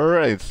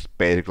tower. It's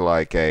basically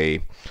like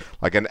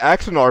an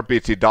action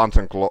RPG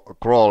dungeon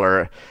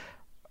crawler.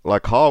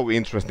 Like, how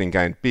interesting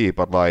can it be?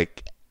 But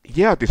like,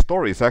 yeah, the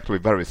story is actually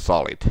very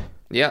solid.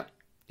 Yeah,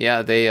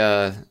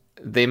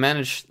 they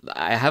managed.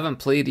 I haven't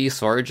played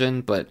East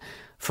Origin, but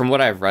from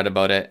what I've read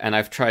about it, and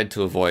I've tried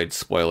to avoid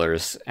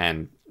spoilers,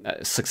 and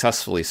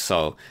successfully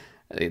so.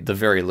 The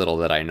very little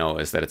that I know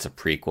is that it's a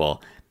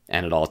prequel,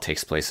 and it all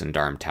takes place in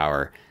Darm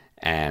Tower.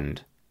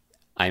 And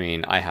I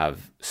mean, I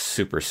have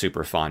super,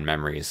 super fond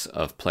memories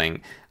of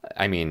playing.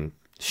 I mean,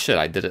 shit,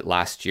 I did it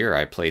last year.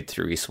 I played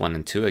through East 1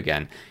 and 2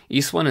 again.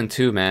 East 1 and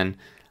 2, man,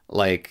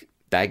 like,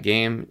 that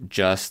game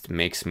just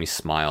makes me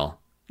smile.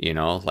 You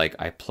know, like,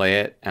 I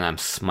play it and I'm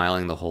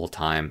smiling the whole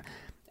time.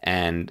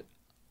 And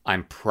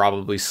I'm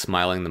probably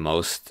smiling the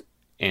most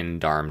in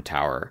Darm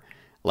Tower.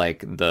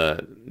 Like,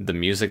 the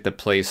music that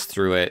plays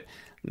through it,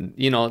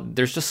 you know,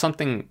 there's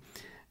something,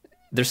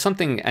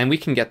 and we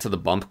can get to the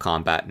bump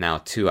combat now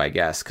too, I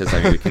guess, because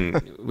I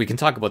mean, we can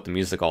talk about the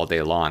music all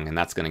day long, and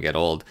that's going to get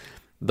old.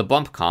 The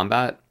bump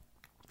combat,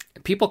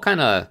 people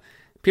kind of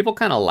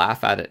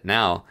laugh at it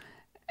now,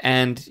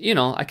 and you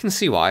know, I can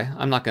see why.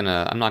 I'm not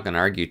gonna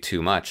argue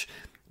too much,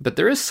 but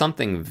there is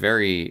something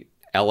very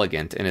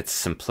elegant in its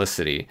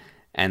simplicity,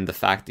 and the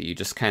fact that you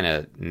just kind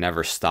of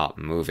never stop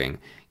moving.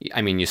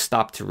 I mean, you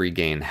stop to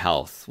regain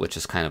health, which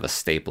is kind of a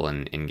staple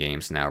in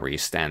games now, where you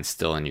stand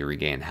still and you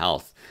regain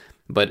health.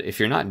 But if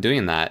you're not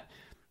doing that,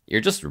 you're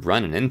just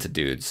running into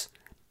dudes,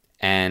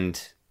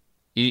 and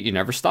you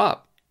never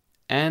stop.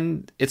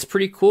 And it's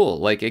pretty cool.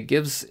 Like, it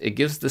gives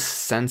this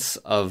sense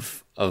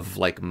of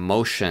like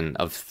motion,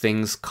 of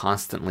things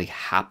constantly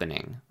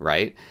happening,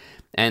 right?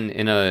 And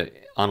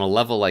on a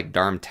level like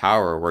Darm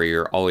Tower, where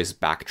you're always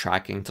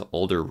backtracking to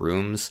older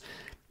rooms,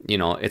 you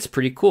know, it's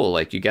pretty cool.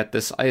 Like, you get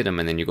this item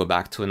and then you go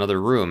back to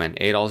another room, and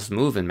Adolf's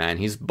moving, man.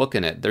 He's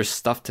booking it. There's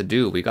stuff to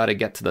do. We got to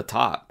get to the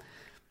top.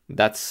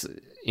 That's,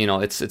 you know,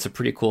 it's a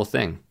pretty cool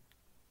thing.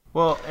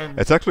 Well, and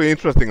it's actually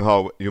interesting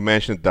how you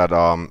mentioned that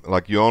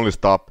like, you only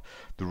stop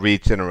to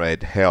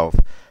regenerate health,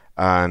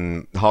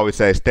 and how it's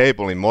a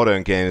staple in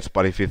modern games.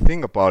 But if you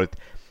think about it,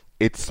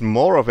 it's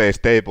more of a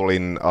staple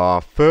in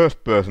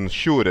first-person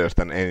shooters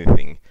than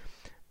anything.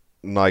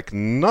 Like,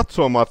 not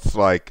so much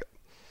like,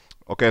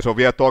 okay, so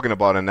we are talking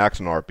about an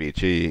action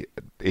RPG.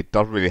 It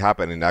doesn't really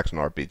happen in action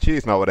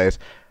RPGs nowadays.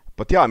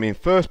 But yeah, I mean,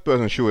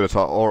 first-person shooters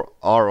are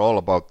all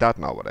about that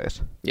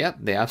nowadays. Yeah,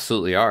 they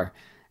absolutely are.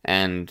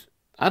 And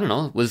I don't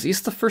know, was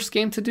East the first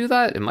game to do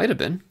that? It might have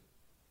been.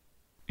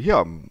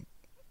 Yeah,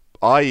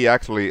 I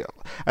actually,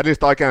 at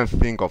least I can't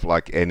think of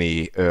like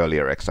any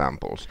earlier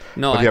examples.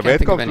 No, I can't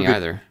think of any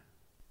either.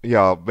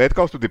 Yeah, when it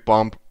comes to the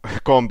bump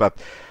combat,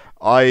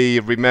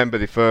 I remember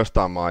the first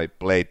time I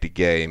played the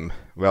game.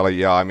 Well,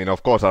 yeah, I mean,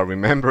 of course I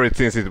remember it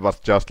since it was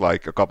just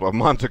like a couple of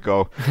months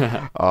ago.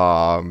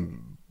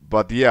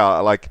 But yeah,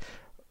 like,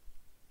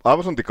 I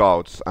was on the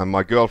couch and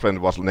my girlfriend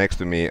was next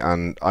to me,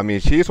 and I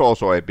mean, she's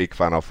also a big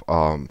fan of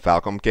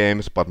Falcom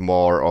games, but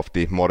more of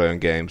the modern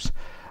games.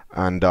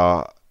 And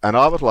I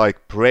was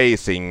like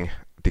praising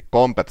the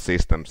combat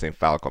systems in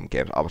Falcom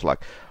games. I was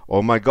like,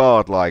 oh my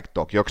god, like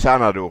Tokyo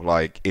Xanadu,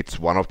 like, it's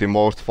one of the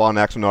most fun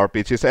action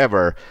RPGs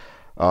ever.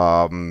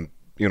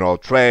 You know,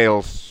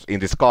 Trails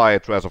in the Sky,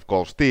 Trails of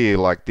Cold Steel,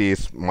 like,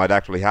 these might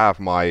actually have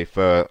my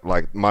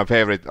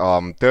favorite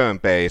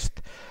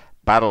turn-based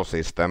battle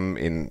system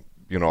in,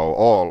 you know,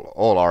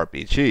 all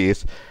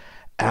RPGs.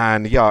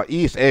 And yeah,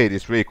 East 8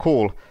 is really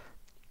cool.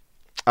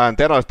 And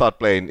then I start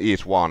playing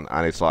East 1,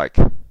 and it's like,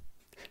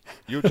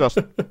 you just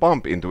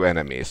bump into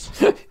enemies.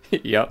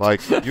 Yep.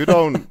 Like, you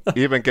don't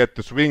even get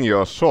to swing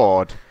your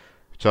sword,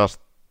 just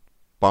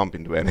bump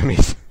into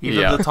enemies.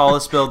 Even the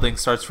tallest building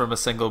starts from a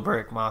single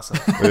brick, Masa.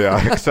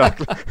 Yeah,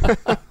 exactly.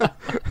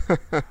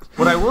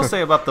 What I will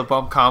say about the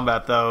bump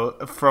combat, though,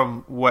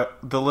 from what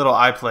the little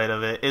I played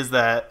of it, is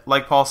that,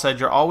 like Paul said,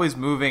 you're always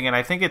moving, and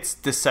I think it's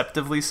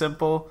deceptively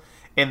simple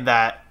in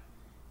that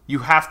you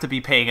have to be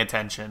paying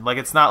attention. Like,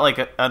 it's not like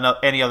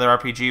any other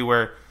RPG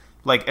where,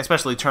 like,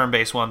 especially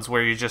turn-based ones,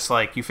 where you just,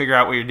 like, you figure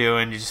out what you're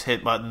doing, you just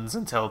hit buttons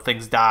until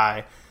things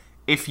die.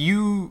 If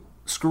you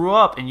screw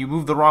up and you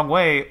move the wrong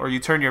way, or you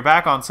turn your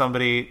back on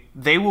somebody,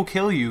 they will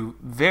kill you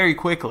very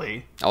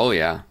quickly. Oh,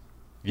 yeah.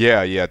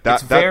 Yeah,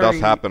 that does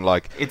happen.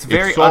 Like, it's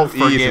very so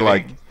unforgiving. Easy,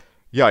 like,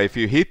 yeah, if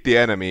you hit the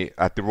enemy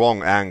at the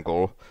wrong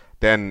angle,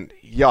 then,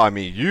 yeah, I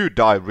mean, you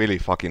die really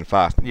fucking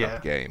fast in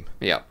that game.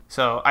 Yeah.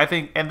 So I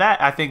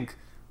think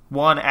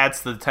one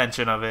adds to the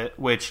tension of it,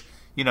 which,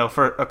 you know,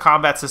 for a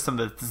combat system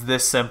that's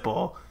this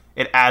simple,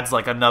 it adds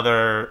like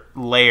another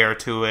layer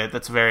to it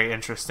that's very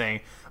interesting.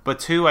 But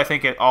two, I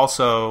think it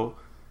also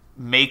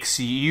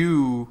makes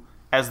you,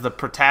 as the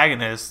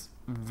protagonist,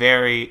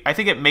 I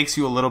think it makes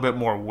you a little bit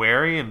more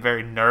wary and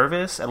very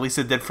nervous. At least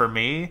it did for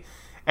me.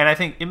 And I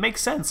think it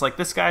makes sense. Like,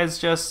 this guy's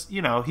just,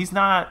 you know, he's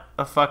not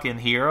a fucking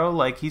hero.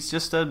 Like, he's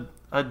just a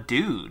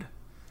dude.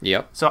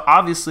 Yep. So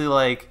obviously,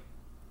 like,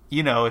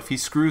 you know, if he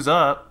screws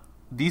up,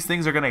 these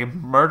things are going to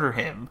murder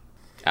him.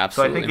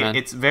 Absolutely, so I think man.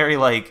 it's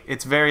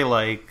very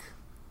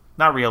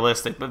not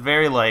realistic, but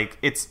very like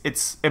it's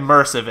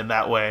immersive in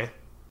that way.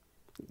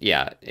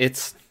 Yeah,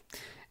 it's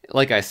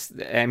like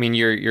I mean,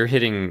 you're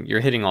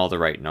hitting all the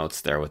right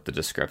notes there with the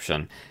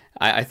description.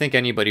 I think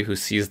anybody who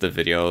sees the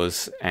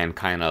videos and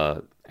kind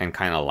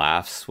of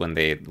laughs when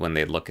they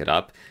look it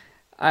up,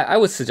 I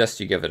would suggest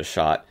you give it a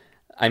shot.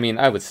 I mean,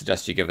 I would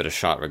suggest you give it a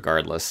shot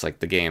regardless. Like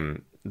the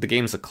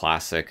game's a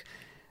classic.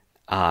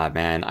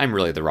 Man, I'm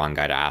really the wrong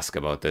guy to ask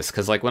about this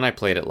because like when I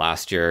played it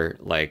last year,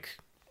 like,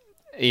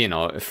 you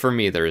know, for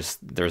me there's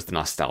the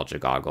nostalgia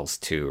goggles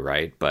too,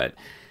 right? But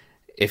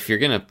if you're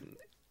gonna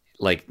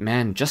like,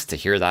 man, just to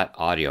hear that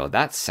audio,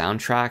 that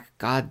soundtrack,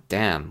 god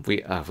damn,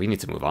 we need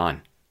to move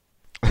on.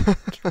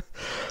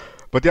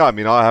 But yeah, I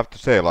mean, I have to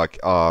say, like,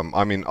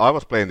 I mean, I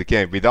was playing the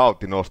game without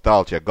the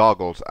nostalgia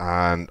goggles,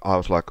 and I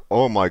was like,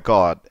 oh my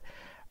god,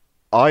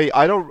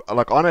 I don't,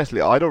 like,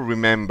 honestly, I don't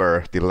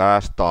remember the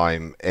last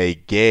time a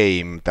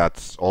game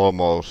that's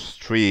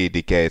almost 3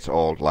 decades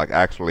old, like,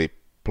 actually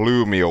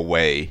blew me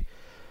away,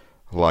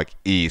 like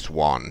Ys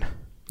 1.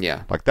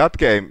 Yeah. Like, that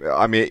game,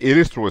 I mean, it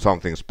is truly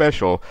something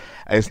special,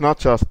 and it's not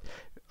just,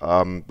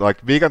 like,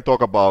 we can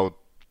talk about,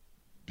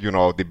 you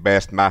know, the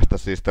best Master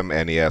System,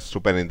 NES,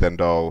 Super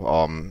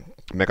Nintendo,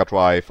 Mega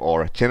Drive,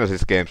 or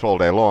Genesis games all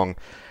day long,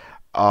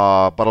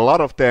 but a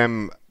lot of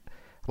them,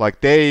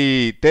 like,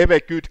 they were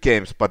good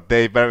games, but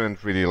they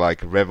weren't really,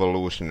 like,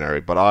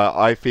 revolutionary. But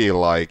I feel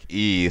like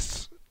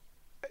Ys,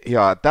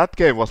 yeah, that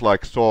game was,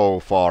 like,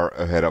 so far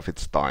ahead of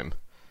its time.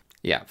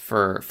 Yeah,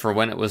 for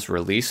when it was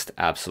released,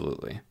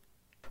 absolutely.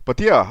 But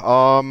yeah,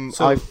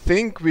 I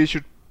think we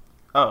should...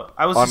 Oh,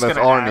 I was just going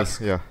to ask,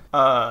 yeah.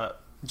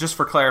 Just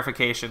for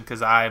clarification,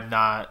 because I'm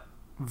not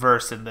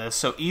versed in this.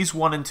 So Ys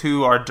 1 and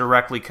 2 are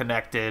directly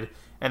connected,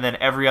 and then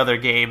every other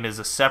game is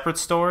a separate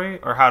story,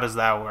 or how does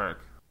that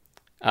work?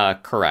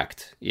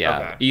 Correct.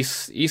 Yeah. Okay.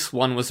 Ys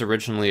 1 was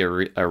originally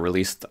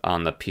released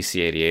on the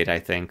PC-88, I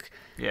think.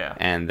 Yeah.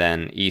 And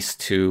then Ys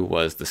 2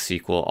 was the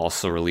sequel,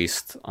 also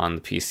released on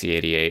the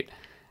PC-88.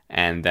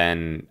 And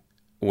then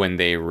when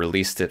they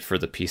released it for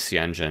the PC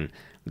Engine,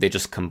 they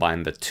just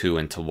combined the two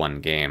into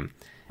one game.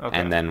 Okay.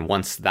 And then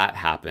once that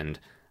happened,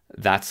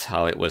 that's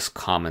how it was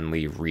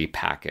commonly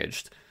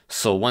repackaged.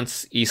 So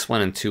once Ys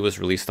 1 and 2 was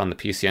released on the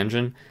PC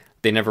Engine,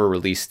 they never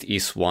released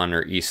Ys 1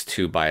 or Ys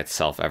 2 by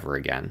itself ever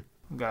again.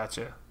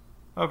 Gotcha.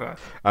 Okay.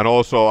 And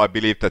also, I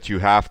believe that you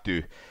have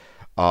to,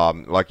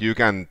 like, you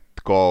can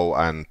go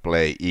and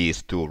play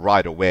Ys 2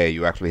 right away.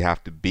 You actually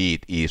have to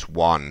beat Ys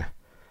 1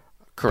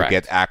 Correct. to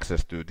get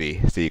access to the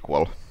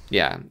sequel.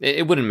 Yeah,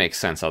 it wouldn't make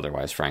sense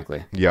otherwise,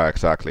 frankly. Yeah,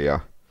 exactly,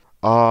 yeah.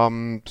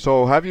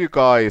 So have you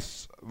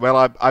guys...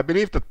 Well, I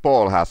believe that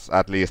Paul has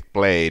at least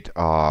played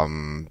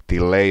the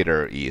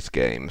later Ys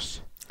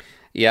games.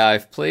 Yeah,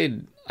 I've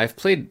played,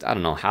 I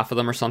don't know, half of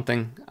them or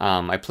something.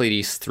 I played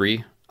Ys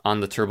 3 on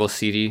the Turbo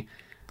CD.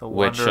 The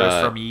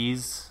Wanderers from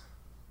Ys?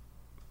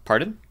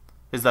 Pardon?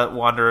 Is that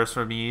Wanderers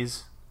from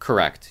Ys?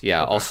 Correct,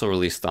 yeah, Okay. also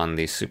released on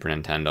the Super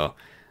Nintendo.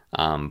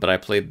 But I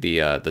played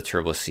the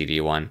Turbo CD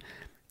one.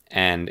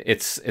 And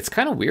it's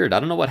kind of weird. I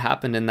don't know what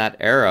happened in that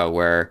era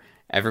where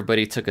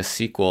everybody took a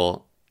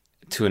sequel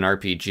to an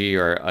RPG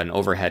or an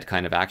overhead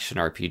kind of action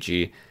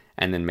RPG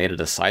and then made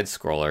it a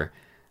side-scroller.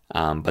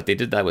 But they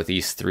did that with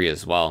Ys 3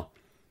 as well.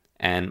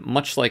 And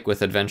much like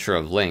with Adventure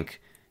of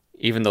Link,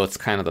 even though it's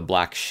kind of the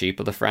black sheep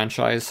of the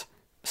franchise,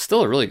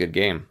 still a really good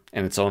game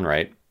in its own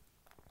right.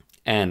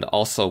 And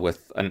also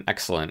with an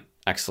excellent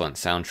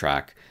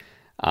soundtrack.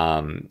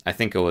 I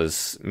think it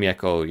was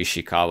Miyako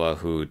Ishikawa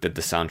who did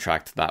the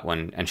soundtrack to that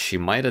one, and she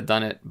might have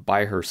done it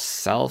by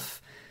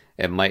herself.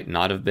 It might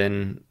not have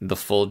been the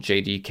full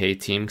JDK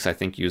team, because I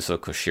think Yuzo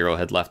Koshiro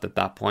had left at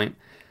that point.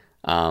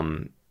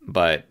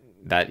 But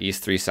that Ys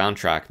 3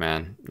 soundtrack,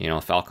 man, you know,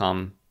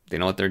 Falcom, they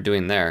know what they're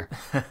doing there.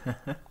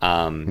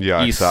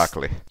 Yeah,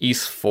 exactly.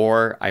 Ys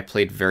 4, I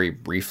played very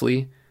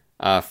briefly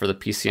for the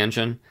PC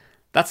Engine.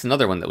 That's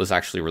another one that was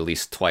actually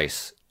released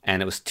twice,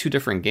 and it was 2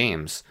 different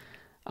games.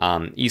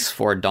 Ys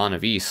 4 Dawn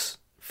of Ys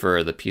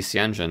for the PC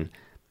Engine,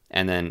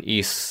 and then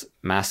Ys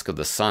Mask of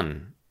the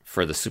Sun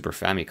for the Super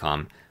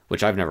Famicom,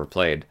 which I've never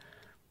played.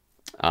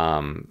 I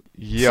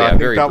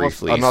think that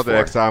was another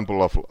Ys4.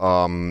 example of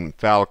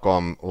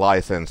Falcom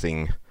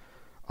licensing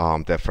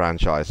their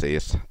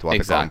franchises to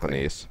other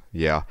companies.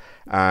 Yeah,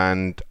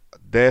 and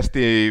there's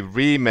the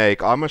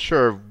remake. I'm not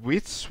sure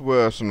which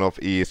version of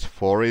Ys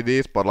 4 it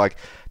is, but like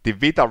the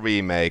Vita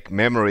remake,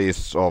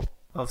 Memories of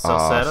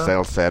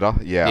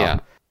Celceta. Yeah.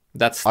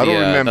 That's I don't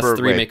remember. That's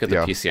the remake of the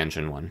PC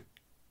Engine one.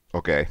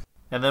 Okay.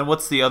 And then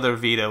what's the other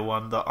Vita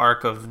one? The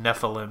Ark of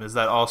Nephilim. Is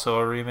that also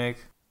a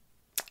remake?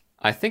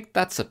 I think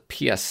that's a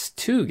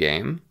PS2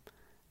 game,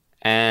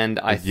 and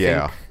I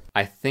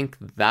think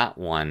that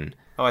one.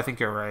 Oh, I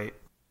think you're right.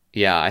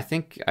 Yeah, I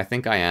think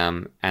I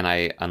am,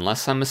 and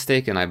unless I'm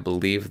mistaken, I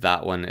believe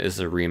that one is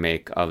a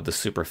remake of the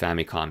Super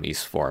Famicom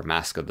Ys 4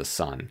 Mask of the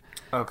Sun.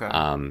 Okay.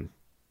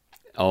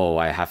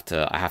 I have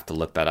to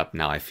look that up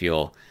now. I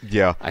feel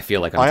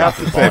like I have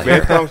dropping to the ball say, when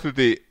here.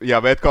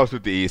 it comes to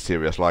the E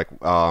series, like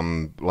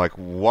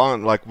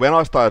when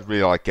I started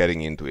really like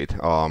getting into it,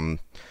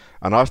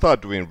 and I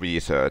started doing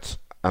research,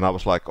 and I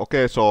was like,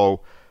 okay,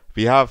 so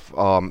we have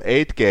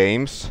 8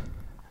 games,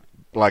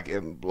 like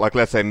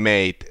let's say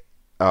made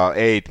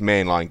 8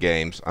 mainline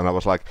games, and I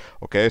was like,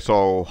 okay,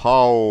 so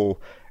how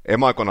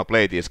am I gonna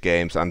play these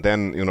games? And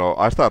then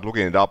I started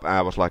looking it up, and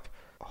I was like,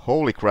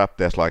 holy crap,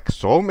 there's like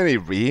so many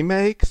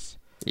remakes,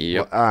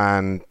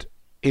 and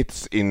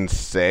it's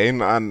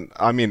insane. And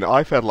I mean,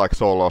 I felt like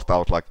so lost. I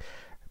was like,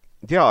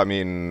 yeah, I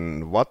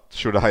mean, what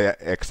should I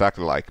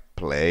exactly like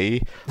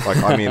play?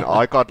 Like, I mean,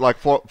 I got like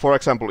for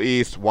example,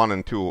 Ys 1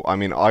 and 2. I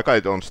mean, I got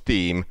it on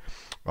Steam,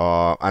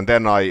 and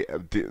then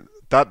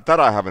that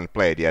I haven't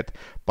played yet.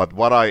 But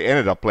what I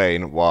ended up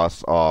playing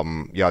was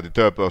the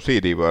Turbo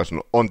CD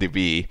version on the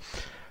Wii.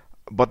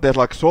 But there's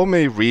like so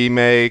many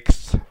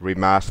remakes,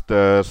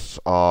 remasters,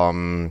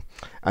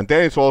 and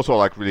then it's also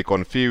like really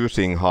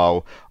confusing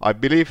how I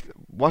believe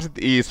was it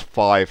Ys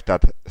 5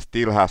 that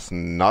still has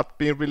not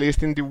been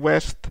released in the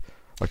West,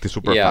 like the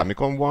Super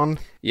Famicom one?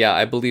 Yeah,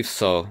 I believe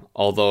so.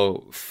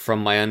 Although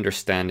from my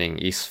understanding,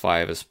 Ys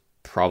 5 is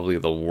probably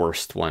the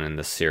worst one in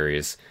the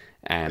series,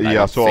 and I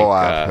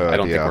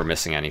don't think we're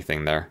missing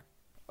anything there.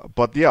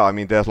 But yeah, I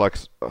mean, there's like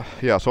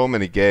so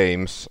many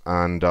games,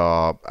 and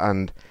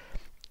then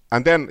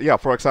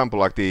for example,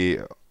 like the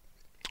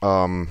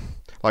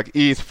like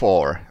Ys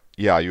 4.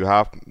 Yeah, you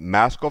have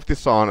Mask of the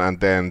Sun, and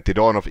then The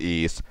Dawn of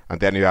Ys,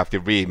 and then you have the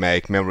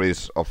remake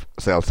Memories of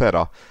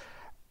Celceta.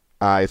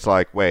 It's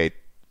like, wait,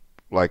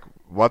 like,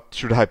 what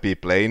should I be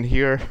playing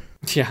here?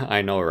 Yeah,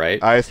 I know, right?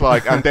 It's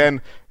like, and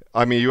then,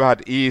 I mean, you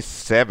had Ys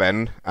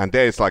 7, and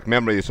then it's like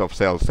Memories of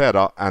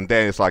Celceta, and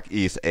then it's like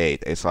Ys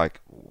 8. It's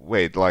like,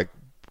 wait, like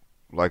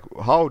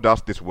how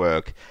does this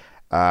work?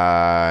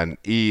 And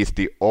Ys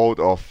the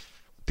Oath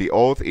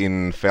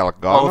in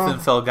Felghana. Oath in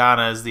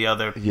Felghana is the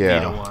other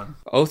Vita one.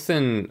 Oath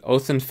in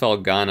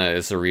Felghana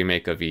is a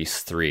remake of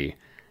Ys 3,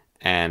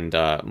 and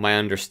my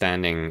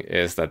understanding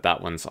is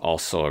that one's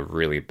also a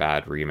really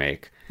bad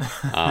remake.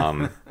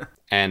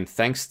 And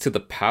thanks to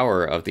the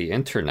power of the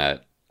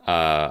internet,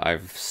 I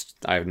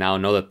now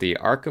know that the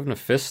Ark of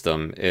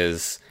Nephistum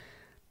is,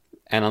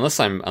 and unless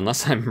I'm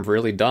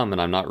really dumb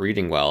and I'm not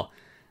reading well,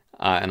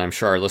 and I'm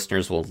sure our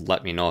listeners will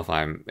let me know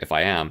if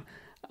I am.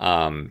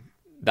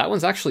 That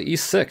one's actually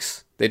Ys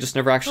 6. They just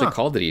never actually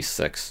called it Ys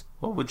 6.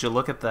 Well, would you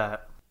look at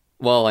that?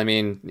 Well, I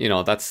mean,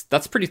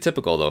 that's pretty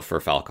typical, though, for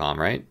Falcom,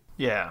 right?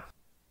 Yeah.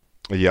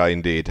 Yeah,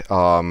 indeed.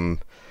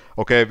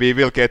 Okay, we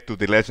will get to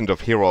the Legend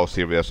of Heroes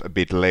series a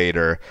bit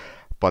later,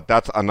 but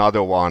that's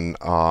another one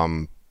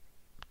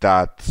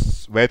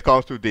that's, when it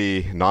comes to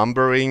the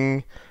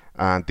numbering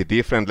and the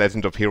different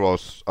Legend of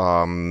Heroes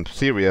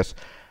series,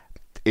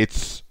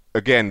 it's,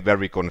 again,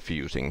 very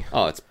confusing.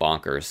 Oh, it's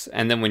bonkers.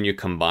 And then when you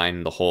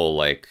combine the whole,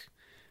 like,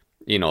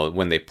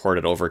 when they port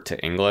it over to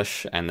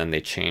English and then they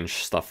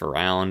change stuff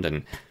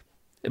around,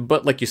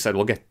 but like you said,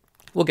 we'll get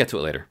to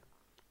it later.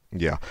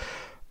 Yeah,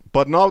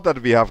 but now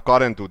that we have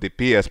gotten to the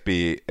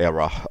PSP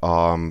era,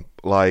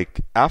 like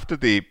after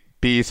the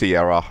PC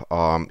era,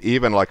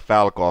 even like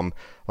Falcom,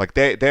 like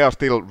they are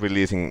still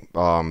releasing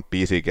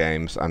PC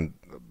games, and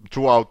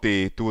throughout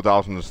the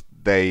 2000s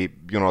they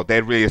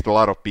released a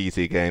lot of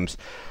PC games,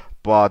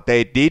 but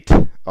they did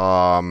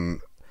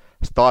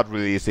start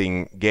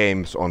releasing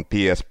games on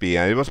PSP,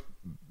 and it was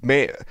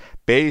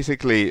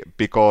basically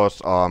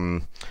because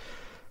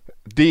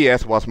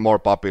DS was more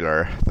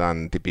popular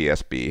than the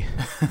PSP.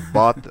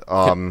 But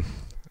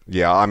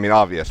yeah, I mean,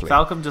 obviously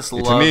Falcom just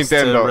loves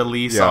to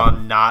release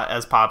on not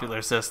as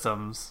popular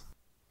systems.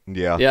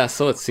 Yeah,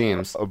 so it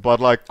seems. But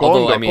like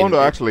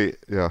Kondo actually,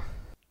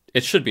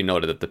 it should be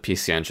noted that the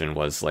PC Engine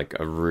was like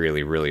a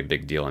really, really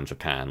big deal in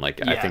Japan. Like,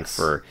 yes. I think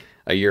for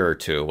a year or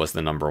two it was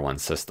the number one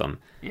system.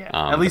 Yeah,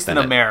 at least in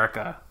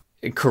America.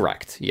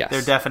 Correct, yes.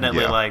 They're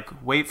definitely like,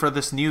 wait for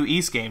this new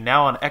Ys game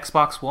now on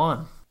Xbox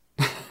One.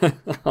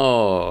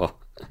 Oh.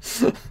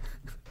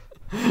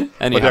 Anyhow.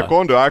 But yeah,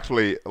 Kondo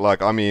actually,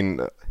 like, I mean,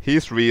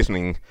 his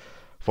reasoning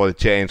for the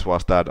change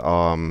was that,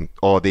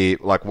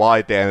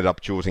 why they ended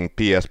up choosing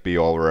PSP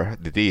over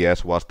the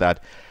DS was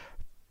that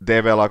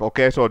they were like,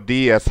 okay, so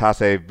DS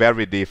has a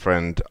very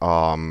different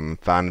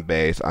fan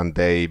base, and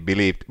they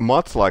believed,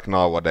 much like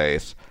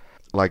nowadays,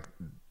 like,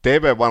 they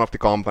were one of the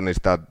companies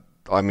that,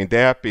 I mean, they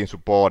have been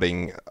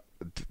supporting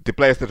the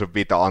PlayStation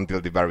Vita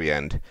until the very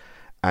end.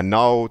 And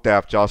now they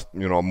have just,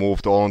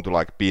 moved on to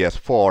like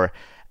PS4,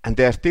 and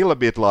they're still a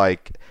bit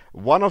like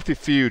one of the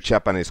few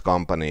Japanese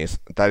companies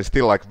that is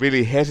still like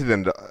really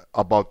hesitant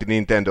about the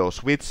Nintendo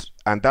Switch,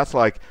 and that's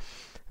like,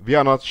 we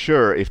are not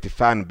sure if the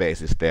fan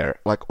base is there.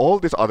 Like all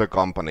these other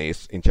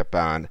companies in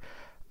Japan,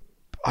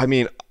 I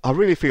mean, I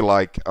really feel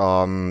like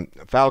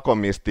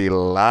Falcom is the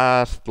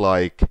last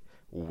like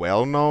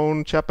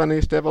well-known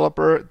Japanese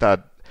developer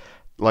that,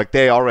 like,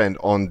 they aren't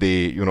on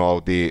the,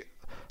 the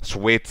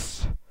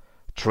Switch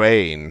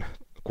train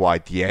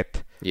quite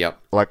yet. Yep.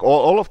 Like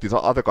all of these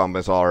other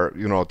companies are,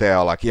 they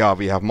are like, yeah,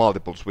 we have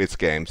multiple Switch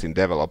games in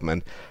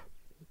development,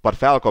 but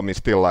Falcom is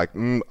still like,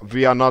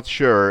 we are not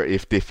sure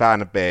if the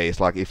fan base,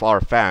 like if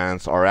our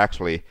fans are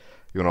actually,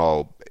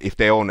 if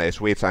they own a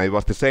Switch. And it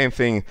was the same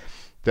thing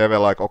they were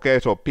like, okay,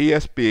 so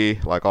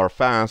PSP, like our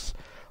fans,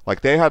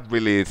 like they had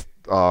released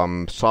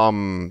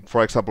some,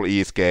 for example,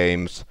 Ys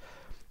games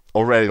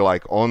already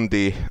like on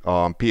the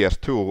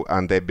PS2,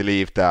 and they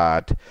believed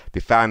that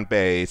the fan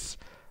base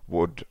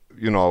would,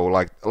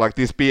 like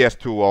these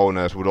PS2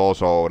 owners would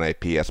also own a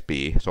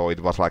PSP. So it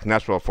was like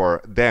natural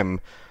for them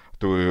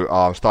to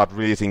start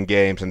releasing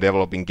games and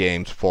developing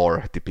games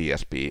for the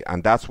PSP,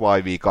 and that's why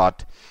we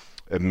got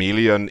a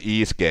million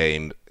Ys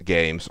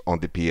games on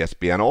the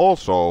PSP, and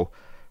also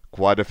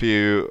quite a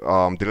few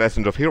The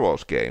Legend of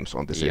Heroes games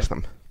on the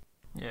system.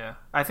 Yeah,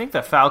 I think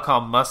that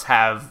Falcom must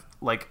have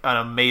like an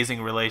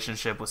amazing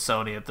relationship with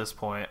Sony at this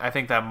point. I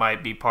think that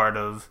might be part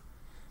of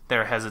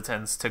their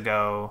hesitance to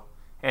go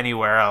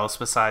anywhere else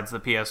besides the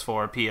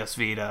PS4, PS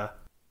Vita.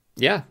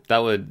 Yeah, that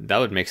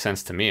would make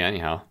sense to me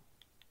anyhow.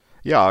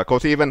 Yeah,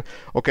 because even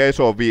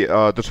so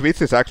the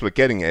Switch is actually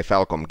getting a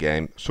Falcom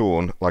game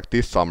soon, like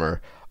this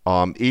summer.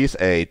 Ys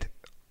 8,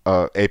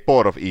 a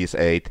port of Ys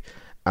 8,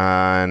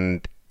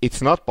 and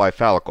it's not by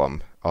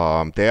Falcom.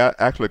 They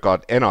actually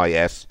got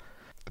NIS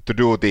to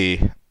do the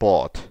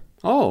port.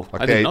 Oh,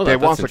 like I didn't know that.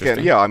 That's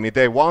interesting.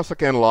 They once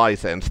again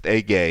licensed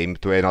a game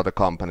to another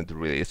company to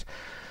release.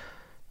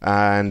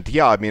 And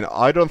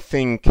I don't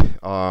think,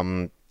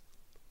 I'm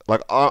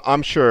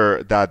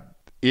sure that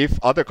if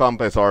other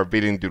companies are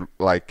willing to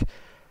like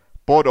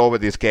port over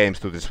these games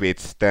to the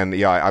Switch, then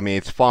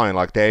it's fine.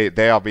 Like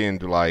they are willing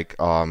to like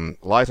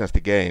license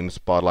the games,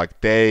 but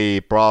like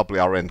they probably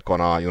aren't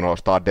gonna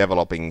start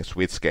developing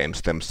Switch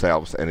games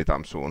themselves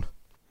anytime soon.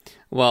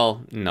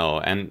 Well, no,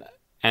 and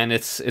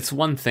it's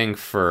one thing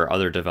for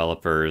other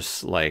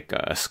developers like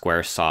a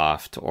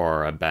Squaresoft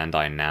or a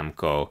Bandai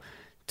Namco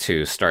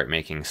to start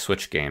making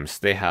Switch games.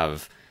 They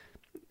have,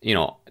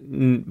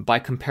 by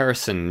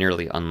comparison,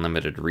 nearly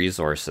unlimited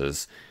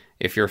resources.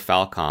 If you're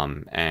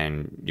Falcom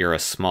and you're a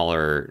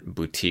smaller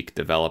boutique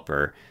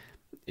developer,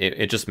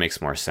 it just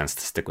makes more sense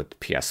to stick with the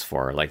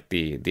PS4. Like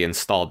the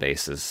install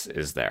base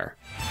is there.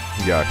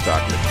 Yeah,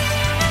 exactly.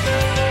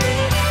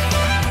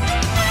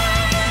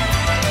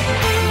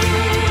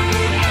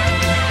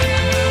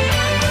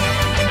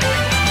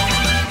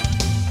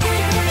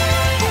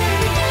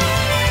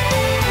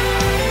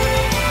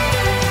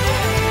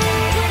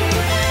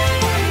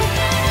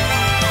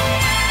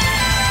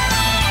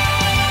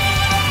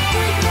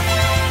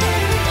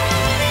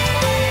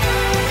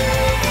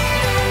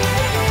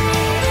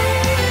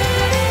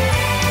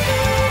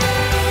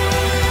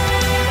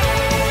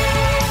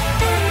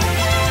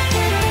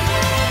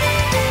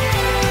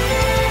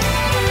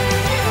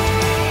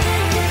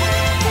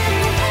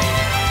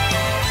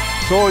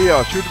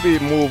 So should we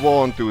move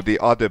on to the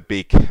other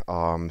big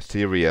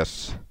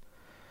series?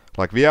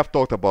 Like we have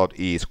talked about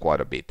Ys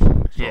quite a bit.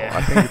 So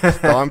I think it's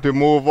time to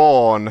move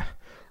on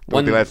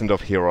to The Legend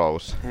of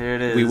Heroes. Here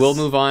it is. We will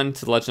move on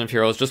to The Legend of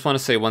Heroes. Just want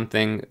to say one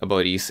thing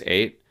about Ys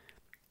 8.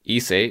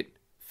 Ys 8,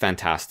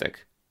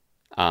 fantastic.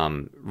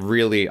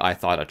 Really, I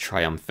thought a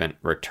triumphant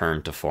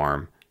return to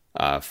form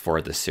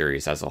for the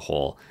series as a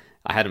whole.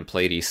 I hadn't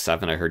played Ys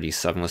 7. I heard Ys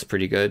 7 was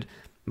pretty good.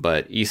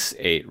 But Ys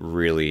 8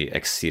 really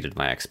exceeded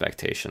my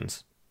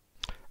expectations.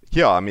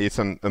 Yeah, it's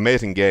an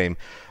amazing game.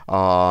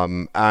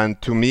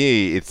 And to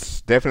me,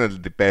 it's definitely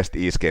the best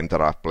Ys game that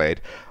I've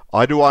played.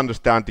 I do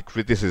understand the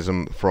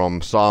criticism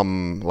from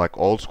some like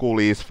old school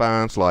Ys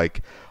fans.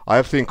 Like I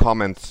have seen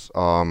comments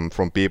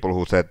from people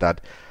who said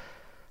that,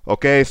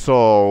 okay,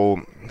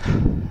 so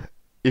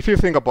if you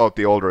think about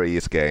the older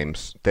Ys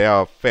games, they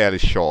are fairly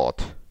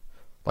short.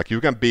 Like you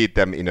can beat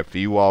them in a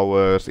few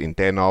hours, in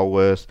 10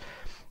 hours.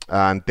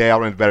 And they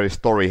aren't very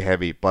story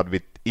heavy, but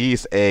with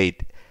Ys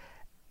 8,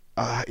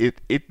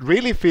 it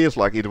really feels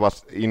like it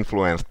was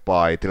influenced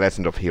by The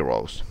Legend of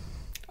Heroes.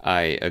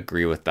 I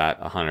agree with that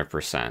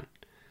 100%.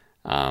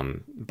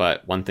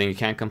 But one thing you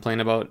can't complain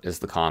about is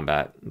the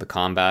combat. The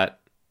combat,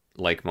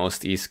 like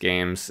most Ys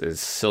games, is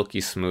silky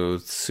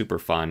smooth, super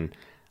fun.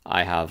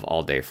 I have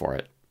all day for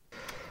it.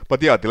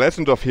 But yeah, The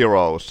Legend of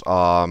Heroes,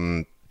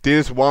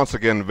 this is once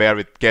again where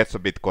it gets a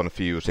bit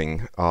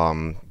confusing,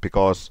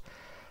 because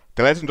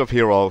The Legend of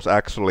Heroes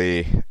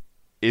actually,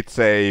 it's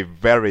a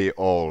very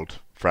old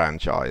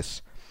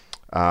franchise,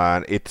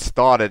 and it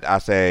started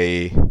as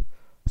a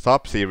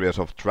sub-series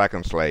of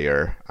Dragon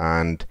Slayer,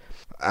 and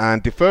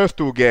the first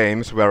two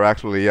games were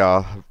actually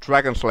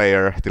Dragon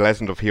Slayer, The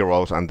Legend of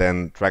Heroes, and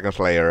then Dragon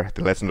Slayer,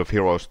 The Legend of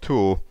Heroes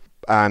 2,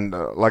 and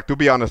to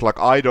be honest,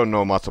 I don't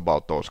know much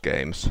about those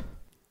games.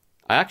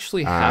 I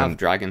actually have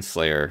Dragon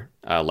Slayer,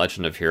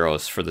 Legend of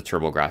Heroes for the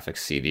TurboGrafx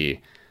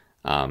CD.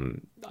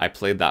 I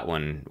played that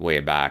one way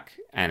back,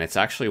 and it's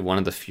actually one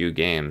of the few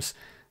games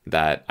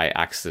that I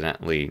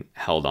accidentally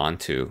held on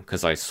to,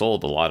 because I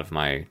sold a lot of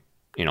my,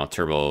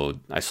 Turbo.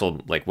 I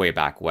sold way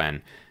back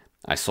when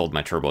I sold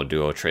my Turbo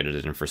Duo, traded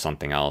it in for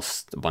something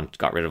else,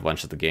 got rid of a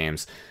bunch of the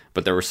games,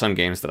 but there were some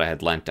games that I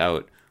had lent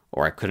out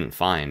or I couldn't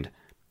find.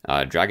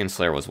 Dragon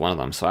Slayer was one of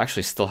them, so I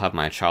actually still have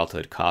my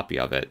childhood copy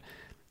of it,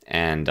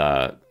 and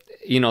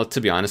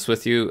to be honest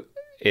with you,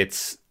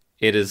 it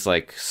is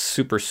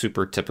super,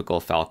 super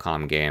typical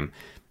Falcom game.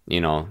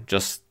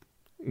 Just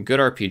good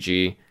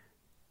RPG,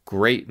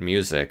 great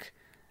music.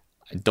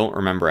 I don't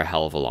remember a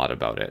hell of a lot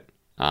about it.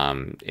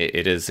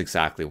 It is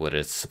exactly what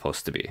it's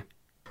supposed to be.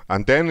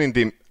 And then in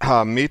the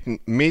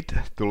mid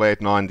to late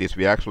 90s,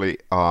 we actually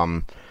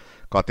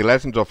got the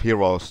Legend of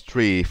Heroes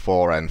 3,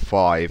 4, and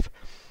 5.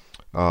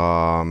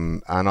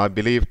 And I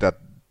believe that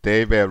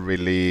they were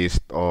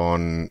released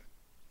on...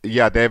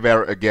 Yeah, they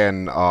were,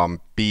 again,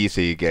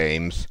 PC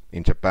games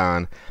in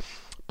Japan.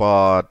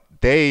 But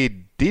they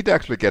did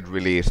actually get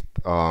released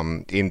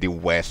in the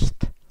West.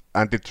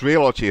 And the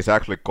trilogy is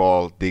actually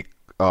called the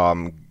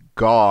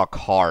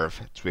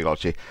Garg-Harv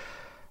trilogy.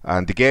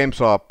 And the games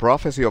are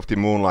Prophecy of the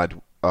Moonlight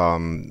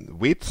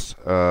Witch,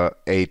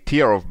 A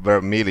Tear of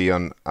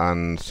Vermilion,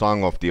 and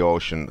Song of the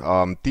Ocean.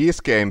 These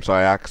games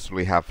I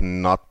actually have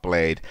not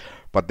played,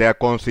 but they are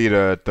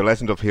considered The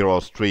Legend of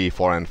Heroes 3,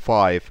 4, and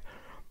 5.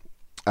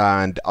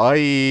 And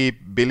I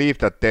believe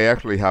that they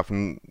actually have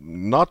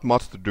not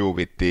much to do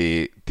with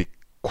the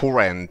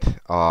current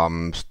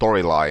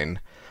storyline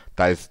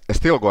that is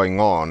still going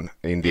on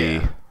in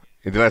the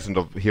Legend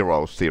of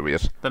Heroes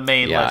series. The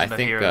main Legend of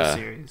Heroes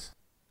series.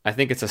 I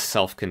think it's a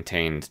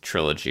self-contained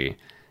trilogy.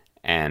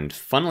 And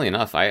funnily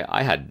enough,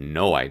 I had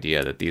no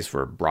idea that these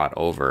were brought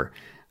over.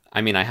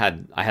 I mean, I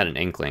had an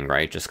inkling,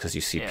 right? Just because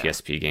you see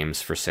PSP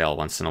games for sale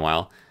once in a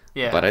while.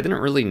 Yeah. But I didn't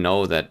really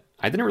know that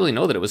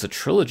it was a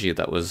trilogy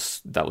that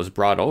was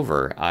brought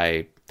over.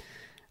 I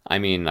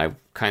mean, I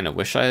kind of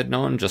wish I had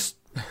known just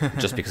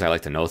because I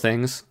like to know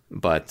things.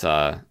 But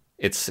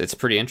it's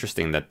pretty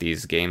interesting that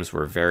these games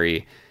were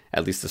very,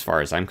 at least as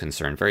far as I'm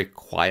concerned, very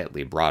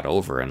quietly brought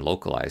over and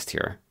localized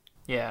here.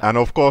 Yeah. And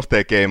of course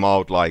they came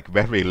out like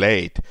very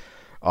late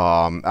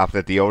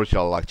after the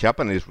original like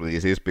Japanese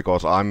releases,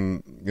 because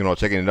I'm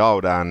checking it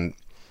out, and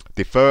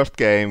the first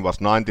game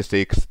was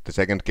 96, the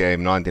second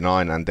game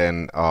 99, and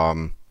then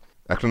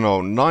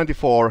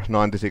 94,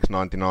 96,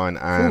 99,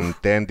 and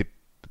then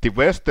the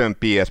Western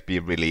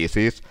PSP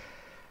releases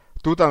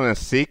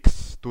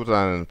 2006,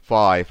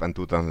 2005, and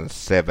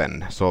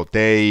 2007. So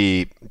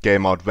they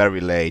came out very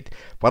late.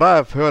 What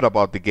I've heard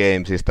about the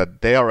games is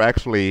that they are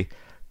actually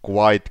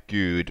quite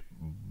good,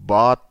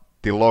 but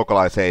the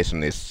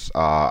localization is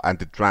and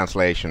the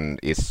translation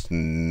is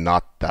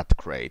not that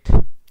great.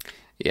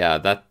 Yeah,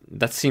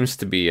 that seems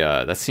to be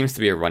a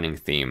running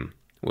theme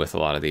with a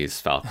lot of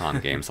these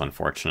Falcom games,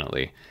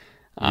 unfortunately.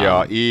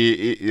 Like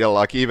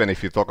even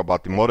if you talk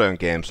about the modern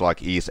games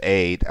like Ys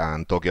 8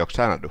 and Tokyo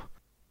Xanadu.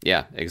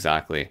 Yeah,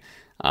 exactly.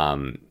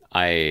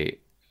 I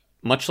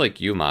much like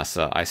you,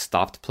 Masa, I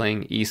stopped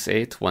playing Ys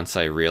 8 once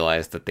I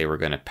realized that they were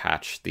going to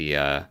patch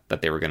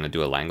that they were going to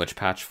do a language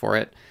patch for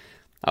it.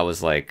 I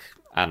was like,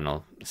 I don't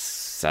know,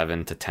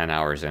 7 to 10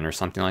 hours in or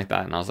something like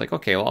that. And I was like,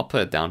 okay, well, I'll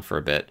put it down for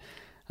a bit.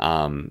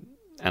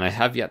 And I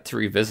have yet to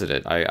revisit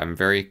it. I'm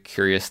very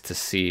curious to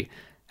see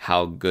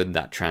how good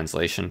that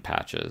translation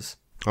patch is.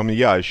 I mean,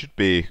 yeah, it should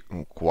be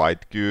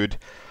quite good.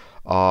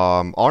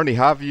 Arnie,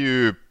 have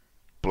you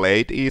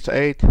played Ys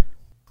 8?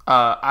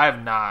 I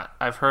have not.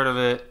 I've heard of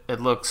it. It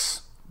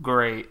looks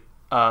great,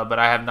 but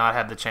I have not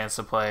had the chance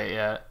to play it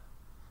yet.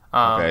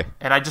 Okay.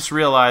 And I just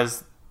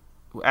realized,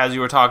 as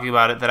you were talking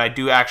about it, that I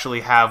do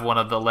actually have one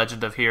of the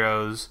Legend of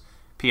Heroes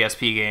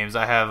PSP games.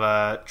 I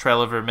have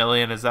Trail of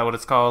Vermilion. Is that what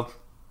it's called?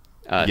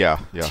 Tear of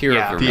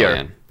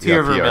Vermilion. Tear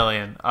of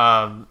Vermilion.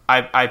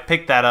 I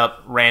picked that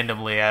up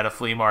randomly at a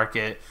flea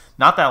market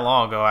not that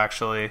long ago,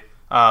 actually,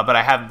 but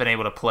I haven't been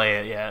able to play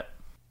it yet.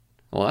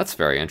 Well, that's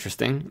very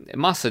interesting.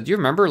 Masa, do you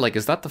remember,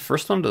 is that the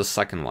first one or the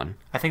second one?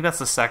 I think that's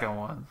the second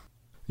one.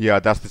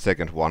 Yeah, that's the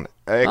second one.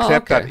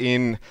 Except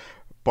that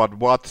but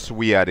what's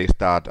weird is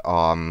that,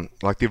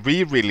 the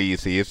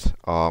re-releases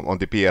on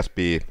the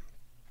PSP,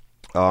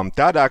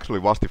 that actually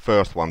was the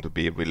first one to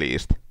be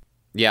released.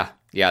 Yeah,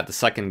 the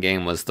second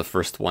game was the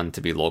first one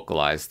to be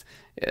localized.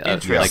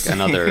 Like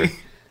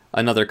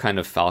another kind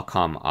of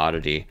Falcom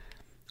oddity.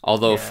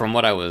 Although from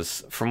what I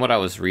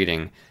was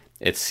reading,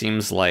 it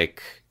seems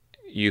like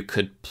you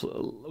could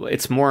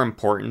it's more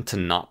important to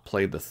not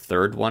play the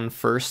third one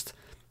first.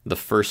 The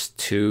first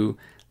two,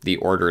 the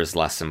order is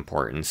less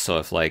important.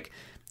 So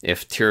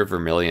if Tear of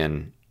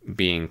Vermilion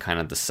being kind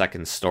of the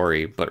second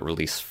story but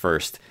released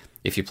first,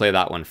 if you play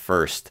that one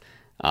first,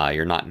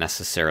 you're not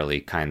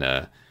necessarily kind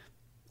of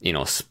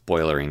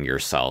spoilering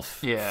yourself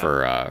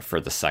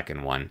for the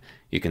second one.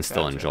 You can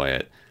still enjoy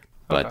it.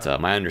 But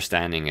my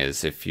understanding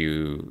is if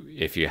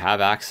you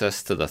have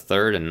access to the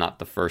third and not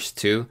the first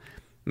two,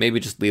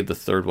 maybe just leave the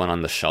third one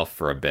on the shelf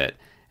for a bit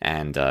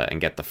and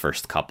get the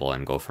first couple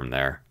and go from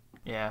there.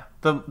 Yeah.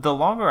 The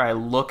longer I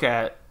look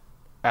at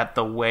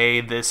the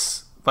way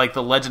this,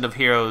 the Legend of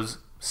Heroes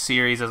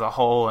series as a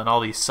whole and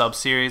all these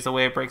sub-series, the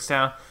way it breaks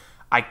down,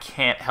 I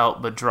can't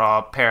help but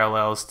draw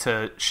parallels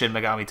to Shin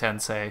Megami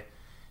Tensei.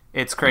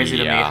 It's crazy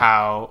to me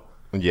how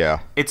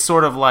it's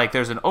sort of like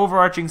there's an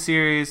overarching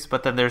series,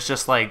 but then there's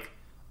just a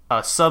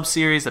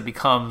sub-series that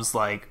becomes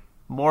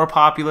more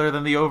popular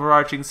than the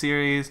overarching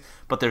series,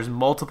 but there's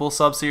multiple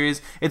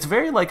sub-series. It's a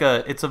very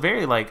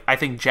I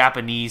think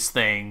Japanese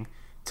thing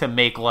to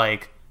make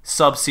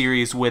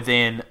sub-series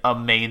within a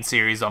main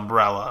series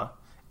umbrella.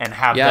 and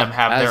have them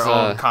have their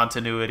own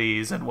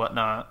continuities and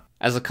whatnot.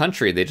 As a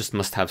country, they just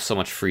must have so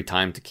much free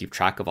time to keep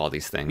track of all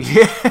these things.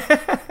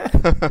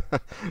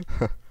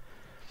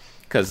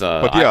 Because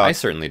I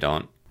certainly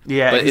don't.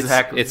 Yeah, but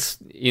exactly. It's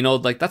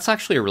like that's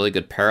actually a really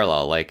good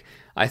parallel. Like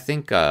I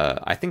think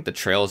the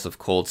Trails of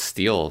Cold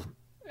Steel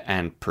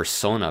and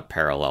Persona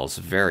parallels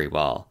very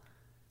well.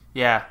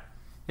 Yeah,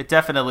 it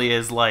definitely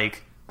is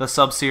like the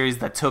sub-series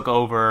that took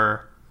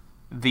over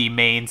the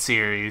main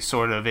series,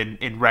 sort of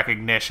in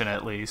recognition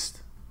at least.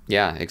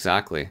 Yeah,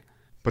 exactly.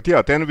 But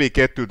yeah, then we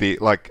get to the,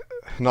 like,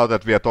 now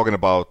that we are talking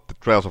about the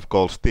Trails of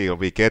Cold Steel,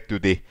 we get to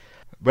the,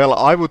 well,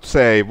 I would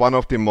say one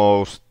of the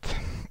most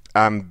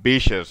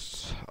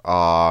ambitious,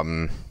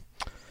 I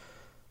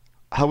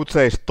would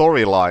say,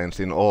 storylines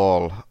in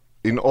all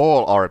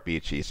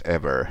RPGs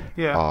ever.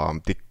 Yeah.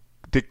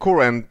 The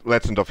current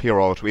Legend of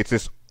Heroes, which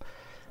is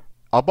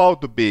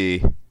about to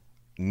be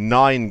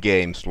 9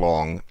 games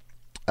long,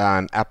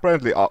 and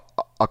apparently,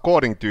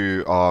 according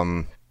to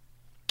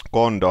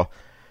Kondo,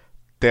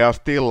 they are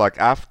still, like,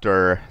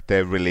 after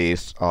they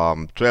release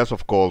Trails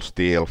of Cold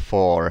Steel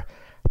 4,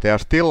 they are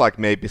still like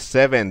maybe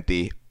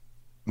 70 to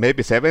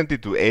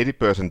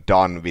 80%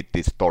 done with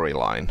this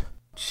storyline.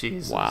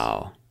 Jesus.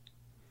 Wow.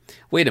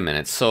 Wait a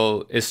minute.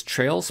 So is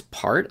Trails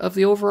part of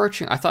the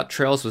overarching? I thought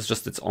Trails was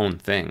just its own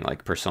thing,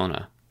 like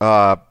Persona.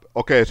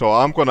 Okay, so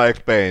I'm gonna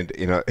explain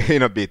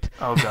in a bit.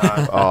 Oh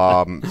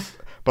god.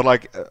 But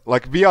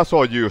like we are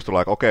so used to,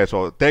 like, okay,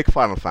 so take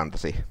Final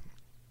Fantasy.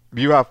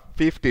 You have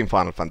 15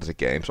 Final Fantasy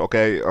games.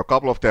 Okay, a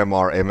couple of them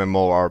are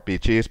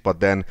MMORPGs, but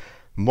then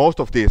most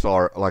of these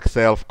are like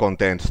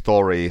self-contained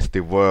stories. The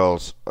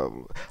worlds,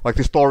 like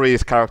the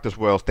stories, characters,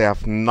 worlds, they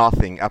have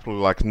nothing,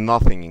 absolutely like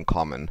nothing in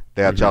common.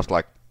 They are just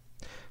like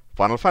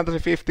Final Fantasy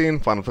 15,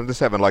 Final Fantasy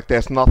 7. Like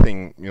there's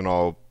nothing,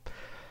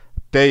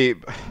 they,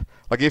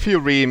 like if you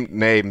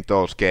rename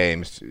those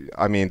games,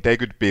 I mean, they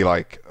could be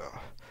like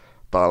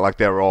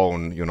their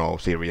own,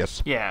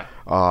 series. Yeah.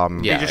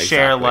 They just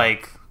share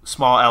like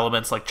small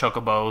elements like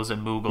chocobos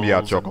and moogles.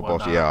 Yeah,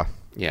 chocobos. And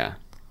yeah.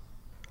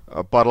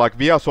 But like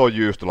we are so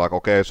used to, like,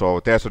 okay, so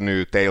there's a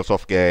new Tales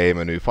of game,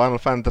 a new Final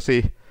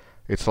Fantasy.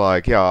 It's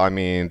like, yeah, I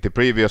mean, the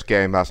previous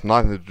game has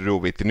nothing to do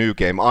with the new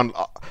game,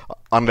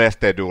 unless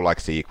they do like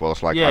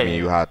sequels. Like,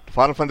 you had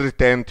Final Fantasy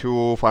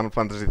X-2, Final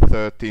Fantasy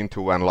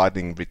 13-2, and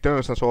Lightning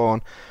Returns and so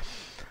on.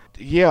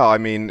 Yeah, I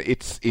mean,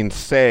 it's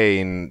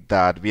insane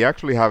that we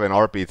actually have an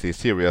RPG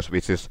series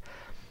which is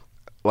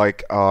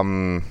like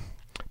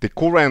the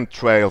current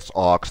Trails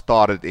arc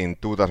started in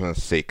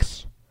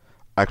 2006.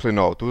 Actually,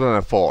 no,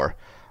 2004.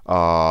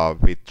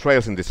 With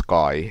Trails in the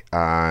Sky,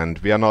 and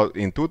we are now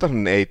in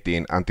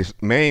 2018, and this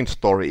main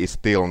story is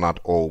still not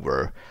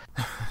over.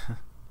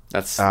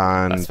 That's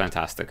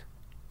fantastic.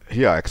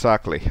 Yeah,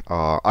 exactly.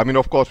 I mean,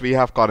 of course, we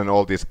have gotten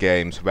all these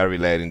games very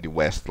late in the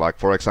West. Like,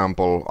 for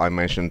example, I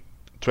mentioned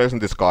Trails in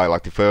the Sky,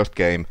 like the first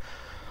game,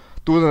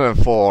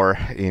 2004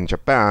 in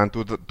Japan,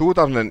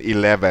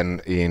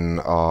 2011 in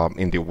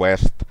the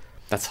West.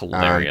 That's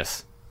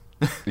hilarious.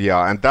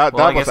 Yeah, and that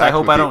I was guess I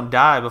hope I don't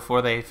die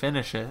before they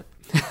finish it.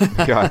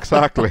 Yeah,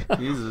 exactly.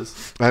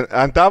 Jesus.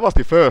 And that was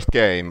the first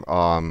game.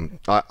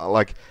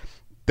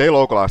 They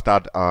localized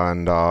that,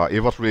 and it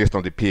was released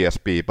on the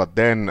PSP. But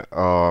then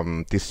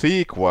the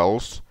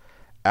sequels,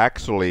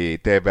 actually,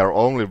 they were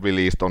only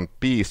released on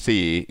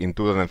PC in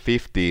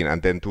 2015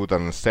 and then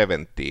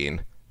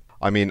 2017.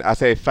 I mean,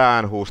 as a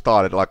fan who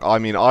started,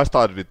 I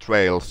started with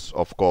Trails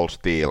of Cold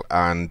Steel,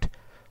 and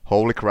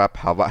holy crap,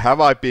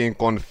 have I been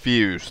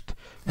confused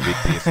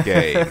with these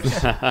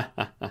games?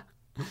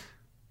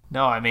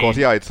 No, I mean,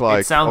 it's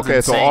like, it sounds okay,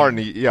 insane. so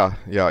Arnie,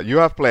 yeah, you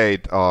have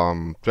played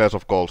Trails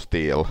of Cold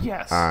Steel.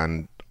 Yes.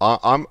 And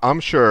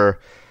I'm sure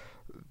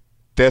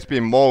there's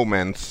been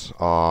moments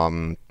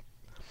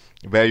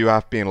where you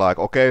have been like,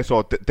 okay,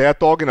 so they're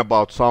talking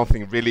about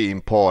something really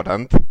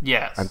important.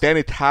 Yes. And then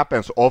it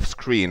happens off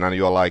screen, and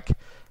you're like,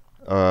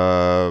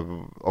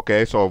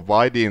 okay, so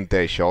why didn't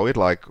they show it?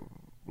 Like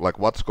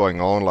what's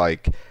going on?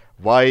 Like,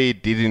 why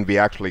didn't we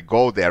actually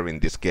go there in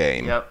this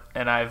game? Yep.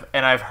 And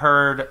I've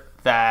heard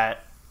that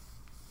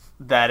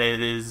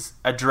it is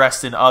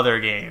addressed in other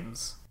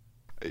games.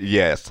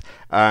 Yes,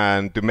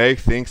 and to make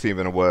things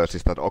even worse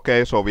is that,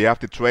 okay, so we have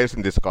the Trails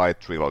in the Sky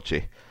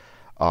trilogy,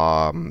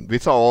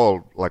 which are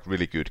all like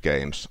really good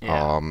games.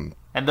 Yeah.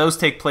 And those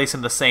take place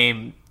in the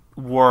same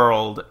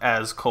world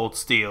as Cold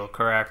Steel,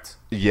 correct?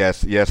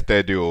 Yes,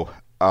 they do.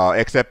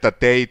 Except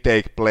that they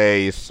take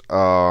place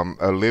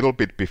a little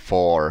bit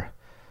before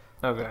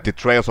the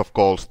Trails of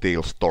Cold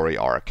Steel story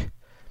arc.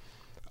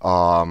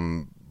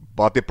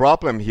 But the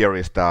problem here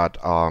is that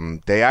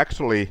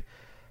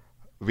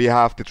we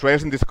have the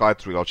Trails in the Sky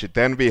trilogy,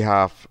 then we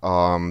have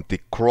the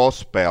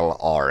Crossbell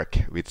arc,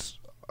 which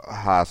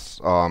has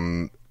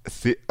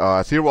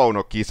Zero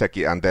no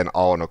Kiseki and then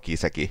Ao no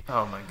Kiseki.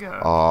 Oh my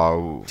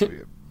god.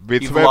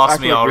 Which You've lost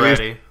me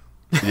already.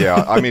 Released,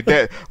 yeah, I mean,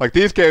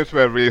 these games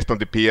were released on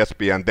the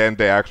PSP, and then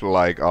they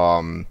actually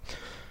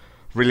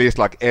released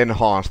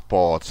enhanced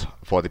ports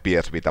for the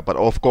PS Vita. But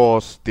of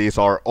course, these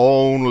are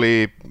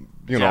only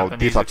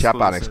these are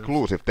Japan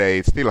exclusive.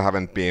 They still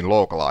haven't been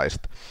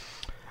localized.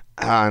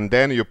 And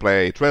then you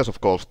play Trails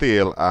of Cold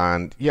Steel,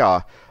 and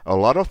a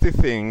lot of the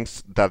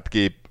things that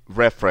keep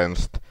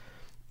referenced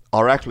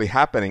are actually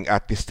happening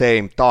at the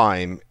same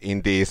time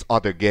in these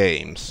other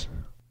games.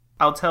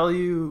 I'll tell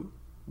you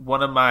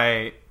one of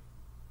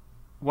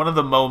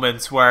the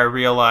moments where I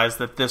realized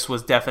that this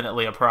was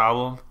definitely a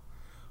problem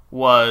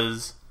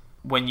was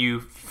when you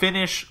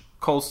finish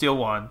Cold Steel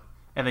 1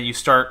 and then you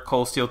start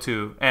Cold Steel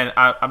 2. And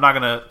I'm not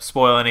going to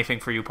spoil anything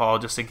for you, Paul,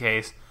 just in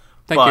case.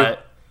 Thank you.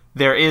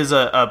 There is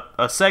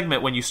a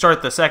segment when you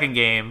start the second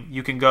game,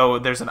 you can go,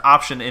 there's an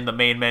option in the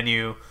main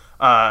menu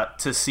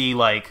to see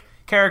like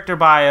character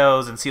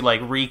bios and see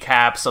like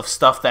recaps of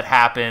stuff that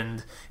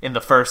happened in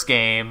the first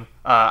game,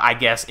 I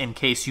guess in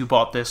case you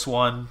bought this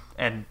one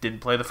and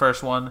didn't play the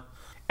first one.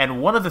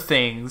 And one of the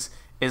things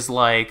is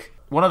like,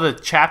 one of the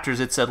chapters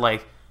it said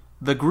like,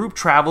 the group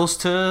travels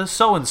to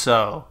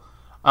so-and-so.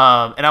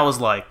 And I was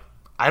like,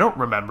 I don't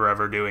remember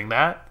ever doing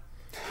that.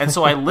 And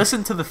so I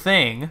listened to the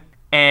thing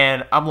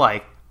and I'm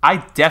like, I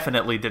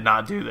definitely did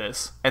not do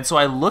this. And so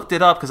I looked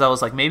it up because I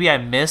was like, maybe I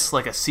missed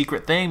like a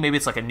secret thing. Maybe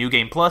it's like a New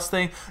Game Plus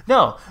thing.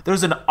 No,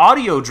 there's an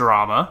audio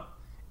drama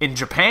in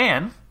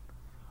Japan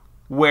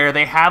where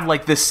they have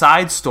like this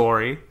side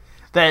story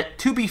that,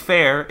 to be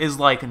fair, is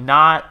like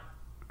not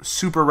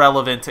super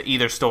relevant to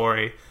either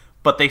story.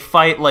 But they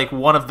fight like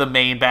one of the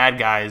main bad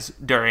guys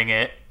during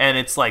it. And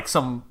it's like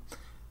some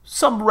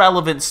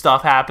relevant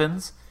stuff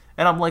happens.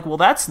 And I'm like, well,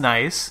 that's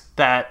nice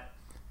that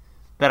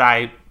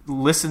I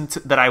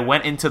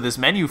went into this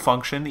menu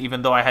function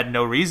even though I had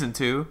no reason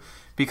to,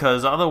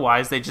 because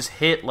otherwise they just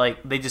hid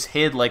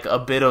like a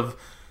bit of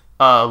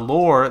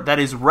lore that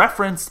is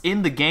referenced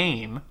in the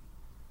game.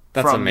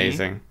 That's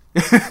amazing.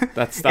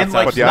 That's and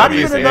like not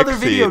even another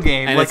video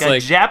game, and like a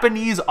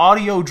Japanese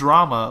audio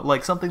drama,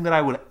 like something that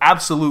I would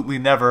absolutely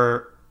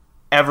never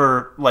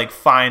ever like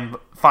find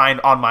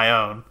on my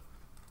own.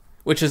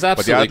 Which is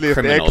absolutely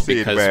criminal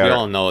because we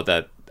all know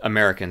that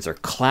Americans are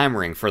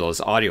clamoring for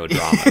those audio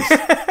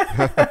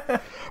dramas.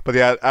 But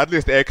yeah, at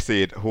least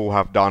Exceed, who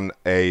have done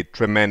a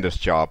tremendous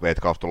job when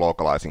it comes to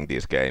localizing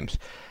these games,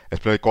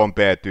 especially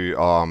compared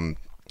to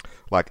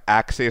like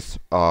Axis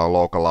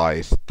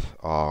localized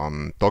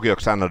Tokyo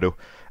Xanadu,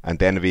 and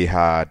then we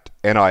had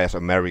NIS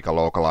America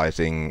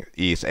localizing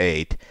East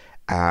 8.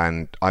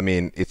 And I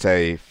mean, it's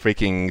a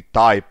freaking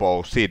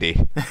typo city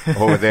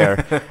over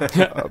there.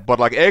 But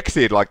like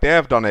Exceed, like they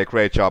have done a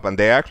great job, and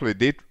they actually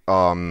did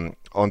on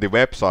the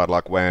website,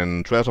 like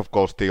when Trails of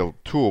Cold Steel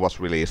 2 was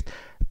released,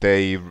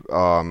 they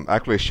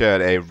actually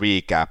shared a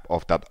recap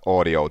of that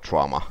audio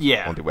drama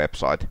on the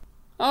website.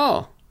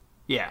 Oh,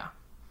 yeah.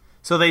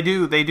 So they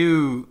do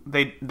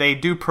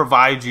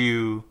provide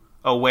you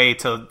a way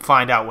to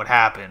find out what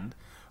happened,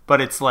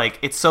 but it's like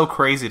it's so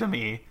crazy to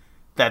me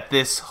that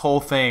this whole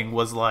thing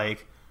was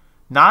like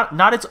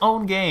not its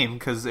own game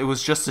because it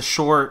was just a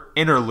short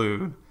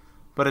interlude,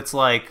 but it's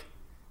like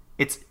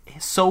it's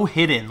so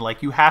hidden.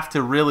 Like you have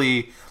to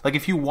really, like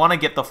if you want to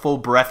get the full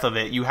breadth of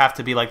it, you have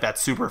to be like that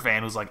super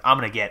fan who's like, I'm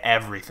gonna get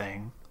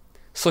everything.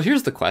 So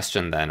here's the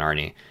question then,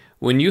 Arnie.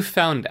 When you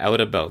found out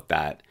about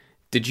that,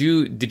 did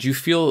you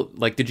feel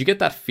like, did you get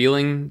that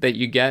feeling that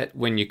you get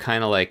when you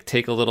kind of like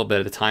take a little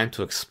bit of time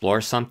to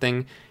explore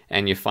something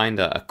and you find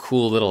a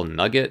cool little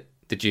nugget?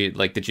 Did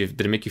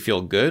it make you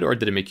feel good, or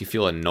did it make you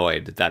feel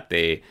annoyed that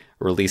they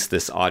released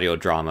this audio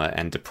drama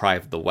and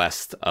deprived the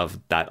West of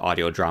that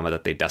audio drama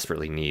that they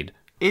desperately need?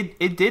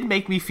 It did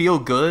make me feel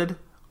good,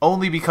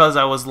 only because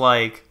I was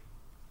like,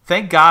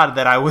 thank God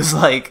that I was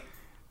like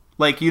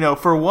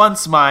for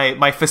once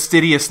my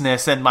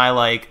fastidiousness and my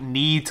like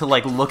need to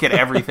like look at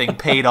everything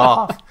paid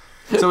off.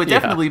 So it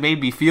definitely made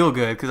me feel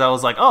good because I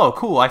was like, oh,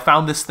 cool, I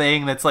found this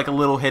thing that's like a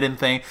little hidden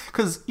thing.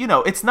 Because,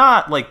 it's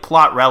not like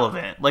plot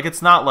relevant. Like,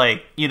 it's not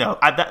like,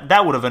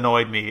 that would have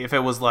annoyed me if it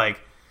was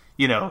like,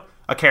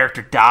 a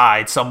character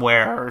died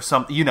somewhere or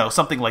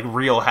something like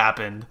real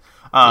happened.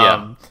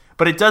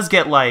 But it does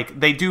get like,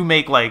 they do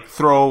make like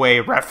throwaway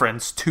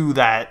reference to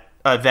that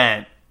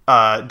event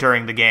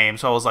during the game.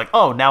 So I was like,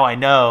 oh, now I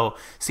know.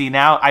 See,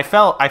 now I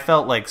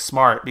felt like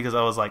smart because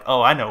I was like,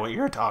 oh, I know what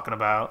you're talking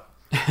about.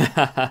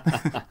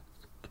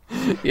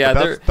 Yeah,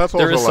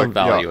 there is some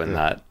value in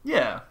that.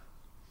 Yeah.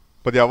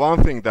 But yeah,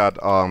 one thing that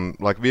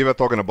like we were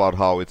talking about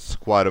how it's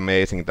quite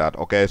amazing that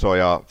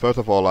first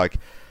of all, like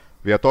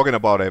we are talking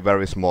about a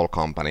very small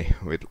company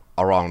with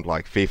around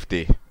like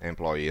 50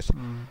 employees.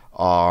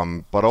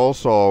 But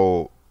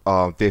also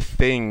this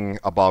thing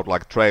about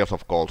like Trails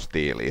of Cold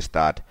Steel is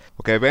that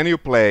when you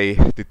play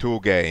the two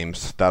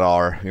games that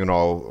are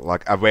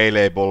like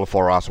available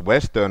for us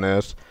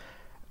Westerners,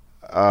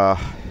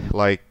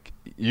 like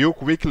you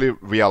quickly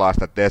realize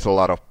that there's a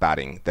lot of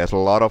padding. There's a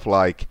lot of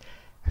like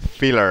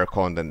filler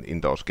content in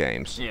those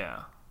games.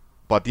 Yeah.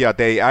 But yeah,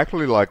 they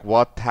actually like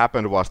what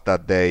happened was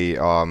that they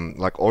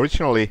like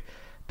originally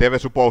they were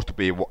supposed to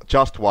be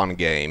just one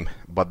game,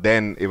 but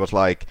then it was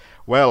like,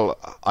 well,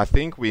 I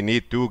think we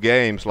need two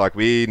games. Like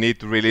we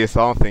need to release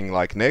something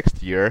like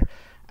next year,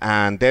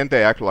 and then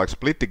they actually like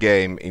split the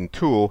game in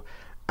two.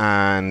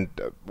 And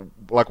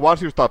like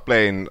once you start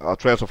playing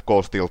Trails of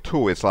Cold Steel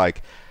 2, it's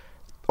like,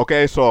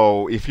 okay,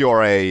 so if you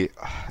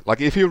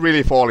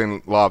really fall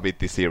in love with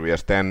the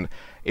series, then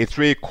it's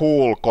really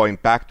cool going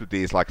back to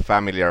these like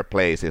familiar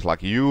places.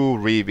 Like you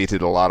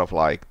revisit a lot of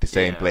like the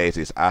same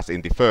places as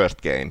in the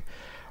first game.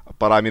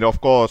 But I mean,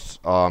 of course,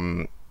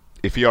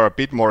 if you're a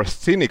bit more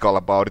cynical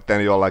about it,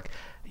 then you're like,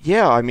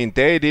 yeah, I mean,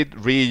 they did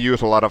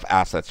reuse a lot of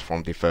assets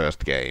from the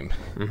first game.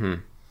 Mm-hmm.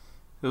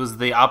 It was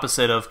the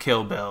opposite of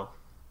Kill Bill.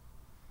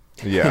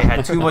 Yeah. They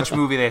had too much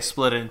movie, they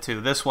split it in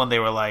two. This one, they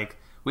were like,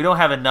 we don't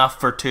have enough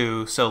for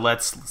two, so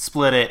let's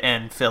split it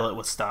and fill it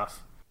with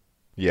stuff.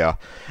 Yeah,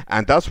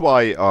 and that's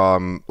why,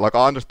 like,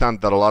 I understand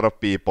that a lot of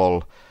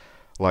people,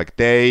 like,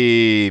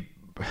 they,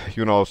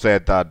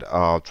 said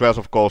that Trails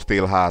of Cold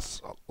Steel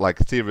has, like,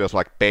 serious,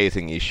 like,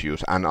 pacing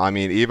issues. And, I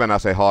mean, even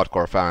as a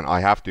hardcore fan, I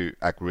have to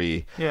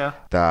agree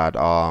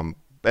that,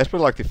 especially,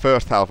 like, the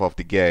first half of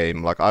the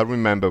game, like, I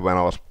remember when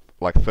I was,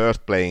 like,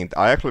 first playing,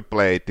 I actually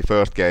played the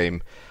first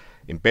game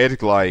in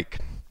basically, like,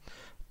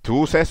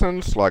 2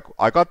 sessions. Like,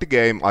 I got the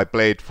game, I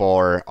played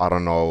for, I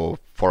don't know,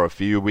 for a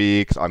few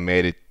weeks, I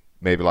made it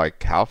maybe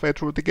like halfway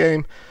through the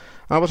game.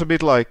 And I was a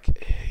bit like,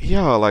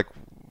 yeah, like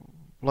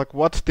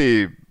what's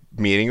the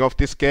meaning of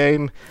this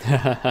game?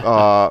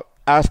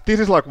 As this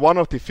is like one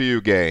of the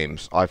few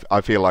games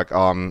I feel like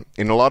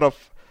in a lot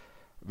of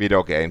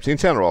video games in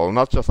general,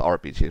 not just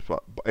RPGs,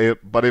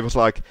 but it was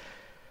like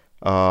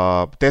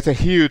there's a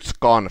huge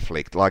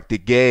conflict. Like the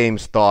game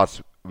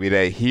starts with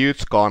a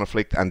huge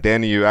conflict, and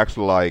then you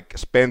actually like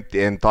spend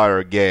the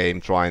entire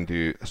game trying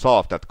to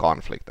solve that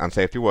conflict and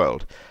save the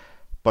world.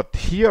 But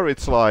here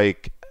it's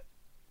like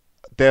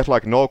there's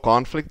like no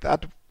conflict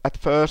at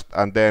first,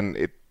 and then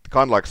it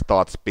kind of like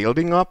starts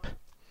building up.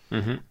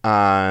 Mm-hmm.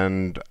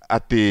 And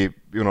at the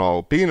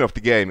beginning of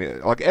the game,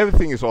 like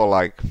everything is all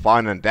like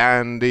fine and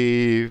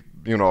dandy,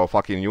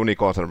 fucking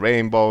unicorns and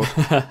rainbows.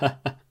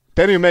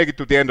 Then you make it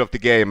to the end of the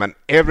game, and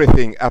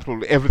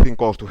absolutely everything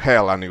goes to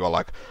hell, and you're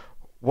like,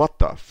 what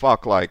the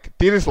fuck? Like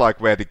this is like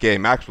where the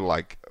game actually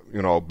like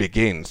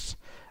begins,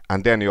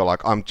 and then you're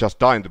like, I'm just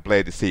dying to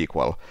play the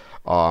sequel.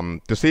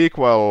 The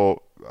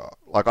sequel,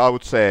 like I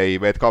would say,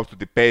 when it comes to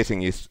the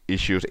pacing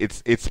issues,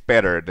 it's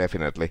better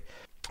definitely.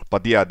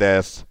 But yeah,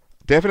 there's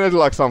definitely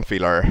like some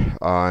filler,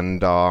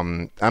 and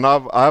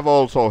I've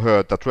also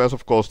heard that Trails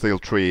of Cold Steel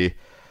 3,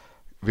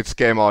 which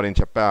came out in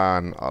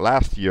Japan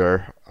last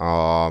year,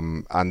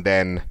 and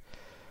then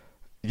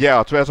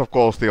Trails of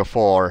Cold Steel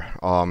 4,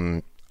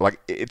 like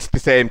it's the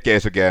same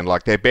case again.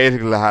 Like they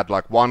basically had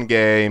like one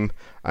game,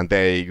 and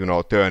they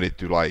turned it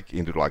to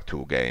into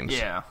 2 games.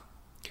 Yeah.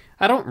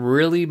 I don't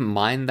really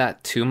mind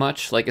that too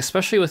much, like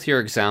especially with your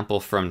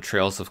example from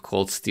Trails of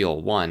Cold Steel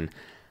 1.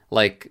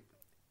 Like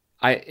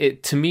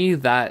to me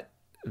that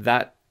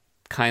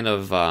kind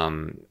of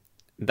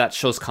that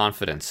shows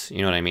confidence, you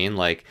know what I mean?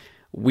 Like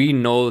we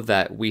know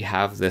that we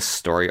have this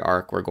story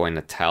arc we're going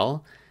to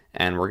tell,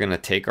 and we're going to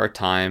take our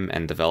time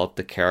and develop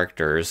the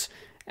characters,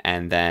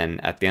 and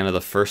then at the end of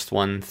the first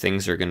one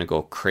things are going to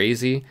go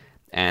crazy,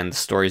 and the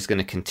story's going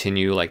to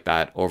continue like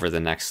that over the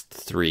next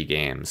 3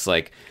 games.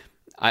 Like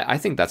I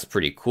think that's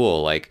pretty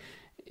cool. Like,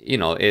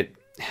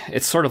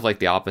 it's sort of like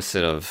the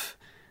opposite of,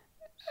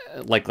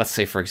 like, let's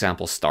say, for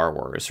example, Star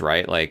Wars,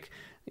 right? Like,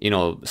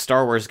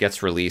 Star Wars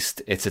gets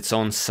released. It's its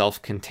own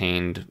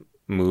self-contained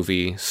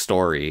movie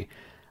story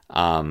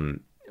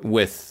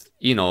with,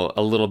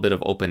 a little bit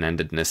of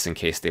open-endedness in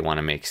case they want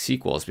to make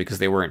sequels, because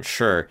they weren't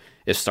sure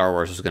if Star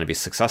Wars was going to be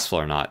successful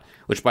or not,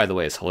 which, by the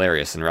way, is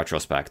hilarious in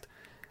retrospect.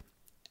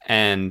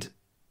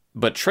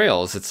 But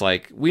Trails, it's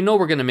like, we know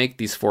we're going to make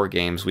these 4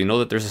 games. We know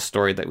that there's a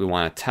story that we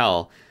want to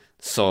tell.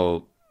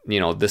 So,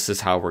 this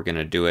is how we're going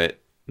to do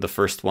it. The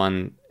first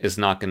one is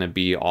not going to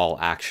be all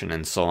action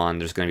and so on.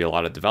 There's going to be a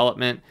lot of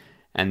development,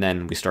 and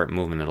then we start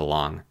moving it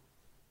along.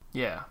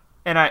 Yeah.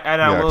 And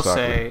I will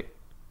say,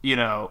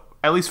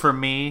 at least for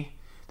me,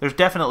 there's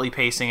definitely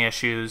pacing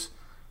issues,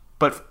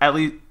 but at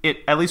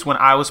least when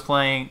I was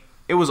playing,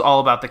 it was all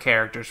about the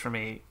characters for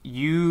me.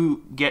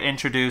 You get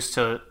introduced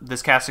to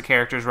this cast of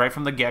characters right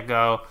from the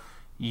get-go.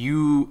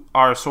 You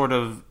are sort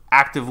of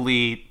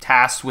actively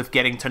tasked with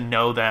getting to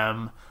know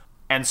them.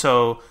 And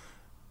so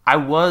I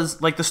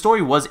was, like, the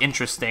story was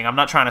interesting. I'm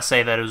not trying to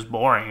say that it was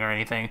boring or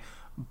anything,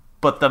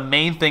 but the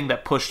main thing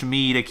that pushed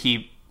me to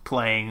keep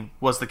playing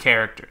was the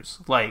characters.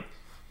 Like,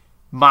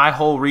 my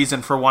whole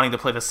reason for wanting to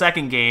play the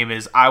second game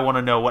is I want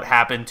to know what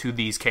happened to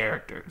these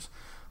characters.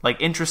 Like,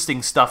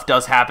 interesting stuff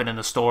does happen in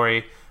the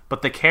story,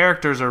 but the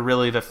characters are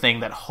really the thing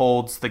that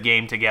holds the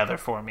game together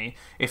for me.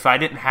 If I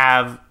didn't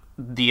have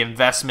the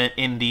investment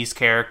in these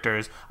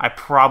characters, I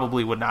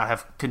probably would not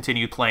have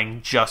continued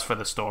playing just for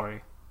the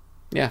story.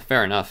 Yeah,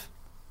 fair enough.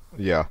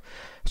 Yeah.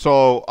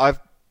 So I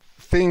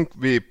think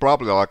we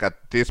probably, like,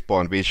 at this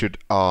point, we should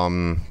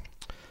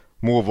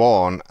move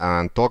on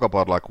and talk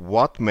about, like,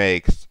 what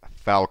makes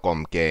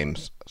Falcom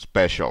games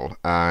special.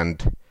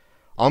 And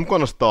I'm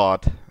gonna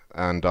start,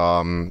 and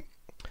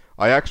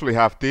I actually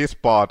have this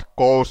part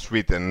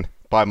ghostwritten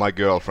by my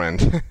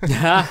girlfriend,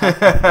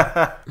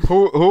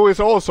 who is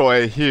also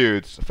a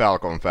huge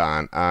Falcom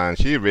fan, and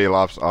she really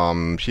loves.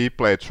 She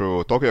played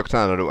through Tokyo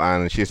Xanadu,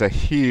 and she's a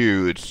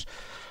huge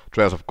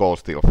Trails of Cold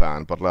Steel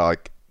fan. But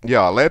like,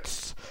 yeah,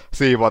 let's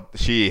see what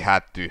she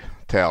had to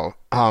tell.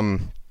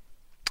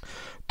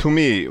 To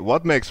me,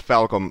 what makes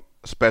Falcom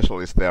special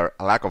is their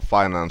lack of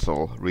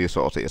financial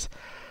resources.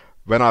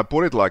 When I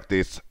put it like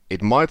this,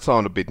 it might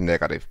sound a bit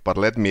negative, but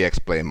let me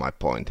explain my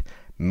point.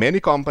 Many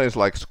companies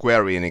like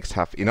Square Enix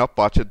have enough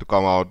budget to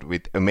come out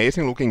with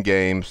amazing looking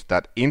games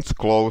that inch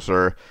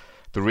closer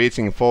to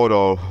reaching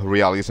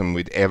photorealism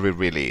with every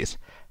release.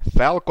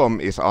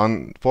 Falcom is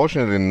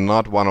unfortunately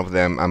not one of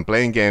them, and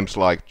playing games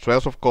like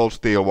Trails of Cold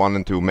Steel 1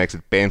 and 2 makes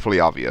it painfully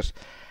obvious.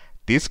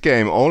 This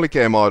game only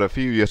came out a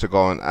few years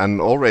ago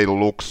and already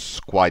looks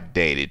quite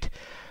dated.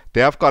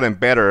 They have gotten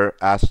better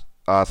as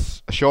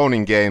shown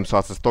in games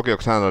such as Tokyo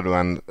Xanadu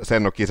and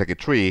Sen no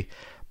Kiseki 3,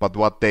 but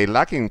what they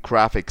lack in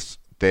graphics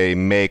they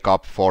make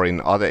up for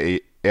in other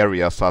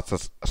areas such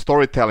as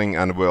storytelling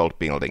and world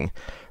building.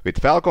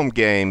 With Falcom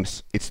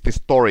games, it's the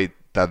story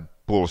that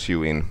pulls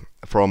you in.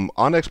 From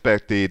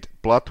unexpected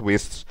plot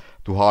twists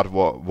to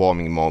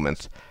heartwarming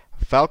moments,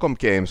 Falcom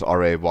games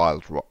are a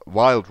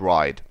wild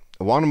ride.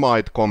 One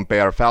might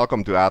compare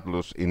Falcom to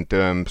Atlus in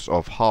terms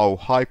of how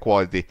high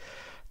quality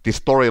the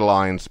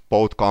storylines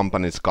both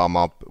companies come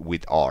up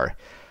with are.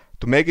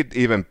 To make it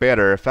even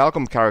better,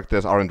 Falcom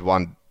characters aren't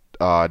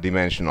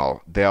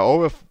one-dimensional. They are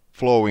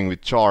overflowing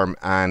with charm,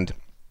 and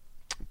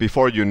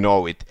before you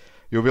know it,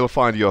 you will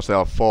find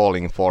yourself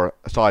falling for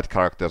side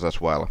characters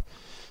as well.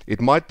 It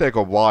might take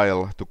a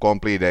while to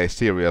complete a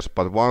series,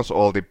 but once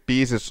all the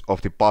pieces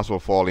of the puzzle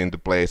fall into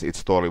place,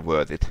 it's totally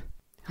worth it.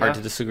 Hard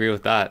to disagree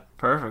with that.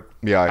 Perfect.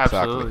 Yeah, exactly.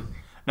 Absolutely.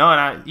 No,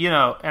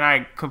 and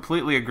I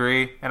completely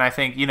agree. And I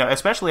think,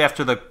 especially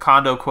after the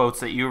Kondo quotes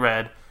that you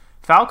read,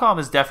 Falcom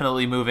is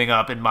definitely moving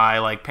up in my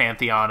like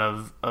pantheon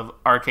of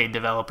arcade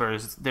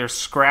developers. They're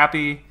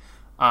scrappy,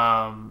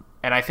 and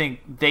I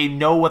think they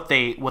know what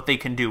they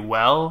can do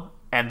well,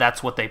 and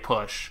that's what they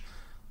push.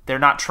 They're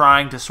not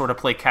trying to sort of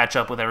play catch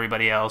up with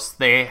everybody else.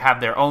 They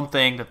have their own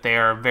thing that they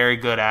are very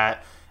good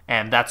at,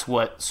 and that's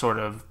what sort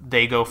of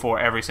they go for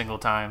every single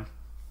time.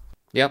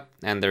 Yep,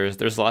 and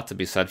there's a lot to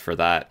be said for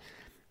that.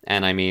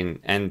 And I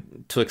mean,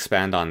 and to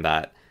expand on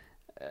that,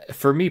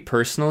 for me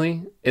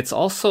personally, it's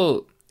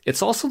also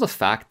the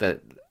fact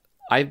that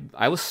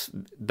I was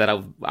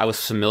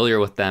familiar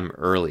with them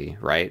early,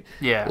 right?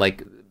 Yeah.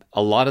 Like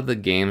a lot of the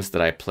games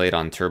that I played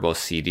on Turbo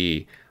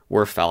CD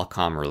were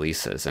Falcom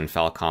releases, and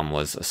Falcom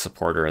was a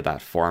supporter of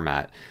that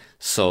format.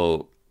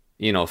 So,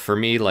 for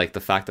me, like the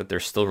fact that they're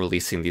still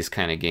releasing these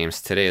kind of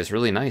games today is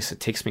really nice. It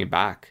takes me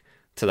back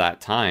to that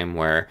time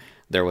where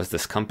there was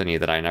this company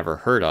that I never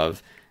heard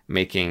of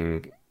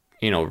making,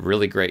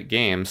 really great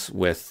games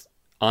with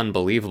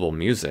unbelievable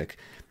music.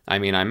 I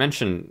mean, I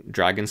mentioned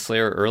Dragon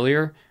Slayer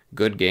earlier.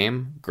 Good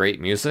game, great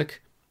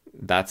music.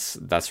 That's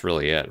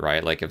really it,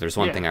 right? Like if there's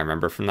one thing I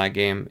remember from that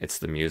game, it's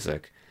the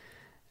music.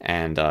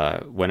 And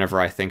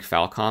whenever I think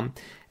Falcom,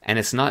 and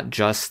it's not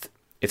just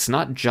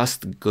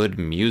good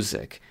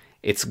music,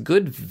 it's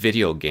good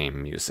video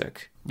game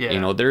music.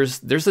 Yeah.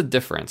 There's a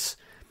difference.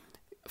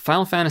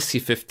 Final Fantasy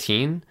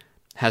 15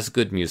 has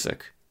good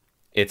music.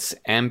 It's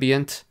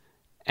ambient,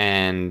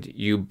 and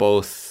you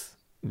both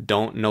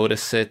don't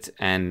notice it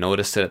and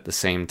notice it at the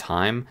same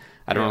time.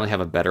 I don't really have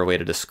a better way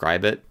to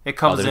describe it. It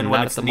comes in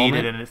when it's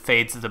needed and it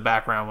fades to the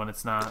background when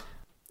it's not.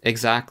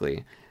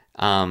 Exactly.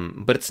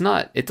 But it's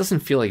not. It doesn't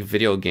feel like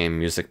video game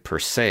music per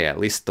se, at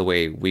least the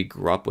way we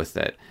grew up with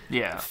it.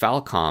 Yeah.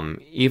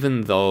 Falcom,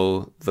 even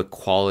though the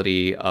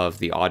quality of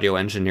the audio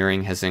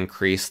engineering has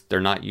increased,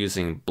 they're not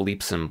using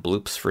bleeps and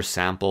bloops for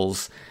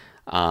samples.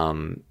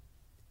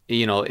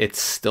 It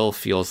still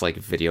feels like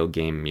video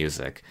game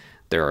music.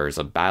 There's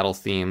a battle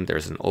theme,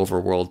 there's an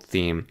overworld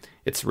theme.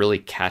 It's really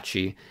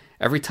catchy.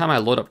 Every time I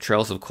load up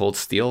Trails of Cold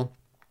Steel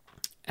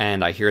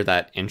and I hear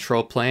that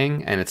intro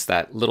playing and it's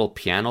that little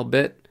piano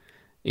bit,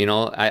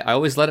 I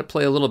always let it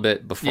play a little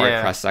bit before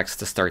I press X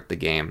to start the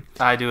game.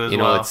 I do as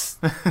well. It's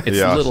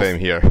little, same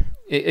here.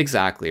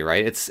 Exactly,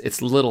 right?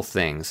 It's little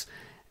things.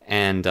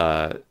 And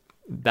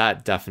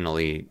that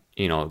definitely,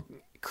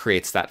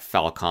 creates that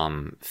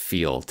Falcom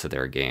feel to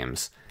their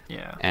games.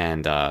 Yeah.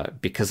 And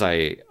because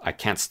I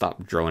can't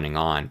stop droning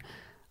on.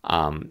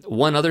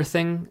 One other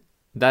thing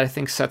that I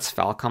think sets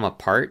Falcom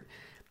apart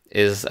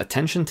is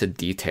attention to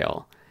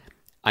detail.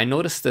 I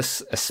noticed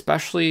this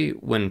especially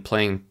when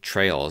playing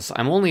Trails.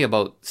 I'm only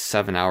about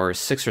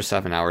 6 or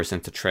 7 hours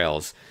into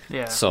Trails.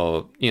 Yeah.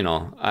 So,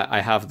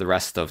 I have the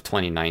rest of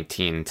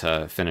 2019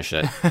 to finish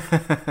it.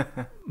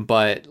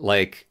 But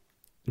like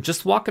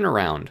just walking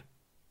around,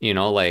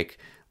 like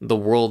the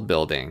world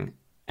building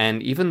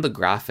and even the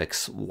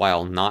graphics,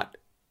 while not,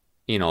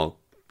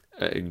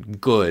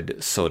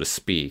 good, so to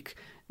speak,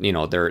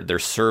 they're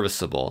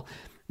serviceable.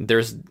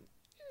 There's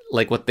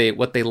like what they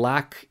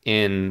lack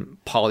in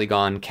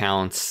polygon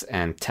counts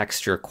and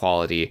texture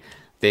quality,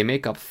 they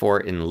make up for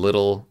in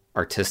little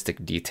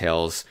artistic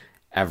details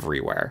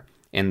everywhere.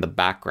 in the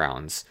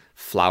backgrounds,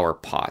 flower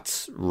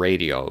pots,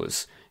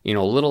 radios,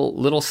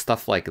 little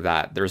stuff like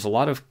that. There's a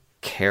lot of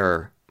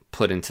care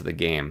put into the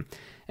game.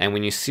 And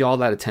when you see all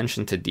that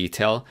attention to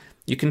detail,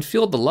 you can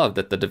feel the love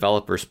that the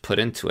developers put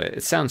into it.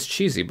 It sounds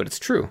cheesy, but it's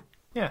true.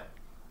 Yeah.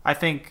 I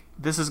think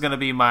this is going to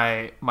be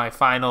my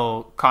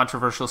final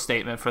controversial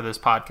statement for this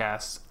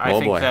podcast. I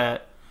think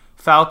that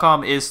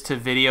Falcom is to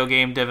video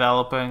game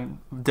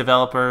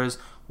developers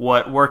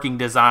what Working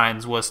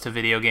Designs was to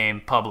video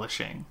game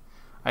publishing.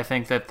 I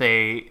think that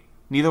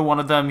neither one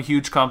of them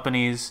huge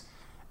companies.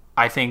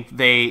 I think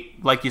they,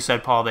 like you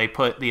said, Paul, they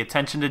put the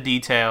attention to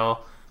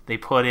detail. They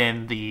put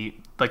in the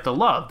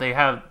love. They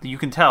have, you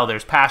can tell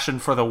there's passion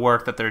for the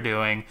work that they're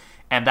doing,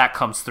 and that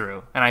comes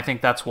through. And I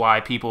think that's why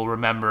people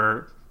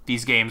remember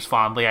these games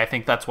fondly. I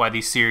think that's why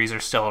these series are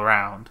still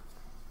around.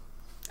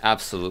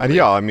 Absolutely. And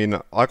yeah, I mean,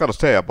 I gotta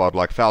say about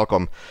like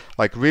Falcom,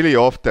 like really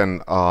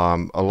often,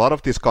 a lot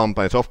of these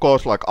companies, of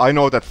course, like I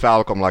know that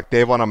Falcom, like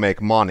they wanna make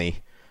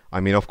money. I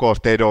mean, of course,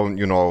 they don't,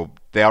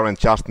 they aren't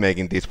just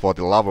making this for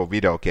the love of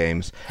video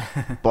games,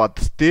 but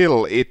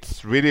still,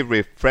 it's really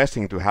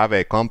refreshing to have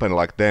a company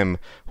like them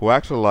who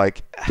actually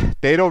like,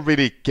 they don't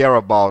really care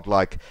about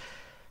like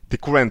the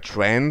current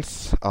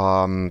trends.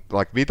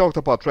 Like we talked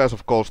about Trails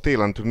of Cold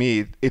Steel, and to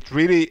me, it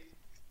really,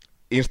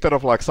 instead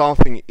of like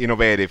something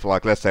innovative,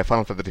 like let's say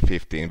Final Fantasy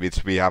 15,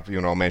 which we have,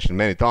 mentioned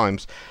many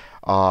times,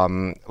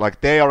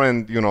 like they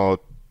aren't,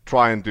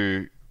 trying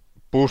to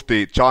push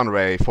the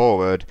genre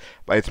forward,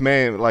 but it's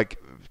mainly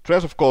like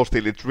Trails of Cold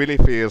Steel, it really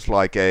feels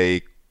like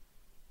a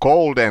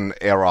golden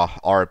era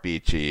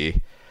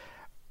RPG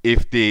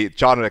if the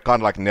genre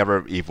kind of like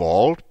never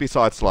evolved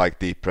besides like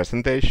the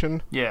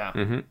presentation. Yeah.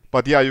 Mm-hmm.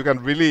 But yeah, you can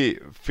really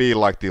feel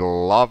like the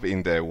love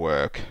in their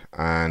work,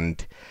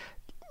 and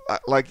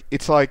like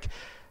it's like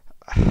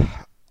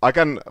I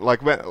can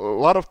like a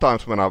lot of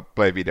times when I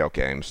play video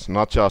games,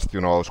 not just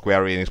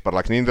Square Enix, but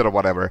like Nintendo or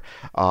whatever,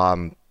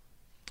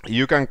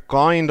 you can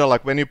kind of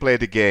like when you play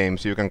the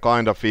games, you can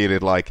kind of feel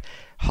it like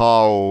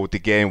how the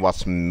game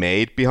was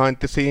made behind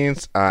the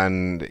scenes,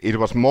 and it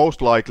was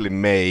most likely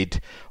made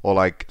or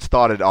like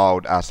started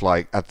out as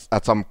like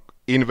at some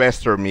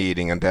investor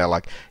meeting, and they're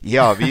like,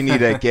 yeah, we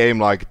need a game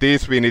like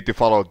this, we need to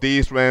follow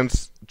these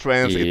trends,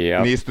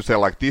 Yep. It needs to sell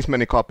like this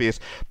many copies.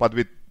 But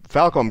with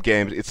Falcom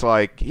games, it's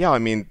like, yeah, I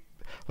mean,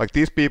 like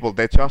these people,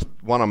 they just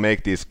want to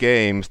make these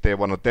games, they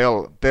want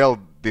to tell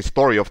the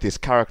story of these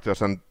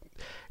characters, and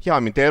yeah, I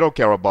mean, they don't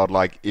care about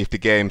like if the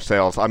game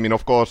sells. I mean,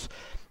 of course,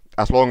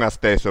 as long as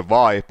they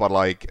survive, but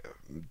like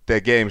their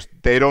games,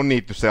 they don't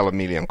need to sell 1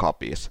 million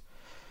copies.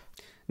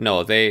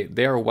 No, they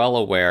are well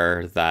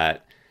aware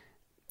that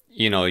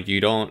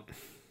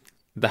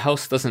the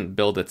house doesn't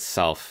build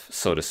itself,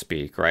 so to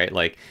speak, right?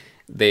 Like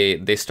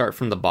they start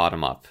from the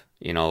bottom up.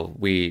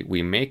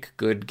 We make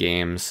good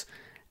games,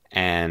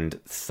 and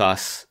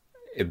thus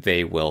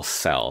they will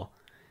sell.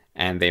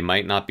 And they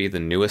might not be the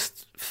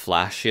newest,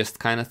 flashiest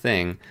kind of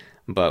thing,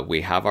 but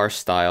we have our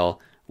style,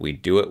 we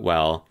do it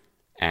well,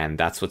 and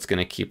that's what's going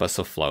to keep us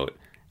afloat.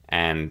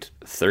 And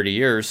 30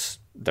 years,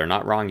 they're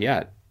not wrong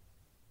yet.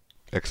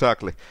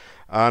 Exactly.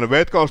 And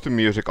when it comes to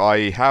music,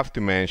 I have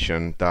to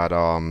mention that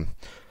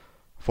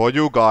for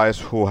you guys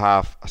who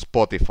have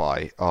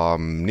Spotify,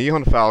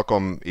 Nihon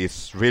Falcom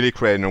is really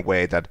great in a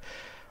way that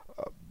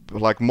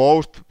like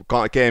most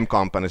game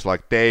companies,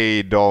 like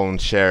they don't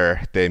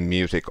share their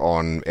music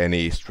on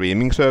any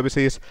streaming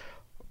services,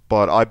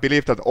 but I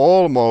believe that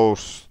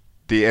almost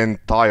the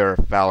entire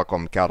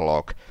Falcom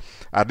catalog,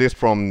 at least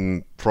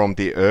from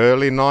the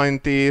early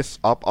 90s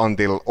up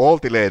until all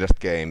the latest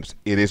games,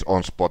 it is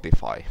on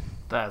Spotify.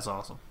 That is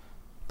awesome.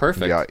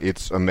 Perfect. Yeah,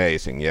 it's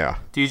amazing, yeah.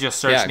 Do you just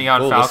search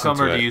Neon Falcom,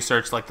 or do you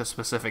search like the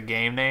specific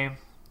game name?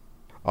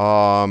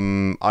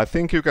 I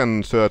think you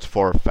can search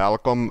for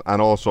Falcom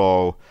and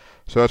also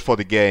search for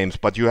the games,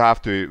 but you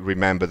have to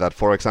remember that,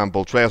 for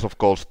example, Trails of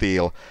Cold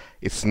Steel,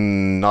 it's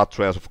not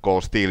Trails of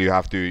Cold Steel. You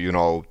have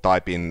to,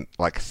 type in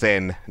like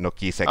Sen no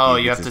Kiseki. Oh,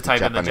 you have to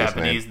type in the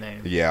Japanese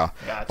name. Yeah,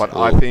 gotcha. But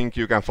I think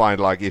you can find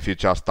like if you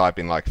just type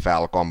in like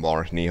Falcom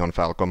or Nihon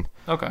Falcom.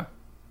 Okay.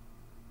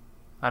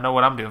 I know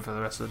what I'm doing for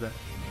the rest of the day.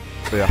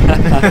 Yeah.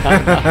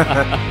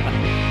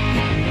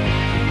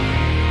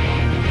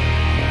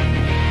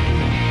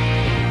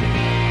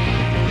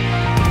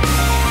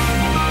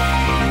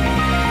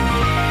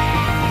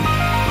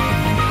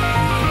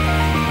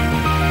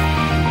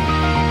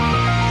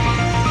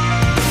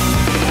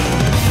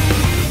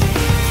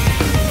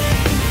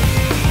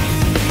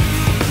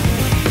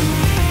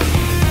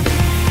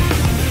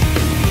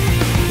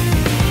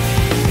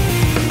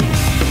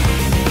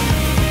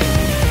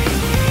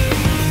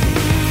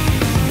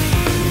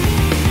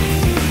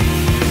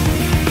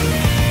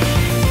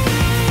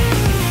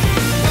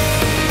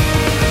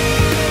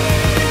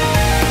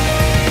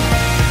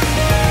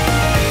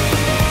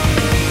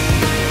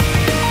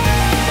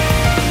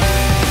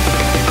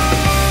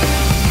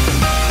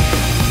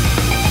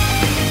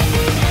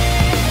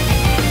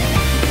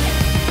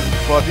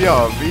 But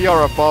yeah, we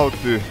are about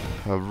to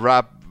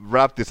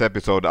wrap this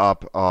episode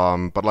up.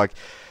 But like,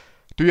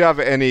 do you have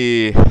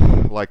any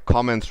like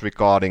comments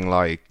regarding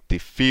like the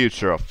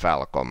future of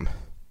Falcom.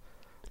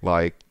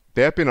 Like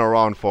they've been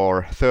around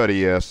for 30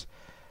 years,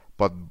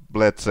 but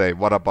let's say,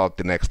 what about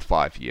the next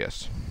 5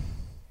 years?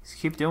 Just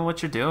keep doing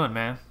what you're doing,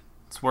 man.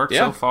 It's worked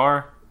so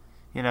far.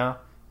 You know,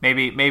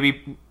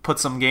 maybe put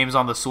some games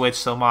on the Switch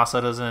so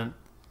Masa doesn't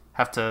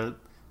have to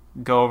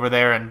go over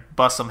there and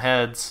bust some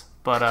heads.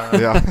 But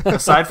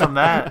aside from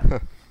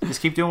that,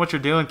 just keep doing what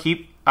you're doing.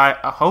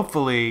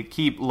 Hopefully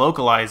keep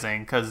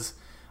localizing, because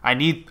I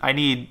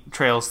need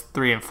Trails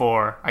 3 and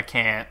 4. I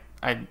can't.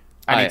 I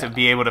need to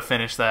be able to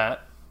finish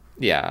that.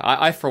 Yeah,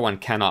 I for one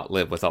cannot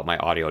live without my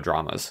audio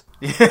dramas.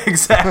 Yeah,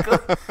 exactly.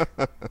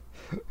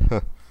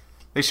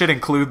 They should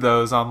include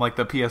those on like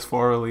the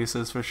PS4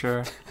 releases for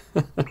sure.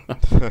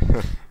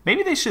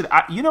 Maybe they should.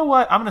 You know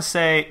what? I'm gonna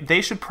say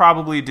they should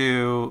probably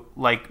do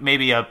like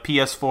maybe a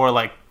PS4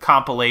 like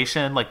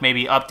compilation, like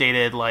maybe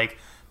updated, like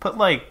put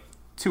like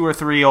 2 or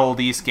 3 old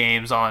East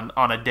games on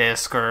a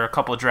disc, or a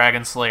couple of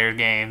Dragon Slayer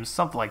games,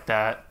 something like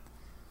that.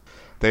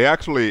 They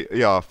actually,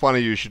 funny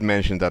you should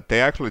mention that.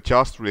 They actually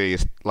just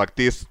released, like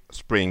this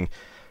spring,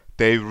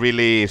 they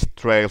released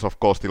Trails of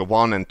Cold Steel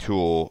 1 and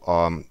 2,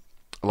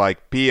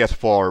 like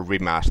PS4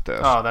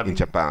 remasters in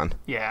Japan.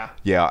 Yeah.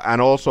 Yeah,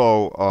 and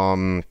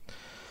also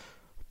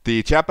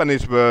the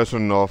Japanese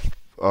version of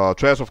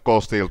Trails of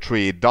Cold Steel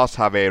 3 does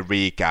have a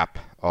recap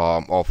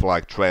of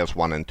like Trails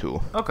 1 and 2.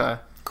 Okay.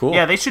 Cool.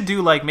 Yeah, they should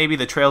do like maybe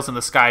the Trails in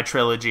the Sky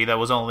trilogy that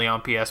was only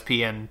on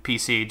PSP and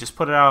PC. Just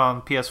put it out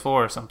on PS4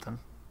 or something.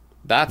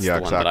 That's the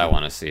one that I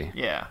want to see.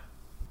 Yeah.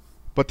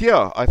 But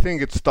yeah, I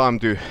think it's time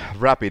to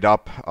wrap it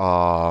up.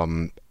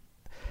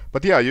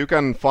 But yeah, you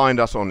can find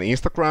us on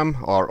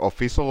Instagram. Our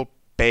official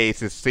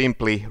page is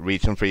simply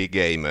Region 3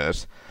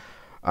 Gamers.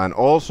 And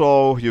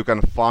also you can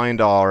find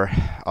our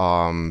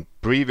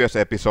previous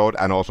episode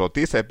and also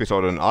this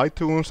episode on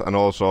iTunes and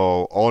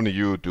also on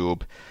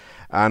YouTube.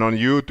 And on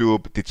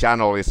YouTube, the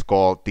channel is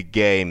called The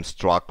Game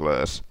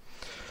Strugglers.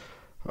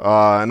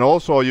 And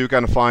also you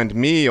can find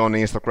me on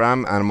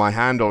Instagram, and my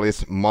handle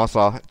is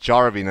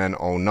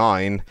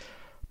MasaJarvinen09.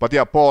 But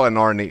yeah, Paul and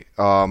Arnie,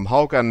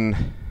 how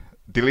can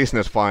the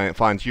listeners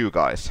find you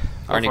guys?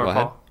 Arnie, go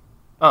ahead.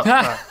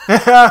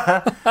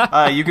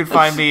 You can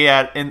find me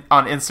on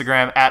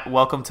Instagram at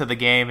Welcome to the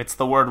Game. It's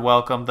the word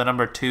welcome, the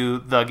number 2,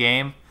 the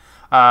game.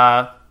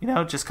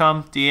 Just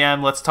come,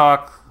 DM, let's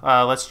talk,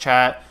 let's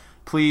chat.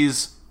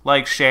 Please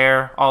like,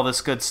 share, all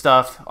this good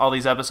stuff, all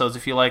these episodes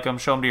if you like them.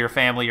 Show them to your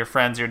family, your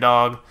friends, your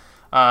dog.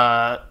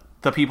 The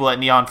people at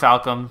Nihon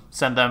Falcom,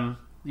 send them,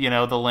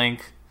 the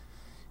link.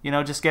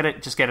 Just get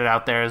it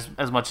out there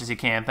as much as you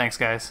can. Thanks,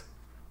 guys.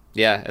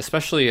 Yeah,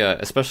 especially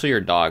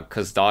your dog,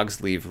 because dogs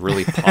leave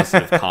really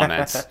positive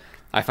comments.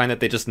 I find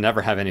that they just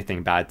never have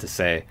anything bad to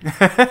say.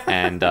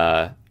 And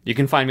you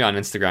can find me on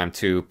Instagram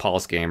too,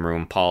 Paul's Game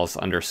Room,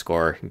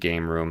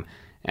 Paul's_Game Room.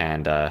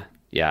 And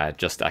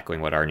just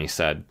echoing what Arnie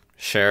said.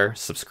 Share,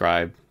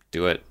 subscribe,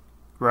 do it.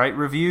 Write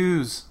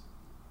reviews.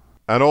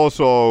 And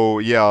also,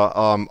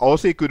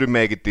 Ozzy couldn't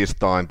make it this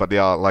time, but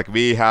like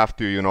we have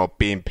to,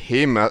 pimp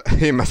him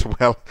as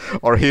well,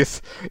 or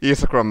his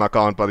Instagram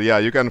account. But yeah,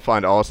 you can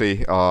find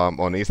Ozzy on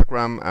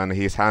Instagram, and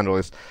his handle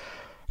is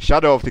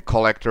Shadow of the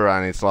Collector,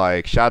 and it's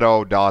like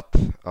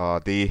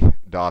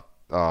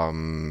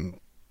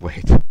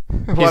wait.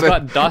 He's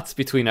got dots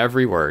between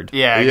every word.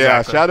 Yeah, exactly.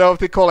 Yeah, Shadow of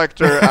the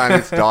Collector, and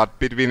it's dot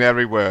between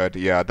every word.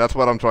 Yeah, that's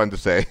what I'm trying to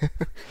say.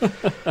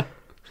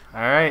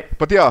 All right.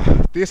 But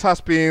yeah, this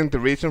has been the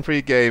Region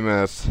 3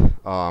 Gamers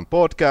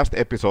podcast,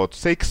 episode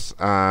 6.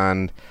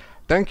 And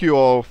thank you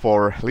all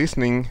for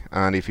listening.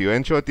 And if you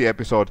enjoyed the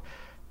episode,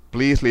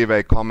 please leave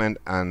a comment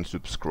and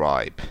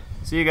subscribe.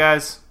 See you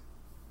guys.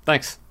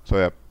 Thanks. So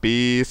yeah,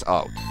 peace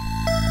out.